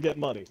 Then I get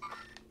money.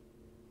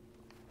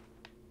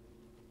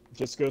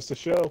 Just goes to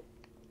show.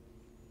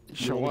 You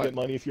Show only what? get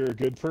money if you're a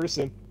good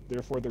person.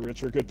 Therefore, the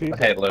rich are good people.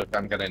 Hey, Luke,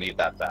 I'm gonna need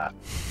that back.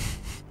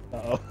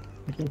 Uh-oh.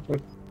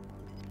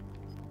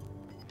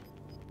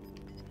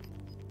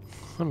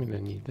 I'm gonna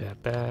need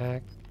that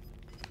back.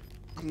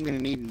 I'm gonna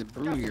need to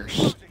brew your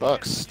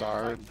bucks,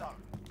 Star.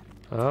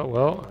 Oh,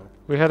 well,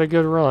 we had a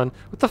good run.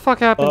 What the fuck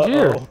happened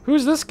here? Uh-oh.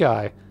 Who's this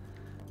guy?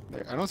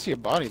 I don't see a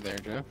body there,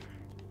 Jeff.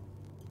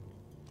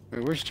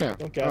 Wait, where's Jeff?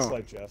 Don't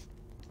gaslight Jeff.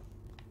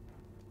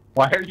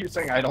 Why are you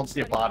saying I don't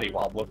see a body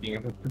while looking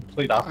in the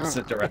complete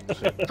opposite direction?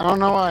 I don't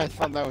know why I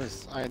thought that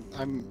was. Yeah,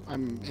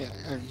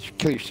 you should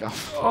kill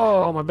yourself.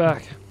 Oh, my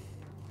back.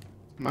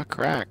 My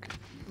crack.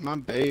 My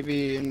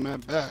baby in my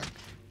back.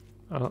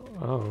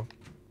 Oh.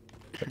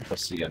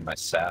 Pussy in my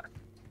sack.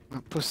 My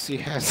pussy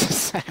has a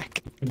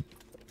sack.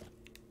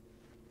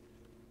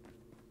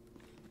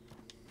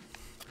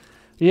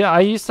 Yeah,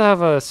 I used to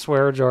have a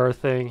swear jar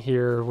thing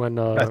here when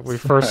we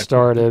first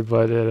started,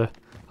 but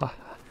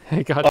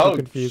it got too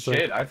confusing.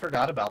 Shit, I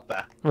forgot about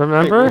that.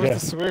 Remember? Hey,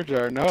 what's the swear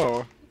jar?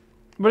 No.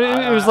 But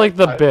it was like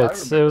the I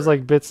bits. It was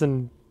remember. like bits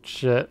and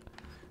shit.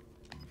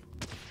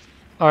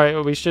 All right,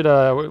 we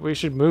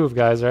should move,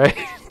 guys. Right?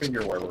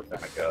 Figure where we're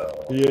gonna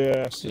go.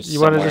 Yeah.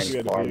 You wanna Somewhere just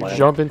in farmland.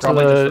 jump into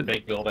Probably just a the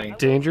big building.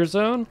 danger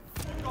zone?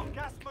 Got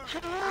gas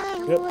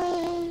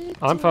moving.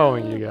 I'm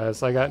following you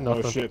guys. I got Oh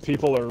nothing. shit,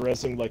 people are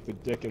resing like the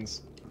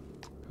Dickens.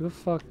 Who the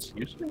fuck?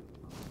 Excuse me?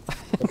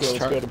 Okay, let's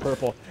go to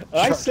purple.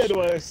 I said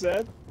what I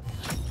said.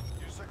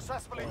 You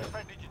successfully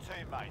defended your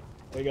teammate.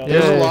 Hang on,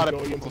 There's a I'm lot of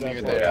going people into that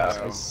near place. there, I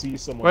though. see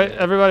someone. Wait, there.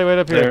 everybody, wait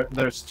up here.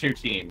 There's two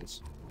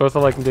teams. Both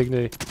are like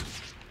dignity.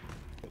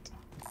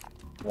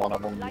 One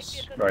of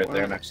them's right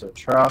there next to the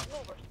truck.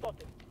 And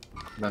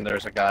then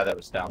there's a guy that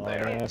was down Oh,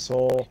 there.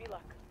 asshole.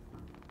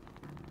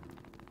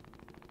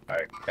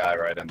 Alright, guy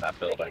right in that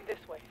building.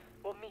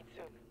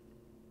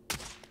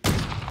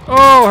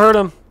 Oh, hurt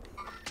him.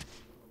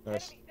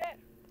 Nice.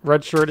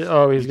 Red shirt.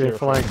 Oh, he's Be getting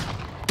careful.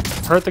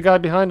 flanked. Hurt the guy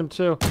behind him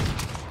too.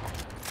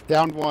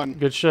 Down one.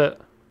 Good shit.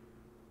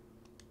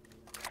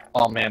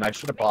 Oh man, I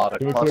should have bought a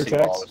Can we clear pussy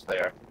while I tags? was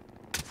there.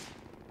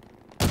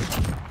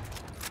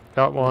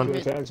 Got one.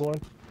 Clear tags one.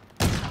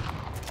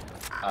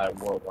 I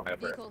will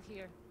whenever. Vehicle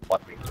here.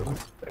 Let me do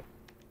it.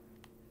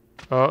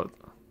 Oh,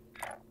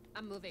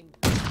 I'm moving.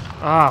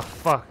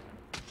 fuck.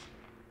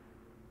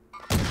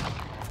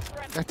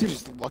 That dude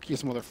is the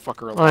luckiest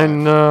motherfucker alive. I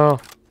know.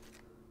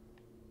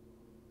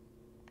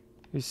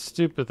 He's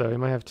stupid though. He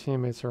might have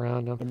teammates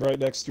around him. I'm right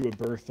next to a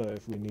Bertha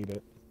if we need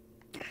it.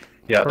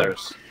 Yeah,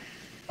 there's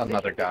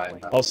another guy in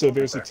that. Also,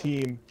 there's a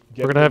team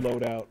We're getting gonna the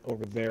loadout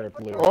over there at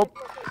blue. Oh,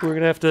 We're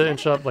gonna have to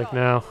inch up like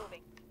now.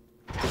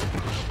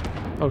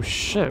 Oh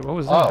shit! What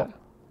was Oh. that?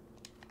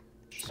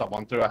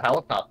 Someone threw a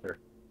helicopter.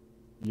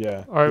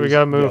 Yeah. All right, we there's-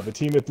 gotta move. Yeah, the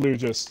team at blue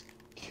just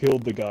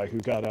killed the guy who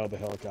got out of the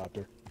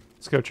helicopter.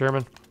 Let's go,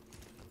 Chairman.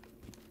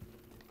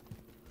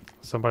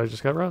 Somebody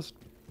just got roasted.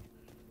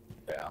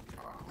 Yeah.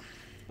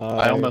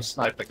 I almost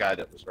sniped the guy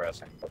that was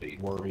resting, but he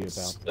worry about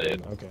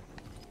slid. them. Okay.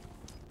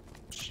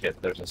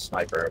 Shit, there's a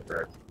sniper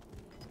over.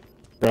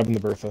 Grabbing the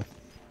Bertha.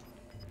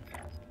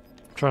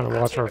 Trying to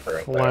watch our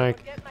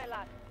flank.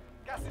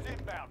 Gas is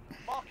inbound.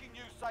 Marking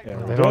you safe. Yeah,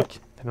 They good.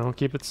 don't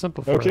keep it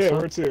simple for Okay, us.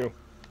 where Huh? to?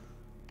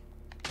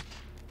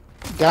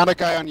 got a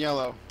guy on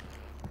yellow.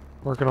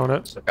 Working on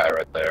it. There's a guy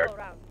right there.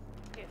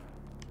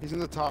 He's in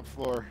the top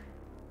floor.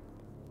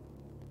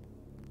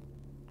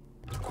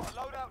 Got a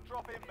loadout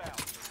drop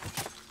inbound.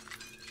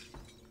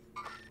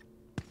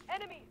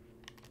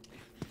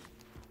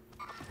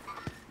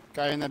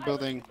 Guy in that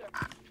building.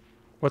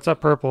 What's that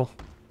purple?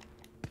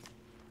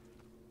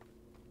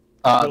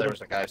 There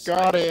was a guy.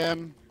 Got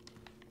him.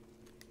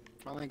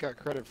 Finally got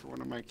credit for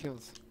one of my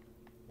kills.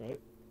 Right.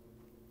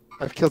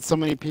 I've killed so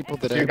many people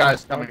today. Two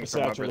guys Mark coming the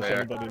from over satchel if there.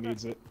 anybody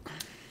needs it.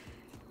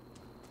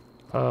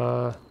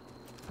 Ho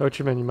Chi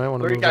Minh, you might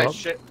want to Three move guys up.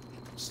 shit.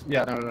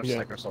 Yeah, no, Yeah.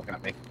 Sniper's looking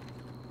at me.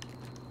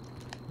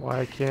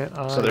 Why can't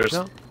I So there's-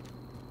 jump?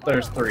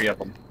 There's three of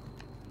them.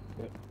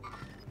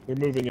 They're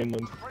moving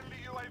inland. Friendly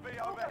UAV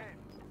overhead.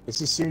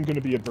 This is soon going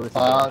to be a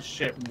Bertha.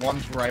 Shit,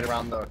 one's right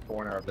around the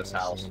corner of this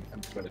house. In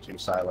between the two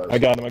silos. I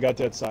got him. I got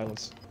dead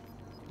silence.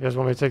 You guys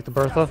want me to take the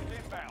Bertha? Gas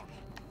is inbound.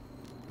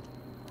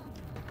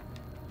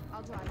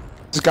 I'll drive.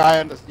 This guy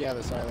on the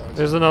silos.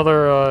 There's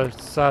another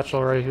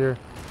satchel right here.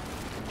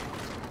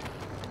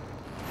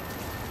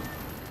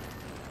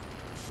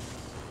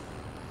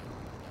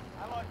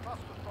 Allied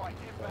cluster strike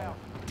inbound.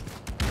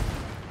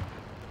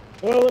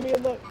 Oh, let me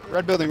unload.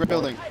 Red building, red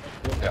building.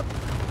 Yep.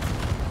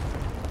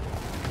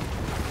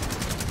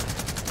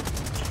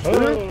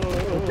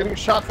 Oh, Getting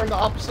shot from the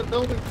opposite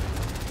building.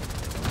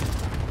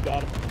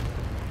 Got him.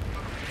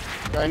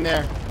 Right in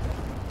there.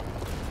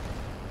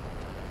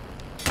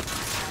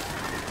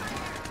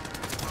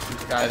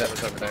 The guy that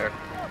was over there.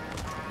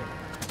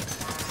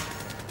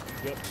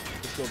 Yep,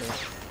 he's still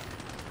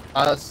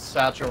there.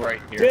 Satchel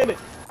right here. Damn it!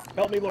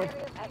 Help me, Lord.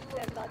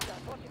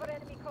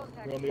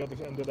 We're on the other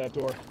end of that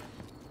door.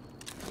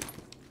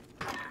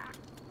 Oh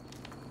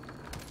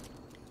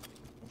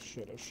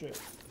shit, oh shit.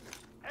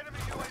 Enemy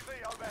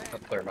UAV overhead.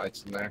 Got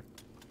thermites in there.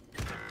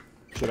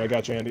 Shit, I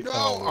got you, Andy.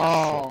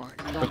 Oh,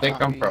 Where'd they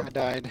come from? I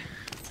died.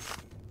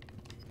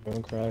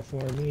 Don't cry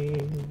for me,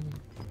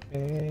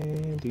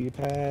 Andy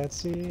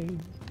Patsy.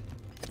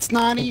 It's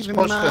not It's even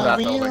close to my that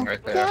real building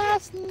right there.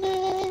 last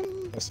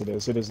name. Yes, it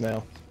is. It is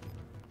now.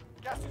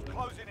 Gas is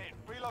closing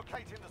in.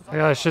 Relocating the I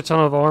got a shit ton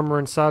of armor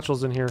and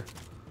satchels in here.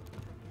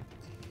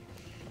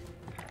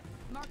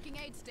 Marking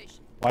aid station.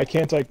 Why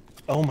can't I?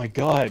 Oh my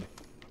god.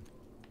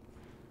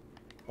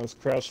 I was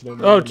crouching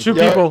in Oh, there. two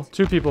Yeah. people.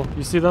 Two people.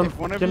 You see them? If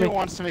one of Give you me.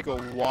 wants to make a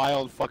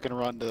wild fucking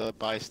run to the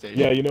buy station.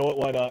 Yeah, you know what?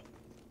 Why not?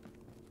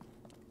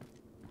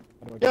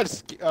 How do I Yeah, get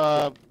just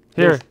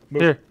Here.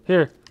 move. Here.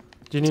 Here.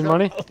 Do you need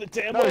money? there? Oh, the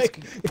damn No, way!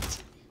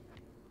 it's-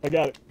 I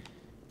got it.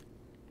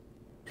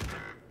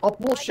 Oh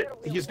bullshit!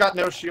 He's got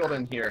no shield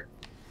in here.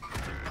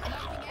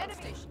 Marking aid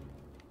station.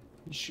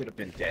 He should have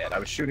been dead. I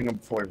was shooting him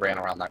before he ran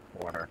around that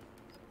corner.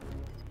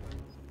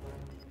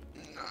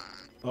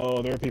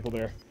 Oh, there are people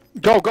there.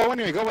 go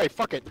anyway. Go away.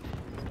 Fuck it.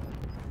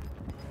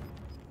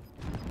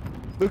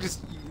 Luke,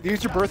 just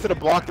use your Bertha to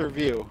block their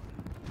view.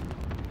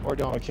 Or I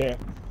don't. can't.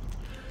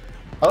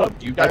 Oh,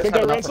 you guys think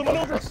have I ran enough for someone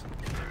both of over. us.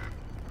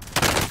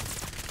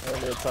 I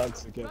only had time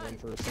to get one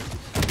person.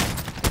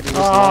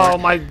 Oh,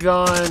 my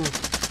gun.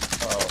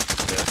 Oh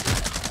shit.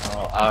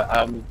 Oh,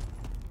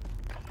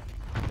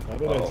 Why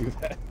did I Oh. do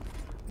that?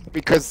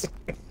 Because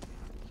Traded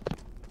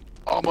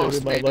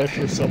almost my made life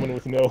for someone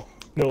with no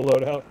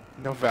loadout.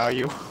 no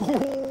value.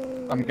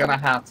 I'm gonna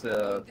have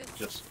to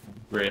just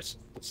risk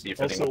to see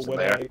if Also, anyone's when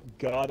there. I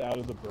got out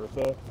of the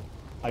Bertha,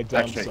 I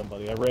downed Actually-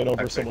 somebody. I ran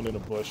over actually- someone in a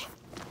bush.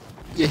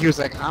 Yeah, he was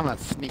like, I'm a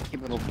sneaky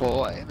little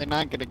boy. They're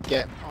not gonna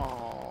get.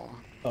 Oh.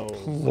 Oh,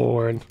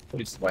 Lord.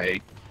 This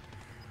way.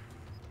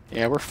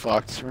 Yeah, we're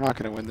fucked. We're not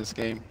gonna win this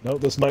game. no,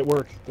 this might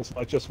work. This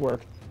might just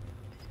work.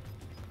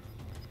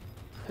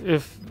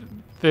 If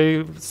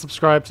they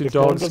subscribe to If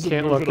Lauren Dogs doesn't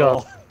Can't move Look at Up.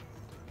 all,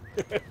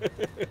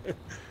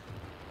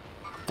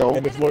 Don't.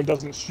 and if Lauren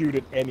doesn't shoot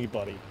at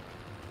anybody,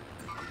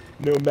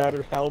 no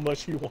matter how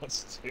much he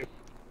wants to.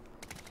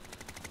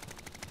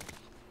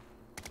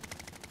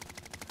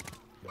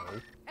 No.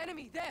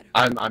 Enemy there.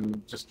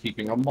 I'm just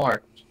keeping them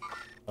marked.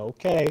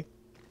 Okay.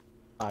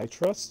 I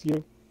trust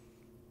you.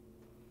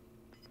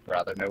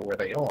 Rather know where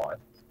they are.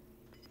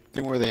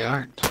 Think where they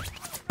aren't.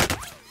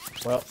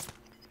 Well.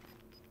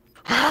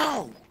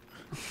 How?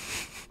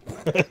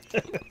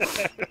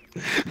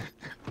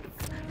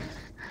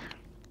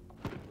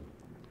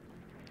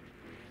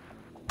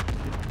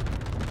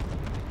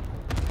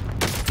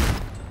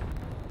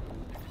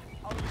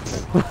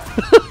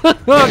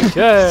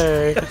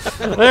 Okay.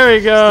 There we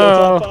Still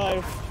top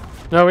go.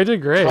 5. No, we did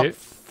Top great.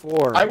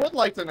 4. I would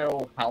like to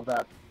know how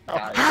that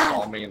guy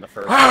saw me in the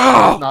first place.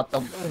 Ow! Not the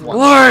one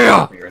Leia!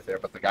 that saw me right there,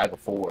 but the guy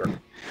before.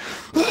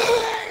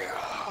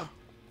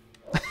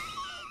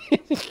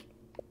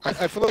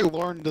 I feel like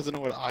Lauren doesn't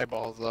know what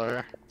eyeballs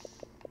are.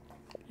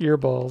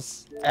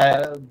 Earballs.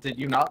 Did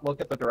you not look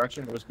at the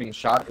direction it was being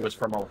shot? It was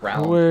from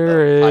around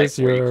Where the is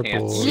pipe where your you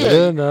can't boy see. Yeah,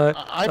 tonight?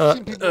 I've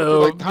seen people oh,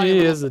 with like tiny he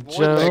little is a boy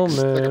legs,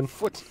 like a gentleman.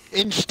 foot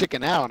inch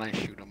sticking out, and I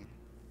shoot him.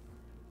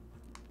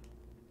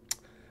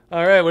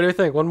 All right, what do you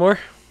think? One more?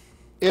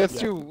 Yeah, let's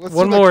do. Let's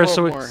One do like more, 12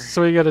 so we more.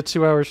 so we got a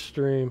 2-hour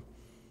stream,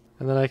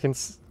 and then I can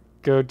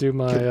go do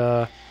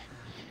my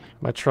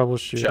my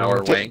troubleshooting.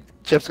 Shower wank.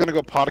 Jeff's gonna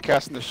go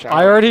podcast in the shower.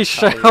 I already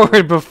Caillou.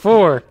 showered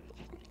before.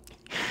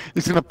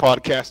 He's gonna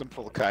podcast and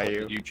pull a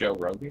Caillou. You Joe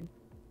Rogan?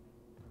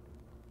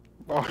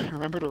 Oh,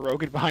 remember the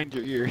Rogan behind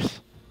your ears.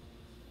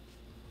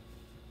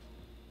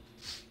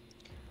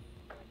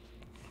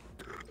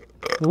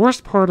 The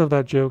worst part of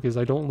that joke is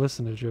I don't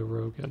listen to Joe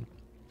Rogan.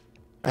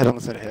 I don't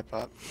listen to hip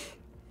hop.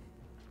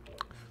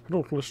 I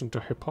don't listen to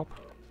hip hop.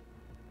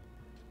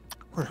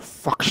 Where the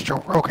fuck's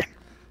Joe Rogan?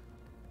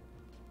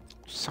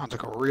 Sounds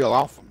like a real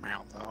alpha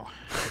male, though.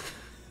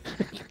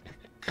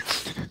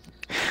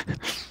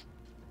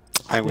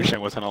 I wish I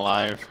wasn't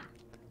alive.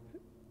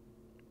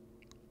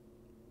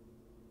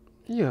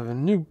 You have a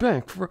new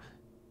bank for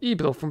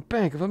e-bill from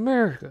Bank of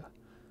America.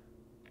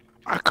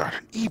 I got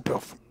an e-bill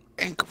from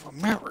Bank of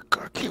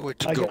America. I can't wait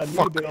to I go got a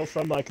fuck. bill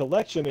from my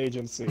collection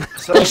agency.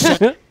 So,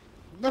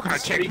 They're gonna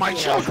take my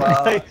speaking of,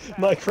 children.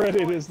 My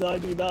credit is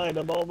 99.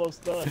 I'm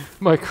almost done.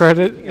 My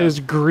credit is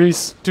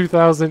Greece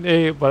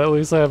 2008, but at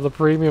least I have the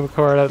premium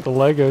card at the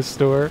Lego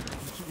store.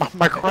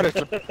 My credit's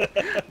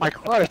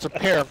a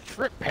pair of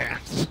trip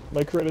pants.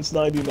 My credit's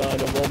 99.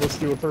 I'm almost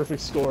to a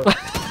perfect score.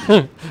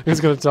 Who's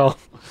gonna tell?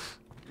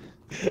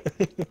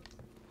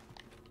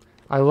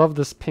 I love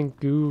this pink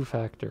goo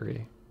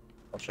factory.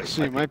 I'll show you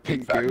See, my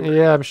pink factory. goo.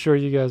 Yeah, I'm sure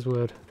you guys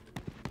would.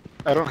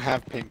 I don't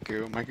have pink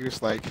goo. My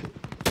goo's like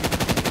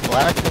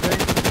black, I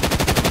think.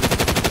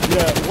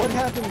 Yeah, what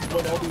happens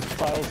when all these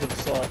files of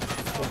suck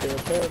that they're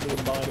apparently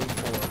mining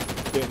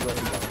for get rained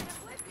on?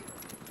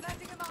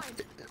 Planting a mine.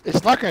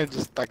 It's not gonna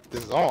just like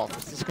dissolve.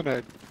 It's just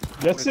gonna.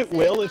 Yes, it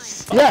will. It's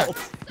salt. Yeah,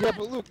 yeah,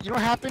 but look, you know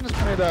what happens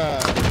when it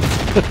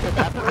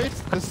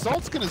evaporates? The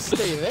salt's gonna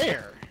stay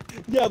there.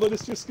 Yeah, but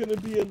it's just gonna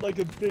be in like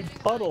a big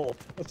puddle,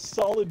 a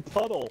solid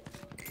puddle.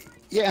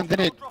 Yeah, and then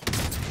it.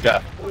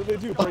 Yeah. What do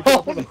they do? Break it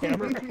up with a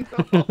hammer?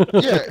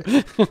 Yeah.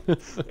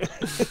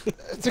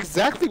 It's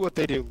exactly what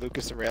they do,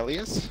 Lucas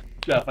Aurelius.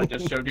 Jeff, I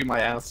just showed you my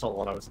asshole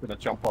when I was gonna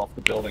jump off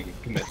the building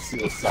and commit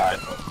suicide.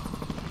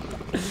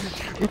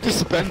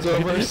 Lucas bends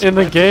over. In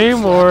the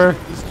game, or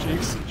his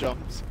cheeks and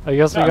jumps. I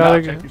guess we No,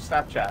 gotta. check your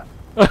Snapchat.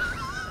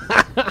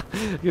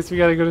 I guess we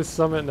gotta go to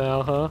Summit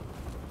now, huh?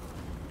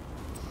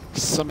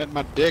 Summit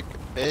my dick,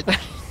 bitch.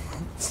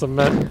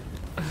 Cement.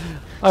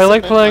 I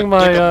like playing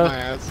my dick up my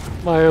ass.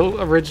 my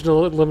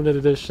original limited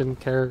edition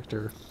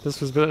character. This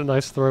has been a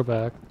nice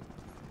throwback.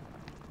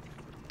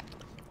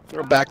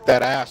 Throw back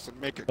that ass and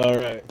make it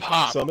Alright.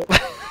 pop. Summit.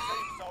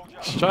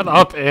 Shut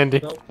up,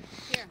 Andy.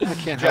 I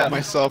can't help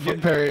myself. I'm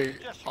very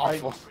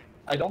awful.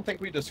 I don't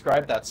think we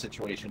described that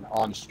situation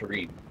on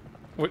stream.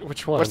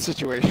 Which one? What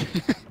situation?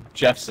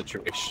 Jeff's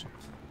situation.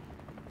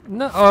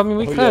 No, I mean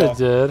we Oh, kind yeah. of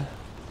did.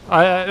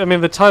 I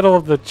mean the title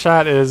of the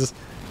chat is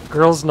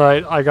 "Girls'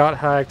 Night." I got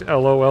hacked.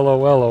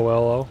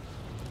 LOLOLOLO.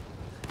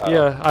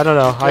 Yeah, I don't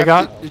know.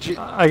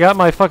 I got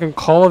my fucking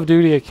Call of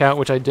Duty account,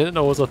 which I didn't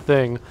know was a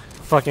thing,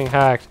 fucking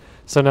hacked.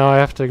 So now I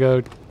have to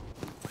go.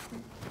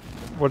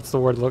 What's the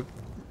word? Look,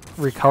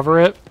 recover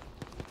it.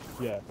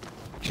 Yeah.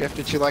 Jeff,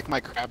 did you like my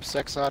crab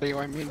sex audio?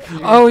 I mean.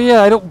 Oh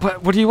yeah, I don't.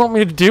 But what do you want me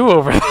to do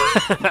over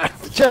that?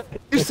 Jeff,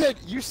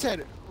 you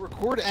said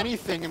record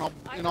anything and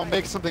I'll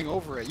make something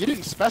over it. You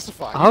didn't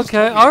specify. You just Okay,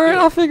 told me to all right, do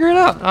I'll it. figure it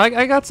out.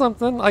 I got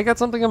something. I got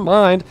something in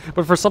mind.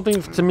 But for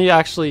something to me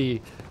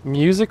actually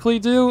musically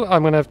do,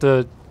 I'm gonna have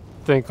to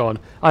think on.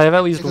 I have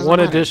at least It doesn't one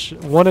matter.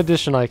 one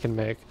addition I can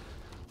make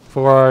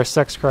for our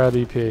Sex Crowd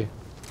EP.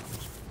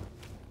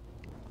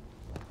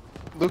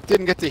 Luke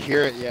didn't get to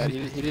hear it yet. He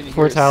didn't hear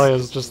Poor his-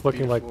 Talia's his just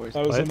looking beautiful like- voice. I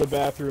was What? in the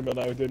bathroom and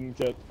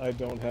I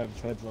don't have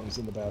headphones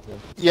in the bathroom.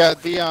 Yeah,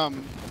 the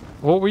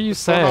What were you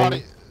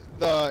saying?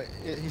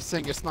 he's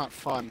saying it's not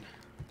fun.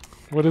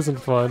 What isn't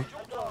fun?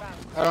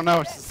 I don't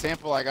know. It's a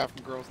sample I got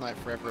from Girls' Night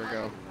forever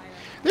ago.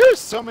 There's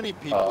so many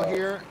people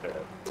here.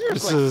 There's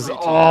This like is 3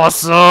 teams.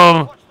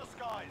 awesome. Watch the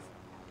skies.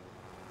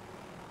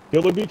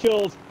 Kill or be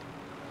killed.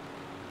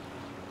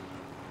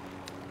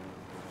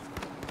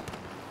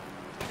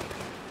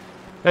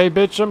 Hey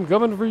bitch, I'm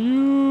coming for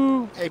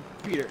you. Hey,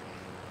 Peter.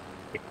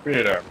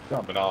 Peter,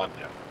 jumping on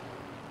you.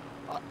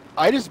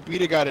 I just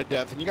beat a guy to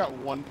death, and you got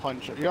one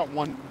punch. You got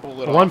one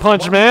bullet. One off.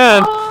 Punch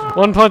Man.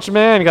 One Punch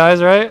Man,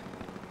 guys, right?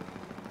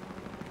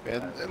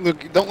 And,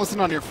 look, don't listen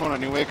on your phone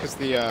anyway, because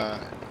the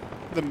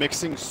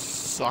mixing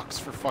sucks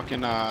for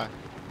fucking Okay,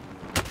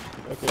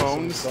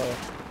 phones. so,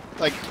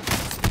 Like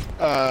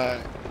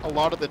a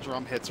lot of the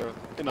drum hits are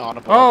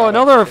inaudible. Oh, I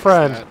gotta another fix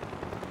friend. that.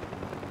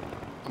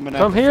 I'm gonna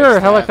Come have to here, fix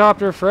that.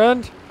 helicopter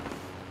friend.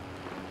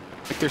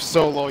 Like they're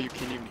so low you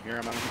can't even hear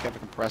them. I don't think I have a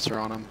compressor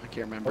on them. I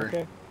can't remember.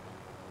 okay.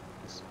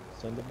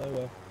 Send it my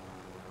way.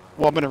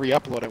 Well, I'm gonna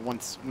re-upload it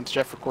once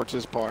Jeff records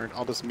his part.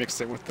 I'll just mix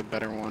it with the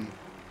better one.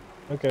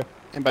 Okay.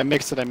 And by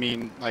mix it, I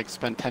mean like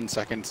spend 10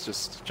 seconds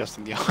just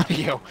adjusting the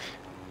audio.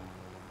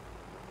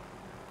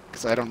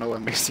 Because I don't know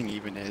what mixing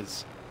even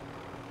is.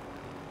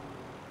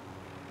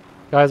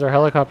 Guys, our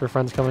helicopter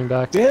friend's coming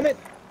back. Damn it!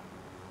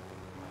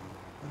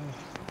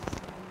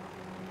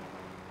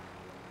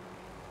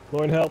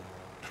 Lauren, help.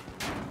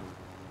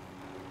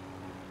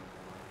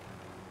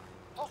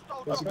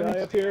 Hostile There's a dropping guy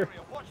into up the here. area.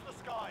 Watch the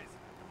skies.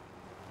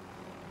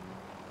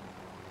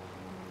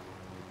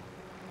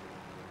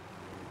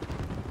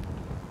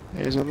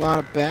 There's a lot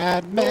of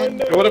bad men.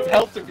 no. It would have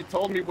helped if you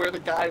told me where the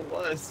guy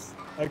was.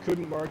 I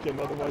couldn't mark him,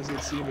 otherwise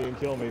he'd see me and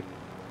kill me.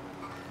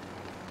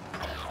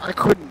 I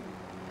couldn't.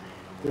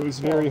 It was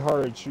very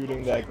hard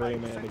shooting that gray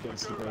man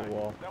against the gray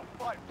wall. They'll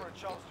fight for a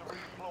chance to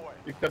redeploy.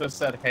 You could have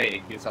said,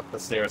 hey, he's up the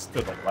stairs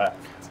to the left.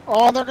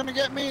 Oh, they're gonna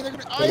get me. They're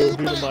gonna. But it would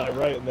be to my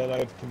right, and then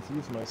I'd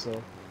confuse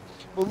myself.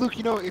 Well, Luke,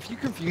 you know, if you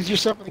confuse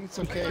yourself, I think it's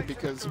okay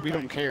because we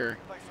don't care.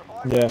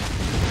 Yeah.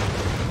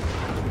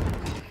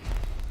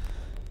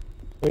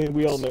 I mean,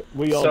 we all know.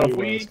 We all So knew if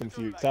when I we- was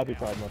confused. Happy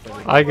Pride Month,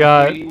 everybody. I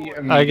got. We I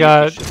immediately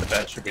got. shit the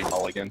bed should be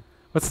mulligan.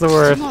 What's the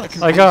word? not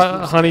a I got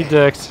confused honey man.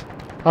 dicked.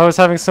 I was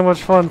having so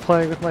much fun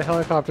playing with my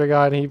helicopter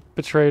guy, and he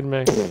betrayed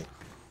me.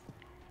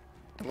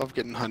 I love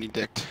getting honey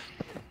dicked.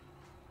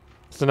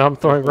 So now I'm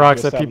throwing Just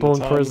rocks at having people the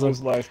in time of prison.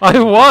 his life. I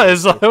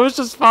was. I was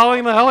just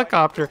following the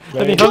helicopter.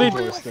 Then he honey.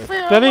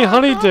 Then he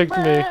honey dicked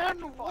me.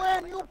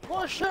 When you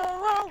push her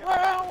around.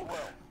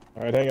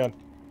 All right, hang on.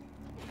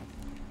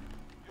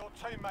 Your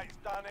teammates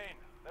done in.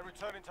 They're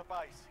returning to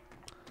base.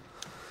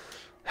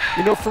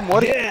 You know, from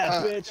what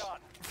Yeah, bitch.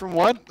 from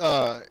what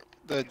the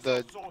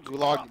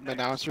Gulag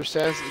announcer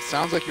says, it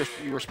sounds like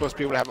you were supposed to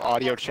be able to have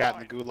audio chat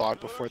in the Gulag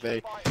before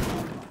they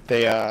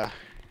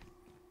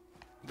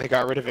They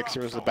got rid of it because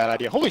it was a bad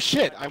idea. Holy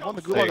shit! I won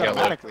the There gulag you go,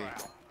 automatically.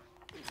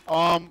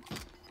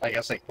 I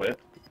guess they quit.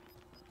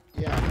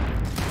 Yeah.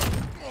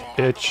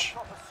 Bitch.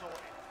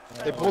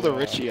 They pulled a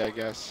Richie, I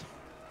guess.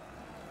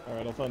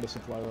 Alright, I'll find a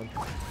supply room.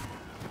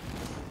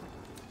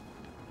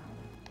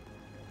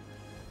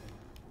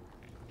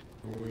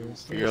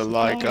 Feel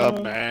like a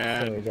There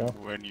man you go.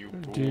 when you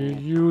pull. Do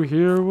you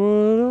hear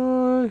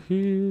what I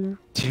hear?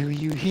 Do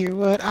you hear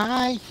what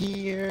I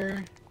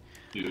hear?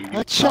 Do you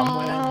A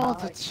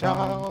child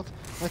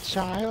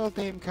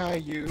named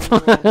Caillou.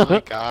 Oh my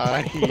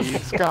god,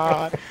 he's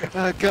got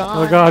a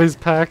gun. Oh god, he's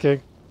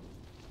packing.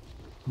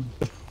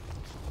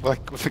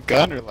 Like with a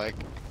gun or like?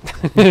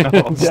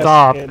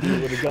 Stop. Yes,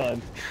 Andy with a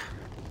gun.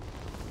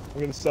 I'm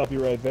gonna stop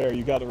you right there.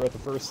 You got it right the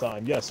first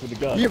time. Yes, with a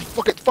gun. Yeah,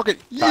 fuck it.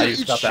 Yeah,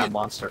 Caillou's eat got that shit.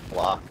 monster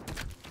clock.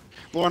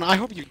 Lauren, I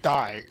hope you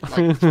die,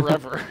 like,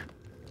 forever.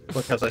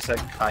 Because I said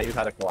Caillou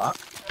had a Glock?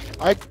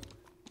 I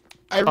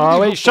really Oh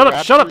wait, hope shut the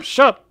up, shut up, raptors-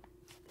 shut up!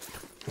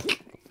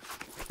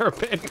 There are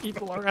bad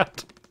people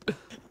around.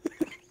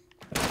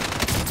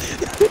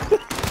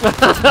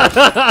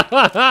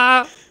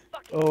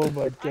 Oh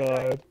my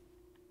god.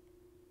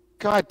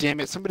 God damn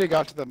it, somebody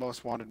got to the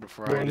most wanted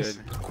before I Lauren's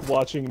did.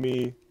 watching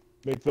me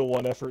make the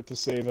one effort to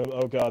save him.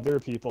 Oh god, there are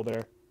people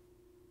there.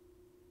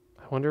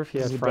 I wonder if he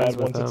This had is a friends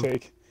bad one with to him.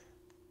 take.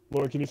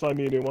 Lauren, can you find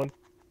me a new one?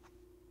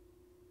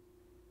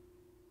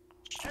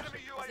 Enemy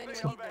UAV Does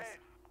anyone overhead.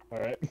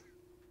 Alright.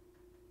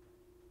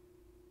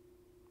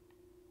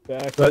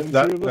 Back That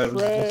into the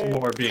was fray.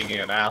 more being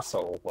an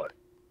asshole, but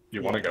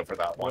you want to go for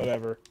that one.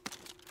 Whatever.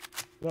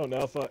 No,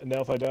 now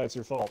if I die, it's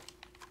your fault.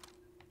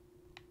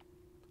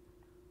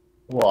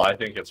 Well, I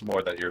think it's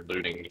more that you're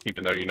looting,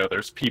 even though you know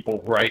there's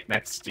people right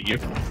next to you.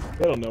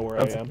 They don't know where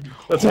I am.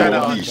 That's kind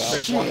of Holy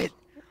shit!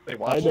 They I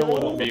watch know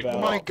what you I'm be- about. Oh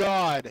my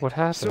god. What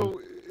happened?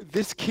 So,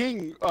 this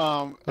king, There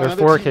are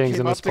another 4 team kings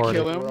came in up this to party.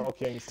 kill We're him. all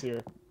kings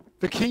here.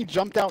 The king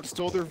jumped out,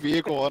 stole their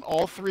vehicle, and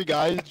all 3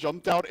 guys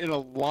jumped out in a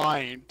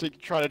line to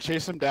try to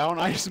chase him down.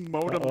 I just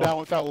mowed him down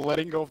without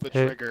letting go of the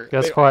Hey, trigger.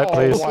 guys, They quiet, all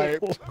please.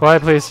 wiped.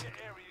 Quiet, please. Area,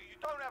 you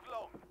don't have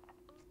long.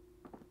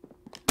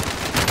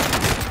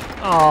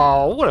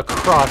 Oh, what a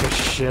crock of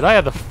shit. I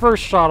had the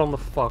first shot on the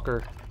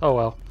fucker. Oh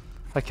well.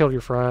 I killed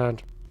your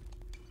friend.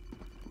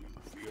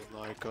 Feel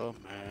like a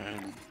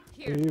man.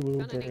 Here, He will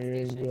found an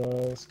bring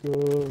exhibition. us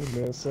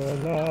goodness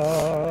and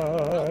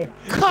light.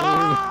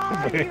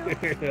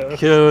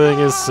 Killing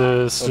his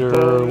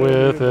sister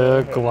with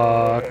a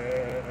Glock.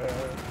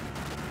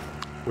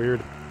 Weird.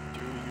 Do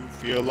you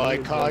feel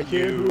like Like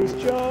it Caillou was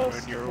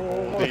just when you're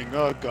for- holding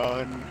a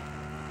gun?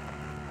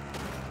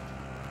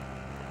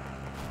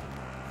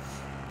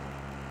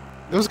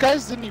 Those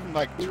guys didn't even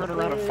like turn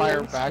around and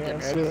fire back at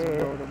me. I just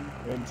mowed them.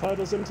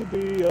 Entitles him to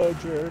be a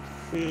jerk.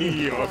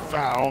 He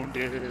found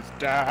his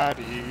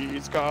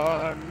daddy's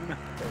gun.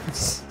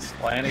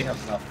 Lanny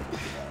has nothing to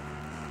do.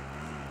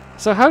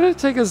 So how did it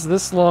take us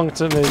this long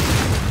to make...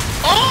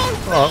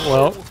 Oh!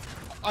 well,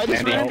 I just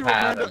Andy ran into a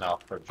had random.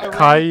 enough for I Jack.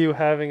 Caillou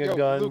having a Yo,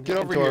 gun Luke, get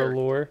over into our here.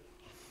 lure.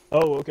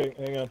 Oh, okay,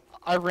 hang on.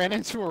 I ran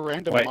into a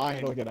random Wait. How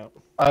mine. do I get out?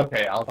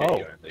 Okay, I'll get Oh.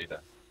 you in data.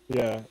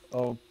 Yeah,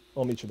 I'll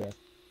meet you there.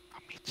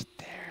 I'll meet you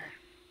there.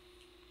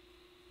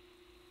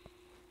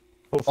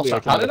 Hopefully Also, I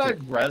can how did make I it.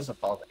 res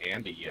above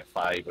Andy if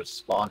I was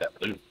spawned at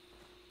loot?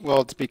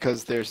 Well, it's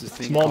because there's this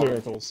thing Small called,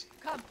 miracles.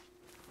 Come.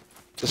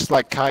 just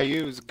like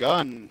Caillou's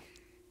gun.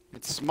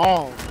 It's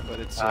small, but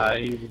it's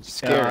I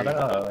scary. got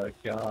a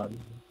gun.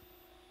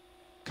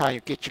 Caillou,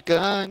 get your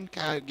gun.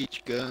 Caillou, get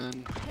your gun.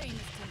 Pain is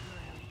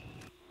temporary.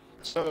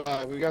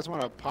 So, you guys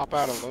want to pop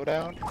out a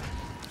loadout?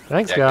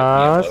 Thanks, Yeah, give me a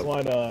guys. load.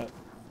 Why not?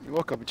 You're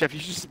welcome, Jeff. You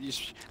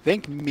should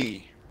thank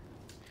me,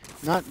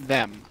 not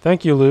them.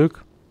 Thank you,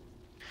 Luke.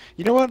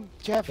 You know what,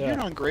 Jeff? Yeah. You're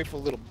an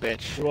ungrateful little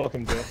bitch. You're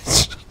welcome,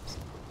 Jeff.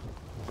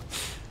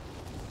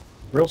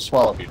 Real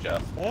swallow you,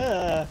 Jeff.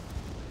 Ah,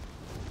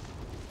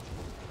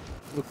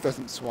 Luke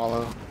doesn't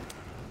swallow.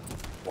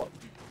 What?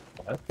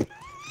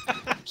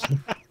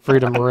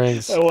 Freedom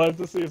rings. I wanted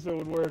to see if it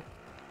would work.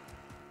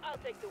 I'll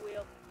take the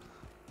wheel.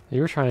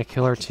 You were trying to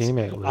kill our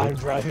teammate, I'm Luke.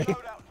 driving.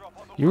 Loadout drop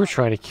on the You were way.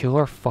 trying to kill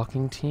our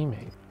fucking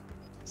teammate.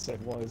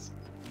 Said was.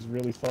 It was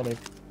really funny.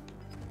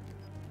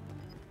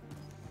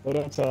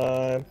 Loadout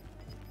time.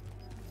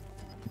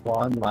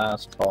 One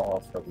last call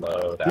for Did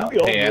loadout. we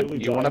all And really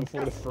you die want to?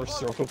 before the first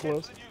circle Get to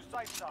closed? the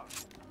new safe zone.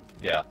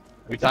 Yeah,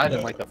 we died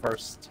in like the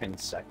first 10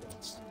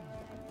 seconds.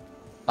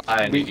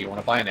 Andy, do you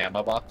want to buy an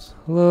ammo box?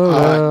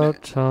 Loadout I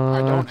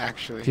time. don't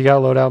actually. You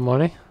got loadout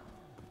money?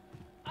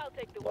 I'll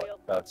take the What? wheel.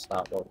 That's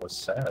not what was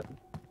said.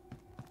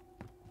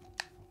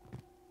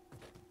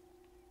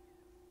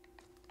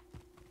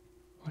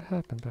 What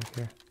happened back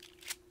here?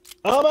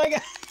 Oh my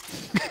god!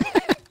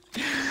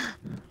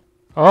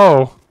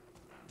 Oh!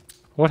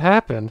 What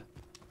happened?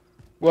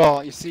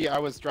 Well, you see, I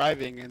was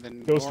driving and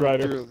then Ghost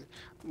Rider.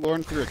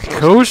 Lauren threw a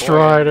toasted Ghost boy at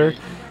Rider. me.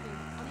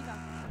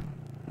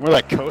 More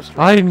like Coast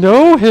Rider. I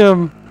know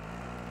him!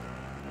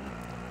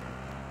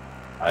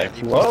 I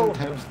You blow. please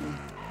don't toast me.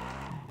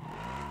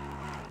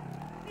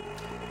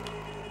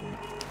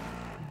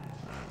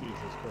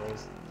 Jesus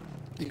Christ.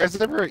 You guys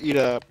ever eat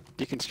a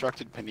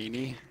deconstructed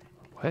panini?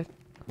 What?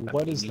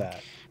 What is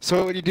that?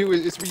 So what you do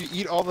is where you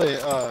eat all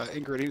the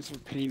ingredients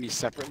of panini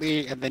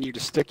separately, and then you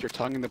just stick your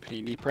tongue in the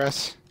panini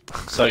press.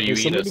 So you eat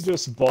Somebody a,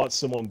 just bought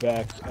someone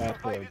back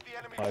at the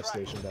fire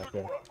station back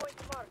there.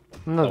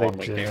 No, the they one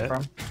we came didn't.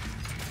 from?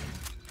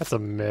 That's a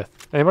myth.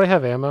 Anybody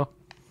have ammo?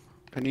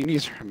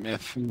 Paninis are a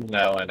myth.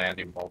 No, and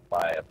Andy won't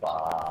buy a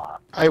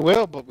box. I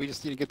will, but we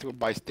just need to get to a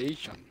buy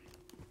station.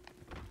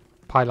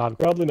 Pylon.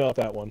 Probably not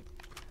that one.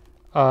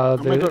 I'm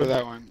gonna go to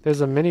that one.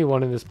 There's a mini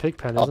one in this pig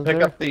pen, I'll isn't pick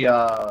there? up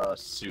the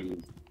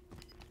Sue.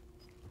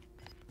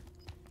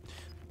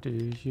 Do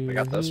you I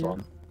got this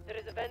one. There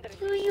is a vendor.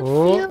 Do you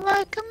Oh. feel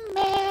like a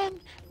man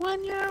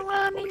when you're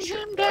running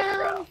him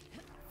down?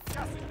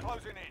 Gas is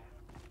closing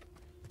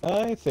in.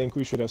 I think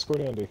we should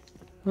escort Andy.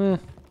 Eh.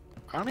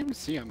 I don't even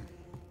see him.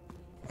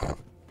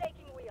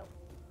 Taking wheel.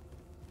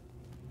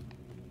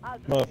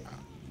 Come on.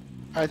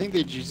 I think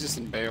they Jesus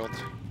and bailed.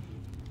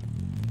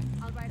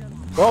 I'll ride along.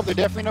 Well, they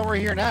definitely know we're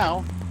here now.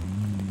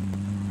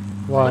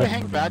 I'm gonna Why?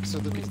 hang back so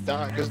Luke is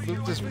down, because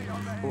Luke just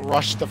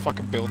rushed the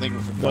fucking building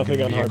with a fucking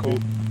Nothing on vehicle.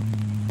 heartbeat.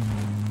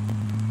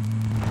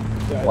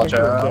 Yeah, I Watch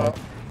think we're out.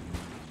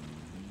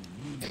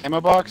 okay. Ammo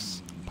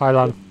box?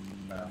 Pylon.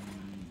 No.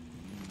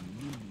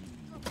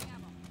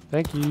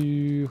 Thank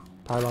you.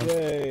 Pylon.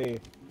 Yay!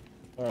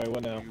 Alright,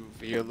 what now? You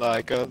feel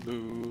like a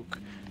Luke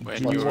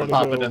when Do you you're want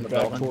pop to it go in the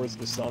back building? towards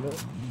the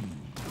summit?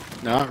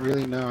 Not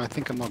really, no. I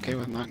think I'm okay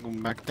with not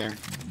going back there.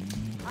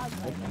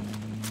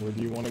 Where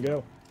do you want to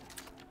go?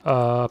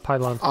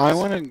 Pylon. I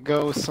want to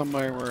go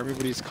somewhere where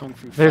everybody's kung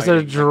fu There's a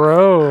fighting.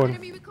 drone.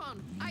 Enemy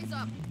recon. Eyes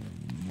up.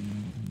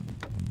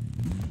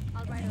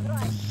 I'll ride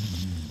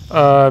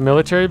along.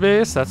 Military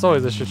base? That's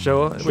always a shit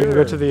show. We can go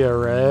Sure. to the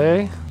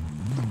array.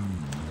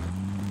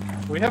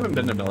 We haven't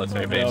been to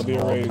military base Now the in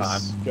a long array's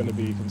time. gonna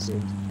be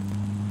consumed.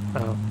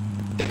 Oh.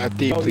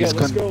 Daddy, Oh yeah, please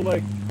let's come. go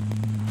like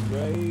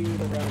right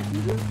around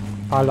here.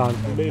 Pylon.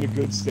 We made a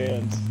good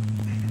stand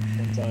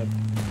one time.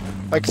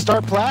 Like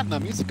Star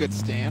Platinum, he's a good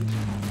stand.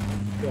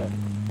 Yeah.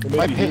 We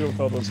My made pa- you with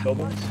all those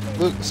buildings.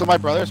 Luke, so my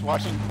brother's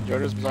watching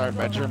JoJo's Bizarre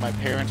Adventure, and my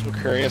parents were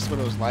curious what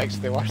it was like, so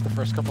they watched the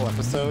first couple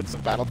episodes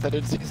of Battle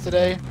Tendencies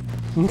today.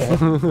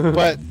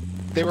 But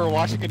they were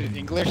watching it in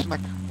English, and like,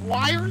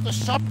 why are the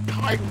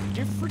subtitles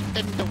different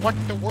than what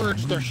the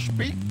words they're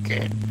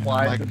speaking?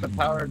 Why Like, did the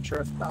power and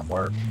truth not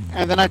work?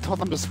 and then I told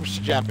them to switch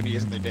to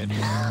Japanese, and they did.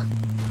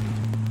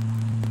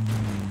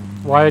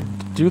 Why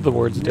do the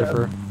words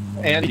differ?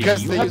 Andy,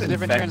 Because you they have use a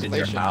different infected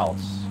your translation.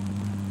 house.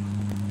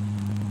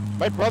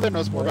 My brother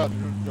knows more about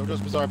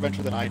JoJo's Bizarre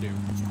Adventure than I do.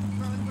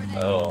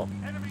 Oh.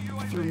 Enemy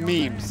UAV Through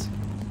overhead. memes.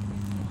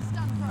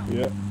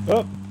 Yeah.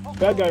 Oh,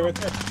 bad guy right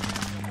there.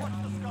 Watch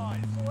the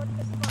skies.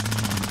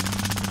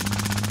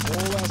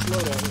 Whole last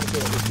loadout. Look at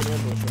it. It's an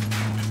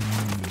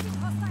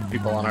ambush.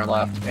 People on our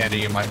left. Andy,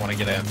 you might want to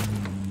get in.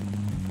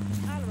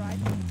 I'll ride.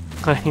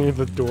 I hear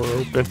the door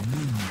open.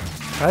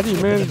 How do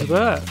you manage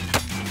that?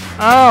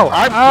 Ow!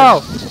 I'm Ow!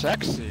 just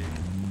sexy.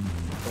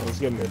 Oh, let's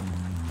get in there.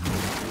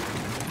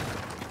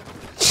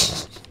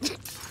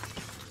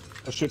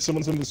 Oh shit,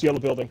 someone's in this yellow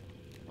building.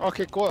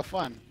 Okay, cool, have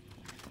fun.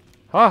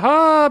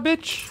 Haha,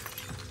 bitch!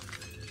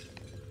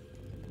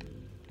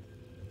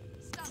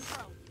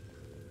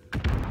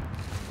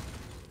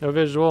 No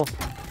visual.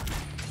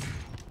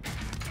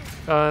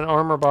 Got an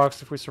armor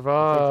box if we I think we're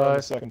on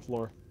the survive. second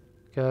floor.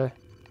 Okay.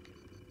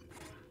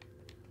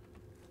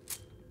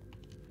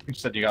 You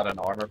said you got an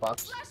armor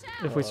box?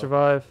 If we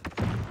survive.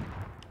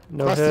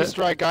 No Cluster hit.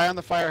 strike guy on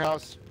the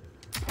firehouse.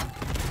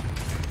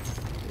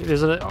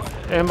 There's an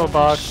ammo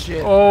box.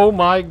 Shit. Oh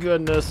my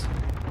goodness.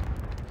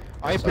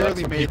 I So barely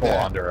that's the made people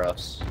that. under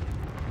us.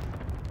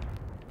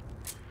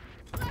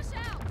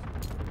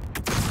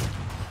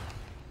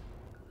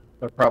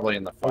 They're probably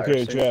in the fire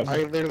Okay, station. Jeff. I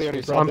literally already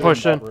You're saw probably I'm in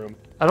pushing. that room.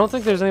 I don't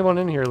think there's anyone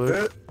in here,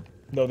 Luke.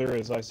 No, there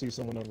is. I see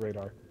someone on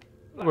radar.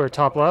 We're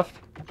top left.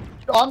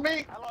 On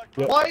me?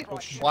 Yep. Why? Oh,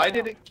 shit. Why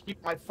did it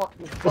keep my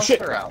fucking shit.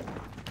 cluster out?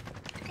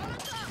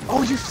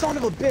 Oh, you son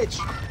of a bitch!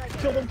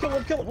 Kill him, kill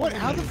him, kill him! What?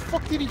 How the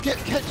fuck did he catch?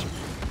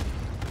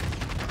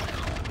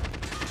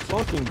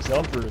 Fucking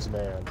jumpers,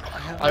 man.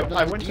 I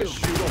went to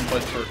shoot him,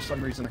 but for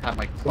some reason had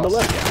my On the cluster.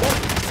 left,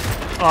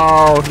 left.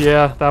 Oh,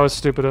 yeah, that was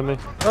stupid of me.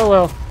 Oh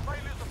well.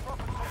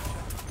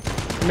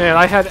 Man,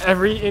 I had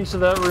every inch of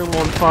that room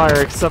on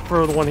fire except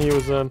for the one he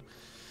was in.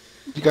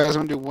 You guys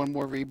want to do one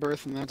more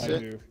rebirth and that's I it?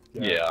 do.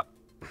 Yeah.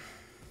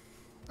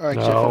 Alright,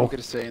 No. Jeff, I'm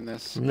gonna say in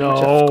this.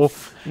 No.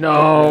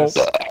 No. Yes.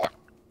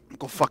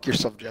 Go fuck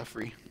yourself,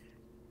 Jeffrey.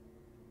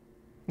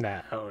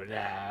 No,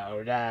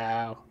 no,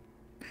 no.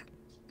 I'm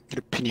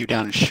gonna pin you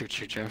down and shoot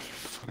you,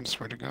 Jeff. I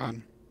swear to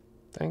God.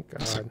 Thank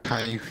That's God. how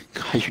you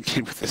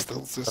did with this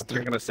little You're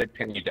sister. gonna say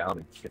pin you down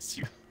and kiss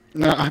you.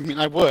 No, I mean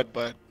I would,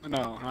 but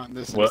no, not in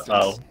this What?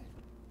 Oh. instance.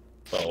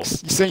 Oh. You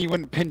saying you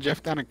wouldn't pin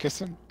Jeff down and kiss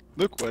him?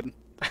 Luke would.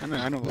 I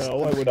know.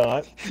 No, I would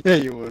not. Yeah,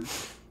 you would.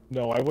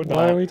 No, I would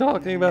Why are not. we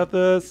talking about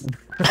this?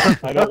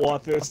 I don't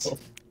want this.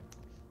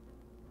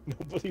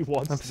 Nobody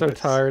wants I'm so this.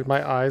 tired.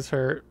 My eyes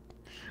hurt.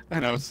 I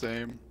know,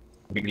 same.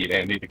 We need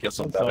Andy to kiss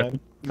him I'm better. fine.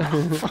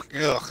 No, fuck,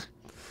 ugh.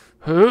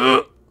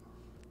 I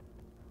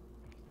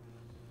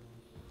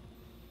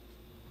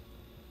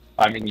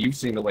mean, you've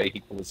seen the way he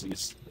pulls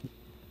these.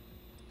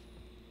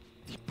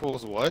 He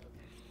pulls what?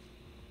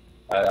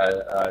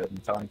 I'm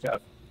telling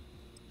Jeff.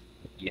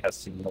 He has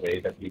seen the way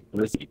that he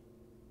pulls these.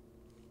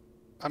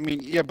 I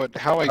mean, yeah, but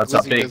how I That's a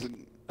glizzy big-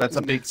 doesn't. That's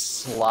a big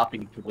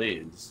sloppy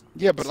glizz.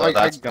 Yeah, but So like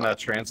that's gonna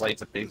translate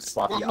to big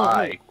sloppy well, no,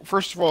 eye.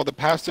 First of all, the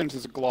past tense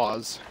is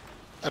gloss.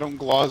 I don't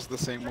gloss the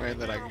same way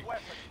that I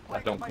I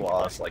don't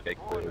gloss like a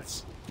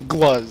glizz.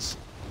 gluzz.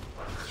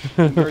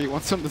 Or you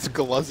want something that's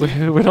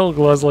gluzzy? We don't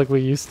gluzz like we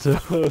used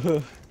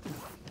to.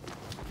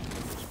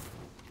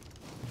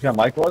 Yeah,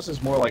 my gloss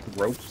is more like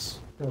ropes.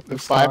 The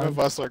five of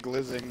us are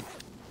glizzing.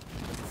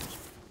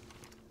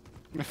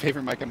 My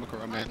favorite My Chemical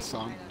Romance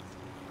song.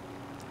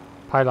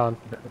 Python.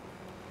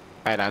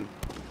 Right on.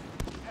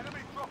 Enemy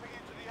dropping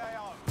into the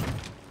AO.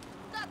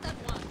 Got that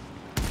one.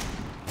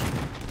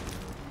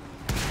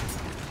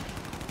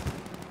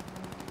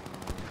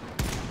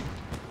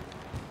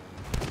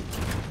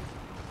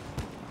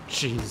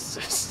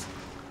 Jesus.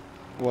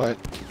 What?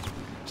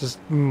 Just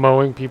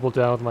mowing people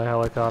down with my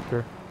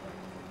helicopter.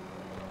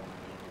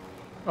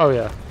 Oh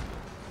yeah.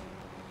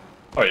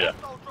 Oh yeah,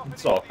 Hostile dropping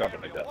it's all into the covered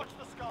area. together. Watch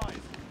the skies.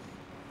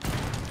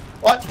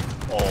 What?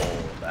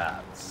 Oh,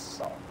 that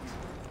sucked.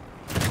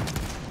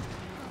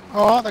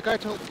 Oh, that guy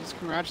just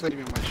congratulated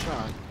me on my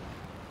shot.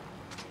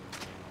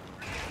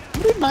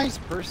 What a nice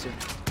person.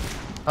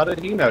 How did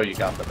he know you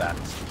got the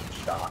best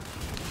shot?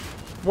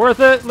 Worth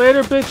it!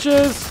 Later,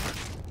 bitches!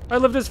 I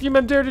lived as few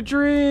men dare to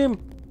dream!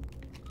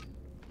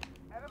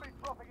 Enemy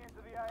dropping into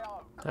the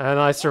AO. And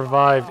I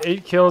survived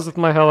 8 kills with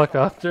my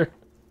helicopter.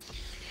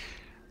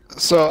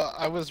 So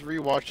I was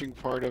rewatching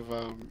part of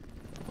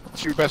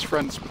Two Best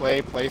Friends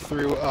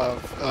playthrough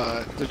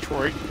of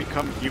Detroit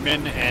Become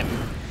Human, and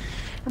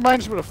it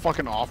reminds me of what a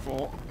fucking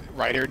awful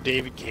writer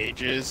David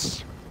Cage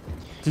is.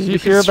 Did you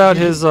Because hear about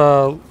he- his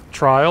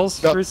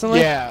trials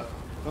recently? Yeah.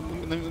 Let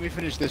me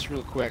finish this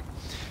real quick.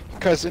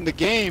 Because in the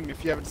game,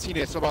 if you haven't seen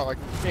it, it's about like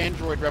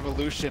Android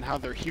Revolution, how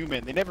they're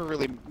human. They never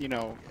really,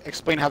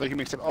 explain how they're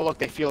human, except, oh look,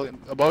 they feel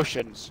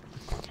emotions.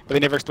 But they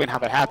never explain how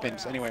that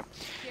happens. Anyway.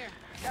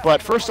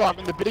 But first off,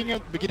 in the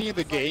beginning of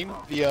the game,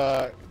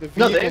 the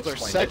No, they vehicles are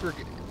explained it.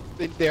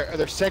 segregated.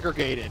 They're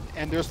segregated,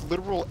 and there's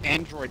literal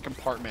android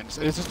compartments.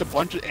 And it's just a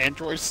bunch of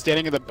androids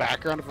standing in the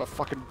background of a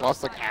fucking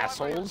bus like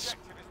assholes.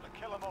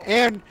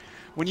 And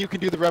when you can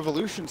do the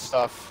revolution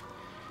stuff,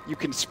 you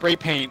can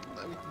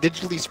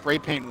digitally spray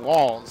paint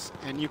walls,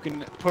 and you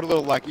can put a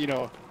little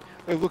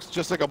it looks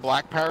just like a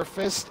black power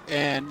fist,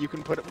 and you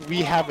can put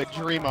 "We Have a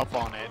Dream" up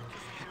on it.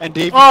 And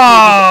David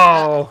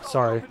Oh!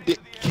 Sorry.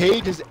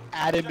 Cage is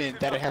adamant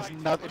that it has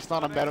it's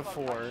not a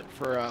metaphor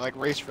for like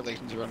race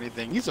relations or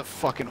anything. He's a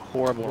fucking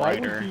horrible Why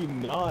writer. would he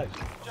not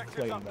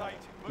claim that?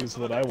 Is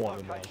what I want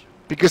to know.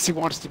 Because he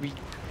wants to be.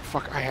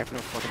 Fuck, I have no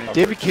fucking idea.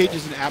 David Cage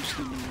is an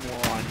absolute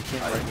moron. He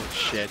can't write worth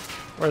shit.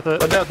 Worth it.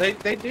 But no, they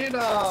did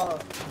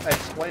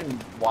explain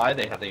why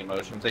they had the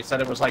emotions. They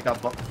said it was like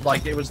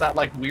it was that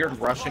like weird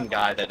Russian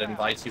guy that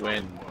invites you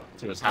in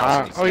to his house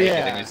and he's oh, naked,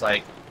 yeah. and he's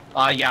like,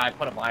 yeah, I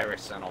put a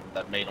virus in him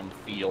that made him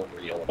feel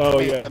real. Oh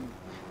yeah,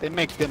 They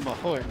make them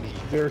horny.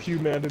 their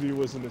humanity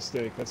was a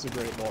mistake. That's a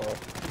great moral.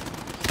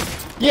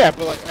 Yeah,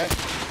 but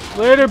like,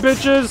 Later,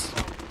 bitches!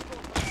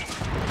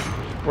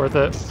 Worth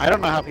it. I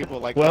don't know how people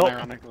like Well-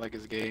 unironically like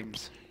his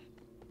games.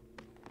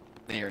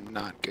 They are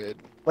not good.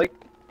 Like,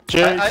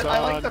 Jason. I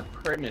like the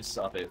premise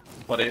of it,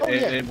 but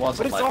it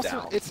wasn't but let it's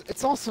also down.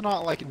 it's also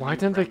not like. a Why new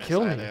didn't they premise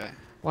kill me? either.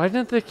 Why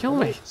didn't they kill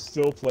me?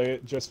 Still play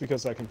it just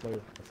because I can play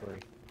it for free.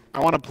 I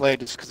want to play it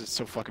just because it's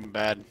so fucking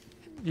bad.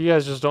 You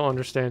guys just don't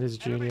understand his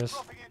Enemy genius.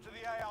 dropping into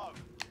the AO.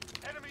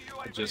 Enemy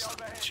UAV Just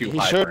overhead. too He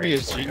high showed for me it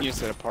his for you.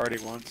 genius at a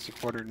party once. He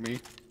ordered me.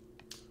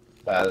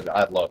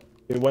 I'd love.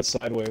 It went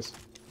sideways.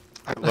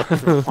 I looked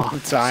for a long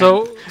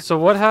time. So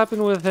what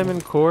happened with him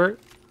in court?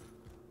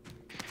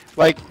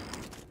 like,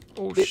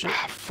 Oh they, shit.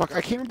 fuck,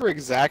 I can't remember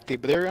exactly,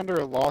 but they're under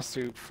a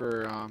lawsuit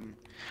for I'm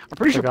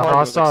pretty sure Like a part of it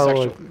was, hostile like,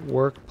 like, sexual,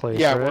 workplace,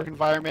 yeah, right? work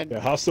environment. Yeah,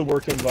 hostile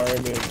work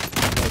environment.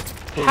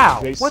 Like, How?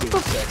 pervasive What the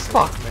sexism.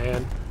 fuck,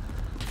 man?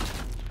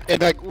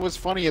 And like, what was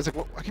funny is like,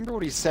 I can't remember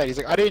what he said. He's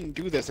like, I didn't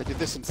do this. I did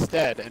this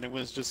instead, and it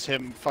was just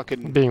him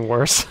fucking. Being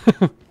worse.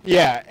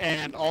 Yeah,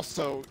 and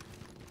also,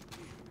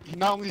 he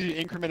not only did he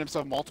increment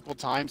himself multiple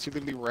times, he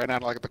literally ran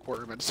out of like the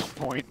courtroom at some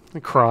point.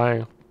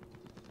 Crying.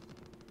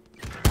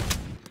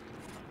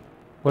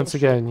 Once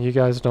again, you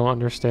guys don't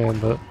understand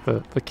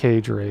the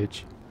Cage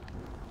rage.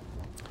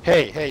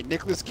 Hey,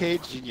 Nicolas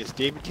Cage, genius.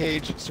 David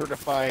Cage,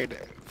 certified.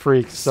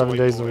 Freak, 7 Soy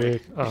days a boy.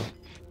 week. Oh.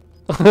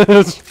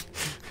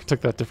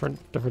 Took that different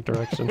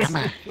directions.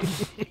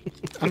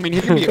 I mean,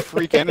 you can be a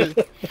freak and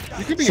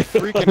you can be a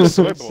freak and a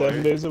soy 7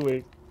 boy. days a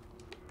week.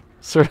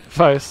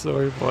 Certified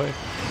soy boy.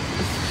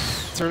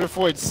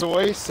 Certified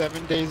soy,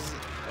 7 days.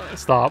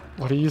 Stop.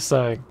 What are you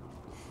saying?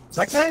 Is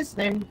that guy's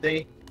name?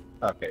 They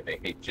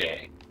hate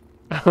Jay.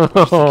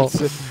 Oh,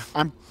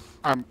 I'm.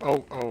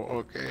 Oh,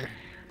 okay.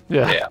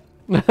 yeah.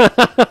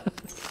 Yeah.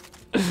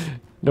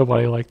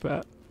 Nobody liked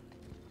that.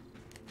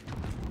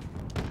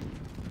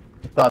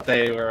 Thought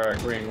they were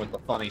agreeing with the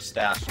funny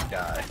stash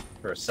guy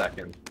for a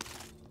second.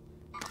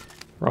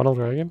 Ronald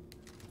Reagan?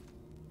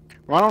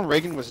 Ronald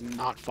Reagan was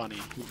not funny.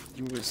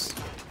 He was.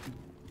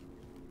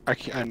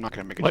 I'm not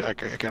gonna make it. Like- I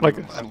can't. Like,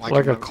 I don't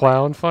like a him.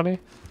 clown funny?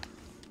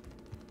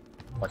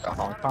 Like a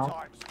Hong Kong?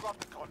 Time, scrub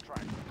the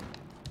contract.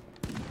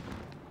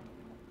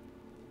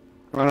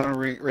 Ronald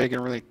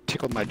Reagan really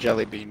tickled my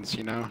jelly beans,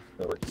 you know.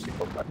 Really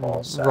tickled my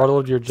balls.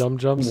 Ronald your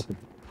jumps?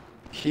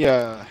 He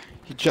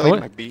jellied What?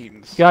 my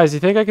beans. Guys, you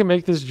think I can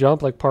make this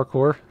jump like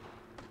parkour?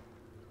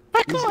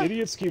 These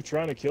idiots keep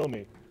trying to kill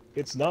me.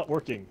 It's not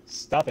working.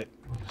 Stop it.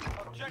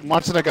 Objective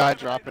Watching a guy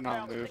dropping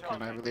on Luke,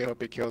 and I really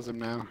hope he kills him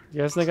now.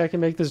 You guys think I can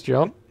make this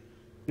jump?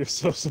 You're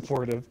so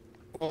supportive.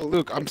 Well,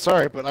 Luke, I'm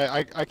sorry, but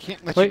I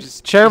can't let you Wait,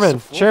 just. Chairman,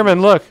 just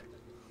Chairman, look.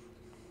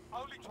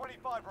 Only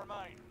 25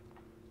 remain.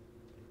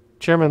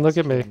 Chairman, look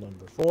at me.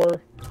 Number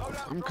 4.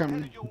 I'm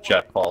coming.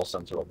 Jet falls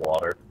into the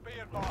water. Be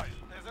advised,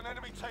 there's an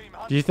enemy team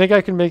Do you think I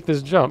can make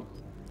this jump?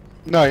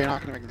 No, you're not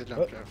gonna make the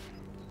jump, Jeff.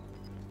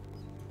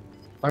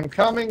 I'm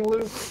coming,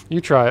 Luke. You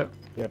try it.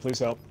 Yeah, please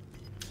help.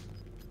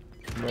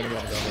 I'm running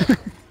out of ammo.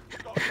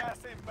 got gas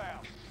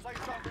inbound. Safe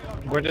zone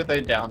relocated. Where did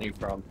they down you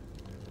from?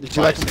 Did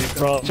you like to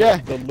From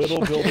Jeff. the little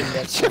building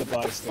next to the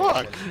buy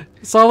Fuck. station.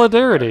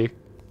 Solidarity.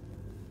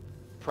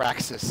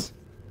 Praxis?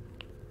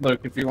 Luke,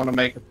 if you want to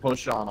make a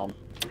push on them.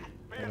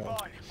 Be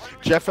advised,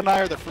 friendly Jeff and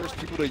I are the first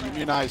people to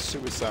unionize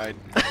suicide.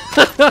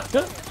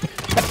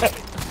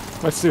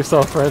 My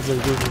suicide friends are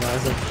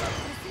unionizing.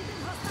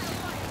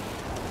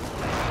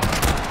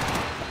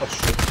 Oh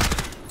shit.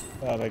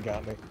 Oh, they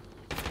got me.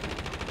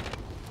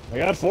 I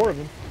got 4 of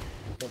them.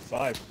 Or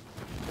 5.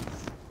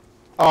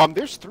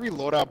 There's 3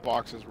 loadout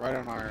boxes right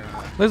on our.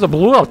 There's a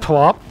blue up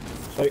top.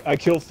 I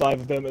kill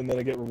 5 of them and then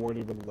I get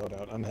rewarded with a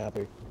loadout. I'm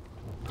happy.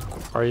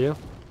 Are you?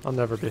 I'll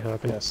never be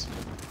happy. Yes.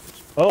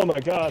 Oh my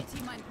god.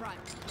 T-mine prime.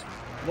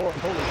 Lord,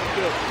 holy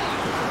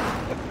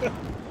shit.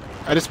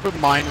 I just put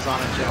mines on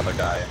it, Jeff. Another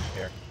guy in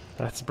here.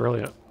 That's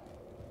brilliant.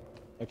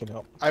 I can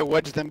help. I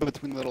wedged them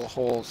between little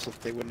holes so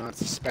that they would not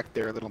suspect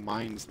there are little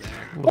mines there.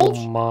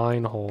 Little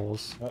mine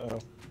holes. Uh-oh.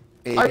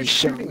 I was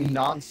shooting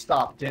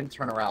non-stop, didn't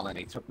turn around, and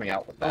he took me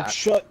out with Oh, that.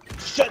 shut.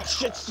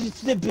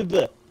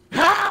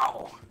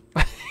 How?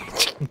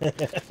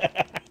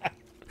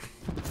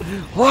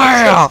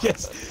 Wow!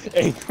 Gets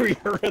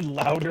angrier and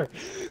louder.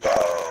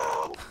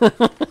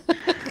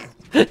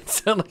 It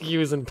sounded like he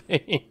was in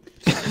pain.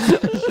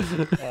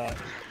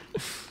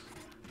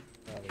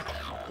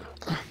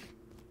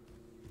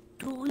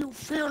 Do you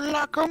feel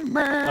like a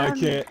man?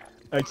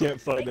 I can't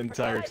fight an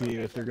entire team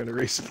if they're gonna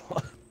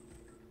respawn.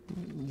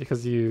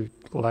 Because you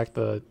lack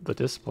the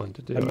discipline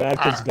to do it.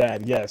 America's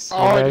bad, yes. Oh,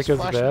 I America's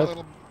just flashed a bad?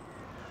 little.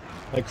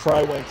 I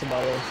cry went to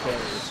my own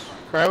failures.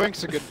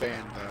 Crywink's a good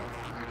band,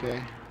 though.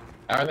 Okay.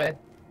 Are they?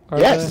 Are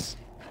Yes. They?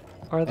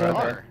 Are They they?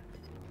 are.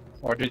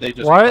 Or do they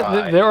just Why?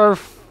 cry? There are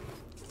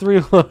 3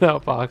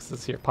 loadout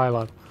boxes here.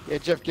 Pylon. Yeah,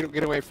 Jeff,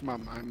 get away from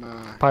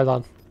them.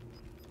 Pylon.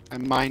 I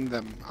mined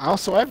them.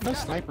 Also, I have no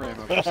sniper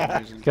ammo for some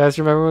reason. Guys,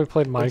 remember when we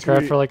played That's Minecraft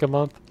right. for like a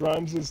month?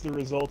 Grimes is the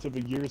result of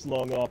a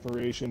years-long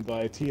operation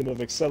by a team of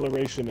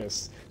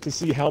accelerationists to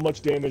see how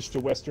much damage to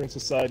Western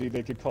society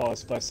they could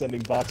cause by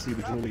sending Boxy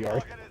to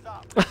Juilliard.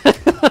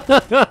 target is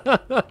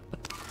up.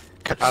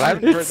 God, I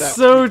haven't heard It's that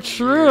so in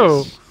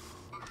true.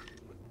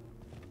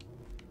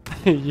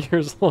 years.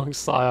 Years-long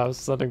psyops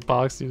sending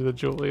Boxy to the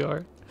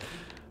Juilliard.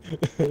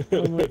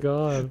 Oh my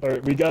god.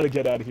 Alright, we gotta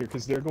get out of here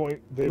because they've No, we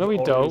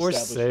already don't. We're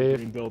established the safe.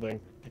 green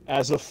building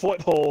as a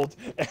foothold,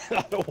 and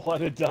I don't want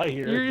to die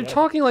here. You're again.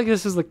 talking like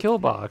this is the kill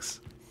box.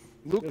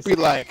 Luke be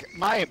like,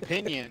 my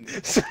opinion.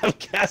 Stop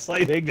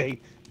gaslighting me.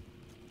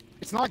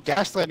 It's not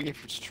gaslighting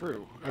if it's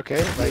true,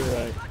 okay? Like, You're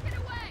right.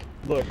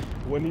 Look,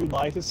 when you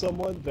lie to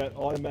someone, that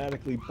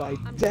automatically, by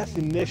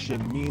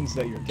definition, means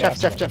that you're Jeff,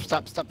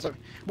 gaslighting. stop.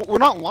 We're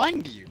not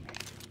lying to you.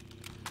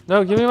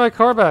 No, give me my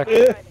car back.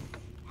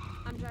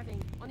 I'm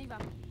driving. On y va.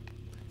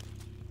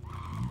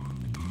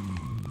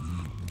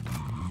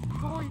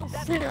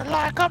 Feel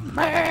like a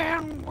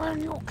man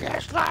when you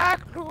guess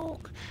like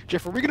Luke.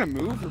 Jeff, are we gonna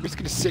move? Or are we just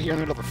gonna sit here in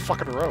the middle of the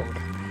fucking road?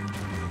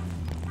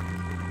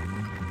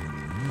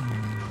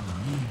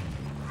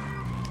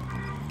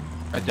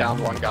 I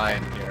downed one guy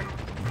in here.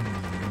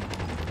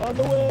 On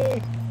the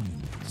way!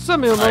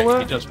 Send me on my Alright,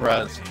 way. he just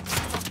res.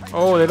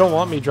 Oh, they don't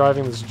want me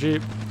driving this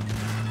Jeep.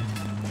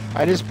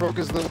 I just broke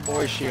his little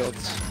boy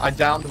shields. I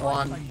downed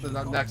one.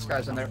 The next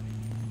guy's in there.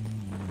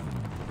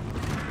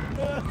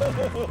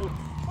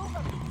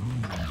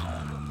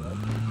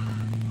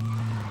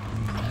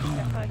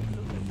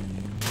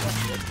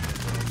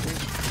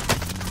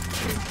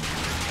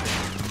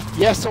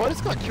 Yeah, so I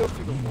just got killed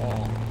through the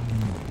wall.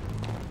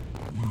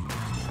 Your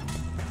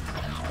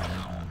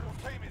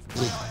team is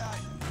KIA.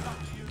 Up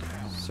to you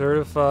now.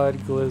 Certified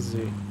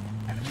glizzy.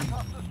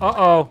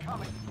 Uh-oh.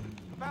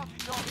 Bounty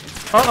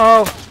target.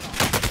 Uh-oh.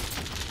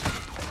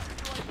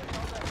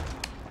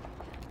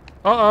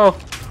 Uh-oh.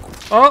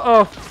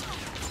 Uh-oh.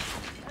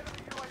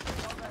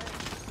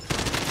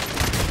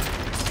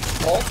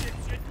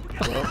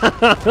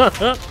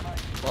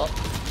 Well,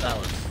 that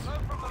was...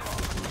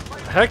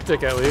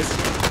 hectic at least.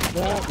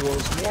 That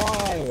was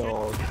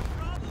wild.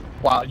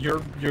 Wow, your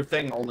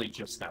thing only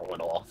just now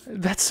went off.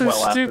 That's so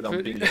well, stupid. after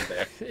them being in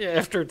there. Yeah,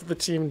 after the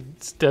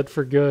team's dead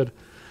for good.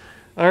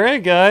 All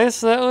right,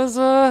 guys, that was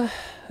Yeah,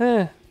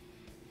 I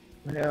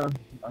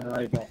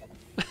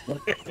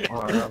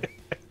don't.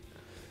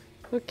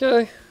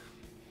 okay.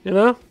 You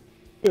know.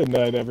 Good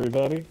night,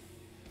 everybody.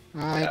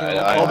 I don't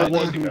All the I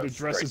one need to who go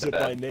addresses straight it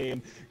to by bed.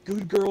 name.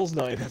 Good girls'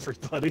 night,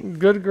 everybody.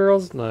 Good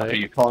girls' Are night.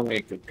 you calling me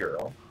a good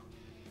girl?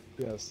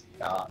 Yes.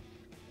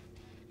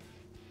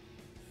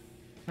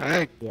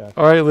 Alright. Yeah.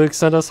 All right, Luke,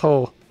 send us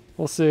whole.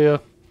 We'll see you.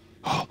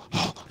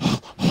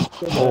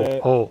 Good Hole,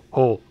 night. hole,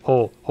 hole,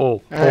 hole,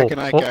 hole, Alright, hole, good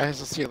night, hole. guys.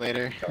 I'll see you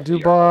later.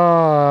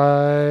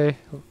 Goodbye.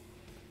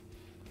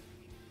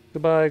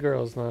 Goodbye,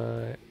 girls'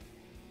 night.